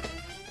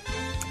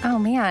 Oh,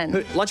 man.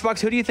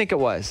 Lunchbox, who do you think it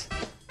was?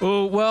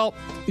 Oh, well,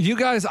 you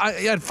guys,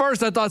 at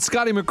first I thought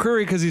Scotty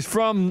McCreery because he's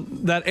from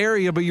that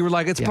area, but you were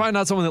like, it's probably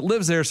not someone that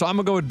lives there, so I'm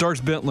going to go with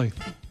Dierks Bentley.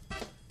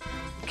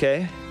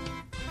 Okay.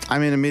 I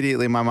mean,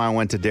 immediately my mind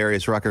went to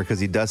Darius Rucker because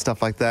he does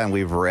stuff like that, and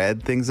we've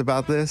read things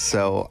about this,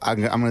 so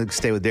I'm going to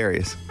stay with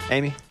Darius.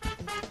 Amy?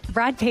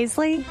 Brad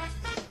Paisley?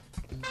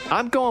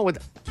 I'm going with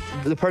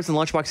the person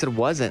Lunchbox said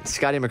wasn't,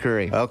 Scotty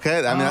McCreery.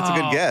 Okay, I mean, that's a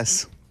good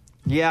guess.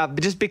 Yeah,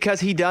 but just because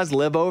he does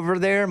live over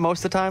there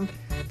most of the time.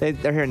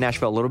 They're here in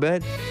Nashville a little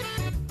bit.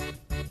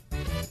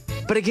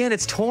 But again,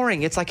 it's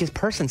touring. It's like his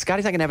person.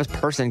 Scotty's not going to have his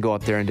person go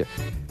up there and do...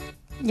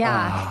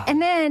 Yeah.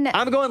 And then...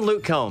 I'm going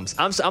Luke Combs.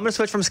 I'm going to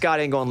switch from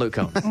Scotty and going Luke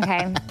Combs.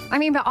 Okay. I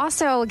mean, but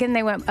also, again,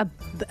 they went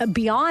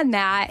beyond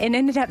that and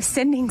ended up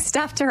sending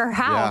stuff to her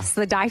house,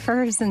 the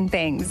diapers and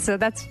things. So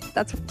that's...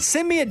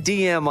 Send me a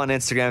DM on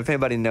Instagram if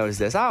anybody knows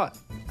this. My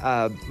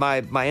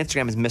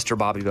Instagram is Mr.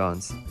 Bobby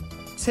Bones.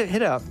 Just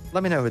hit up.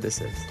 Let me know who this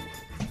is.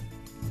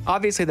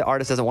 Obviously, the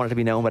artist doesn't want it to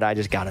be known, but I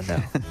just got to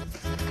know.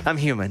 I'm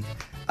human.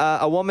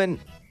 A woman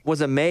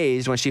was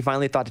amazed when she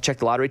finally thought to check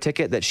the lottery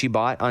ticket that she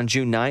bought on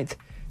June 9th.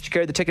 She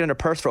carried the ticket in her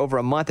purse for over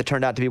a month. It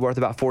turned out to be worth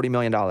about $40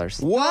 million.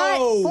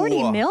 Whoa!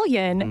 $40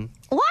 million?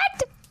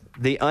 What?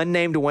 The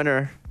unnamed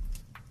winner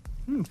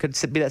could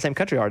be that same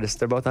country artist.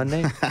 They're both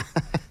unnamed.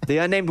 The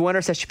unnamed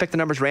winner says she picked the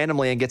numbers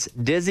randomly and gets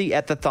dizzy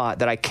at the thought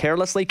that I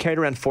carelessly carried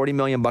around $40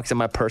 million in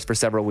my purse for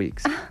several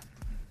weeks.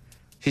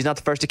 She's not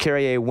the first to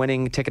carry a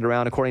winning ticket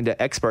around. According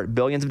to expert,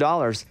 billions of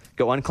dollars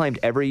go unclaimed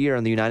every year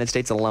in the United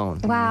States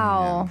alone.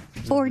 Wow.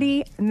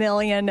 $40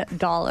 million.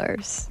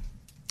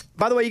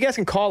 By the way, you guys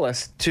can call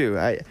us, too.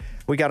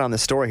 We got on the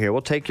story here.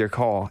 We'll take your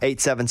call.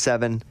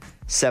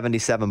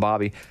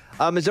 877-77-BOBBY.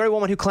 A Missouri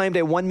woman who claimed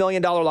a $1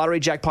 million lottery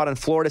jackpot in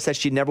Florida said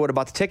she never would have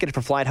bought the ticket if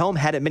her flight home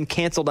hadn't been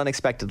canceled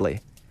unexpectedly.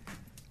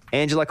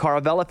 Angela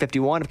Caravella,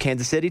 51, of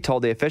Kansas City,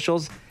 told the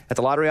officials at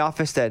the lottery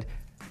office that,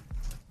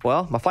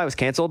 well, my flight was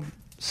canceled,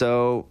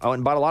 so I went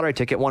and bought a lottery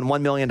ticket, won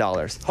 $1 million.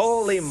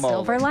 Holy moly.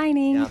 Silver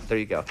lining. Yeah, there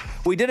you go.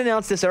 We did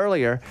announce this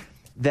earlier,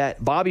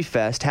 that Bobby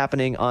Fest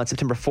happening on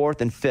September 4th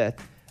and 5th.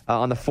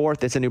 On the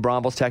 4th, it's in New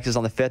Braunfels, Texas.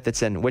 On the 5th,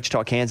 it's in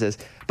Wichita, Kansas.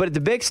 But at the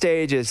big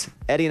stage is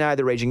Eddie and I,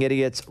 the Raging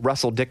Idiots,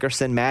 Russell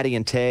Dickerson, Maddie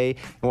and Tay,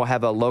 and we'll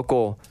have a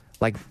local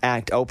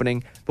act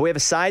opening. But we have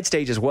a side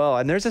stage as well,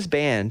 and there's this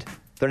band.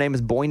 Their name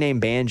is Boy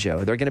Named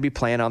Banjo. They're going to be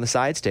playing on the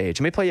side stage.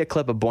 Let me play you a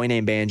clip of Boy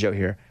Named Banjo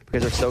here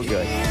because they're so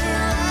good.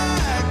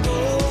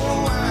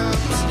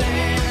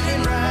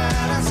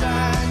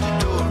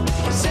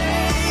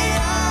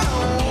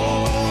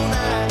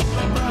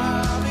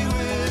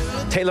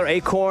 Taylor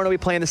Acorn will be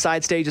playing the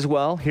side stage as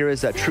well. Here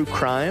is True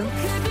Crime.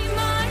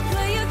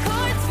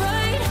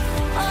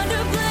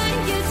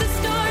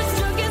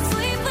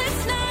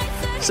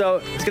 So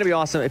it's going to be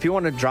awesome. If you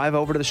want to drive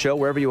over to the show,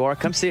 wherever you are,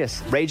 come see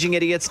us.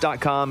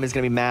 RagingIdiots.com is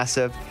going to be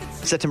massive.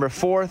 September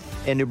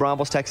 4th in New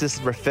Braunfels, Texas.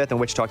 September 5th in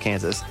Wichita,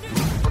 Kansas.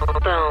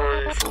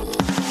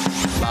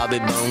 Bobby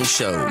Bones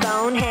Show.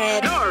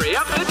 Bonehead. Story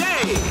of the day.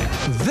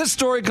 This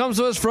story comes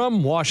to us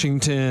from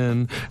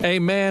Washington. A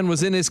man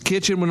was in his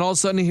kitchen when all of a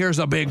sudden he hears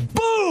a big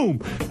boom,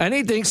 and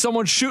he thinks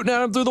someone's shooting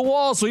at him through the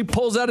wall, so he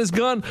pulls out his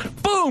gun,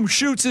 boom,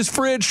 shoots his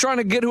fridge, trying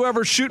to get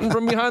whoever's shooting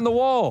from behind the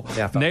wall.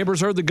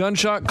 Neighbors heard the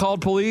gunshot,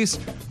 called police.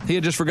 He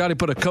had just forgot he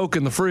put a Coke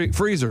in the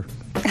freezer.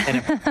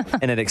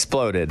 And it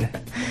exploded.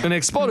 And it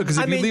exploded because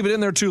if you leave it in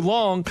there too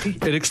long,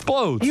 it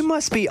explodes. You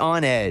must be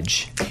on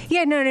edge.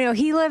 Yeah, no.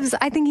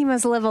 I think he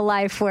must live a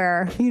life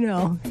where, he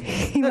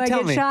might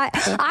get shot.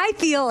 I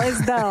feel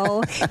as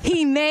though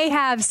he may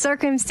have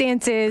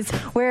circumstances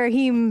where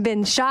he's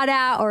been shot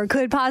at or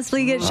could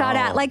possibly get shot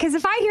at. Because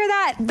if I hear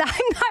that, I'm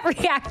not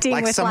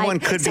reacting with someone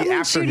could be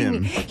after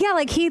him.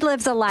 Yeah, he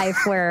lives a life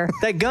where...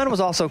 That gun was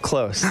also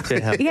close to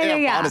him.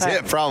 Yeah. On his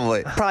hip,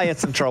 probably. Probably had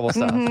some trouble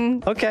stuff.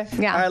 Mm-hmm. Okay.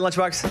 Yeah. All right,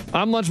 Lunchbox.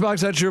 I'm Lunchbox.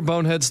 That's your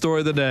Bonehead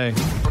story of the day.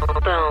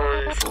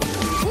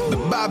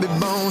 The Bobby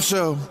Bones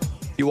Show.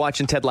 You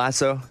watching Ted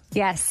Lasso?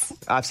 Yes.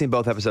 I've seen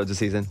both episodes this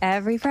season.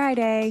 Every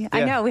Friday.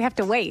 I know, we have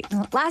to wait.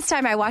 Last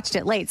time I watched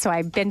it late, so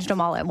I binged them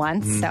all at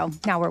once. So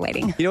now we're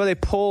waiting. They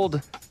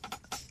pulled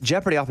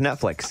Jeopardy off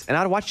Netflix. And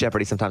I'd watch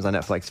Jeopardy sometimes on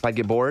Netflix if I'd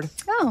get bored.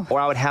 Oh. Or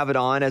I would have it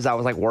on as I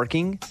was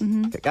working.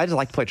 I just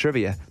like to play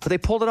trivia. But they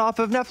pulled it off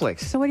of Netflix.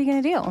 So what are you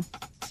going to do?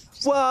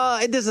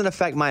 Well, it doesn't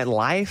affect my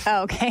life.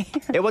 Oh, okay.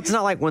 It's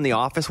not like when The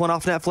Office went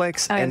off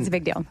Netflix. Oh, it's a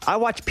big deal. I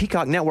watch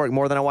Peacock Network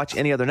more than I watch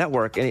any other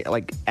network,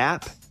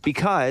 app,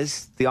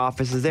 because The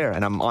Office is there,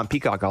 and I'm on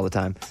Peacock all the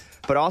time.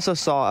 But I also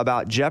saw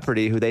about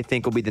Jeopardy, who they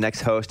think will be the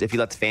next host if he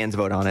lets fans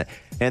vote on it.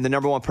 And the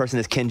number one person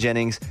is Ken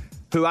Jennings,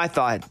 who I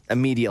thought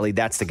immediately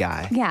that's the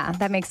guy. Yeah,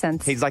 that makes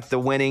sense. He's like the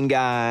winning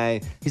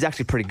guy. He's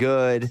actually pretty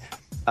good.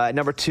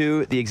 Number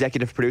 2, the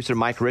executive producer,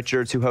 Mike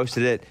Richards, who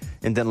hosted it,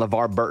 and then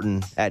LeVar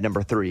Burton at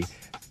number 3.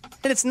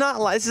 And it's not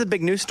like, this is a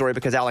big news story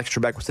because Alex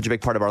Trebek was such a big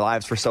part of our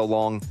lives for so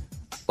long,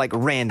 like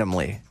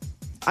randomly.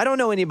 I don't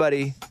know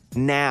anybody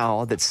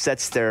now that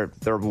sets their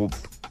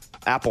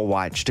Apple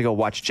Watch to go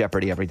watch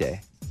Jeopardy every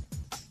day.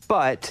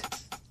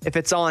 But if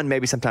it's on,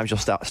 maybe sometimes you'll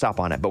stop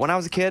on it. But when I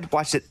was a kid,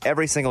 watched it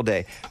every single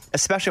day,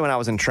 especially when I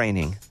was in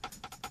training,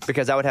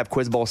 because I would have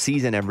Quiz Bowl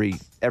season every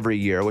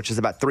year, which is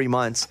about 3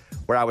 months,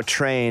 where I would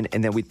train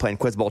and then we'd play in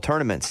Quiz Bowl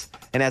tournaments.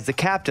 And as the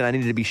captain, I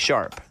needed to be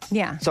sharp.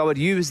 Yeah. So I would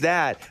use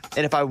that.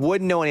 And if I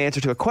wouldn't know an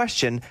answer to a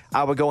question,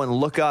 I would go and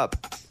look up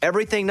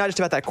everything, not just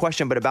about that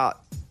question, but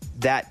about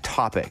that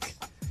topic.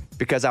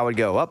 Because I would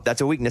go,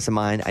 that's a weakness of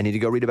mine. I need to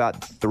go read about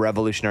the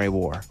Revolutionary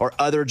War or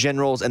other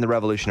generals in the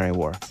Revolutionary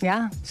War.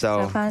 Yeah.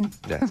 So fun.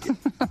 Yeah.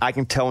 I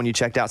can tell when you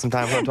checked out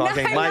sometimes when I'm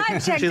talking. No, I'm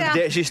not checked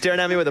out. She's staring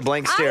at me with a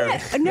blank stare.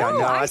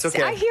 That's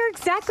okay. I hear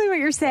exactly what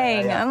you're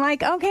saying. Yeah. I'm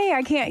like, okay,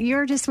 I can't.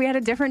 We had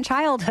a different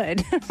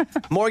childhood.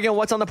 Morgan,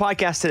 what's on the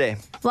podcast today?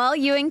 Well,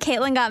 you and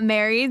Caitlin got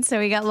married, so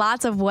we got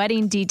lots of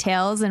wedding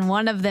details, and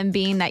one of them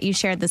being that you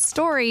shared the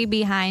story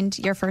behind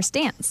your first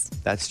dance.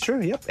 That's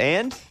true, yep.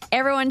 And?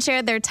 Everyone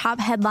shared their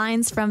top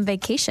headlines from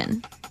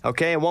vacation.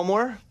 Okay, and one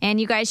more? And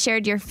you guys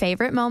shared your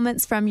favorite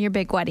moments from your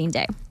big wedding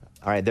day.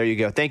 All right, there you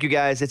go. Thank you,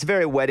 guys. It's a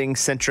very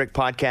wedding-centric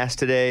podcast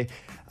today.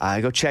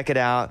 Go check it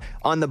out.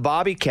 On the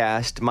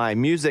Bobbycast, my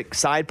music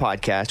side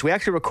podcast, we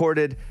actually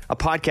recorded a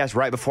podcast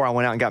right before I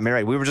went out and got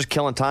married. We were just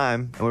killing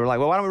time, and we were like,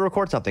 well, why don't we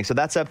record something? So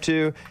that's up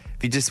to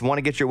if you just want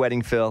to get your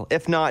wedding fill.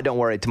 If not, don't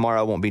worry.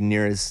 Tomorrow won't be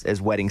near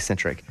as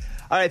wedding-centric.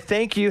 All right,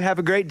 thank you. Have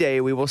a great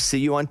day. We will see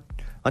you on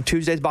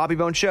Tuesday's Bobby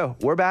Bones Show.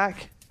 We're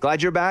back.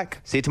 Glad you're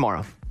back. See you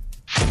tomorrow.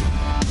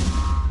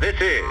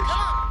 This is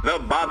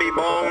the Bobby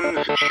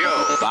Bones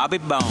Show. Bobby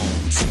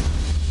Bones.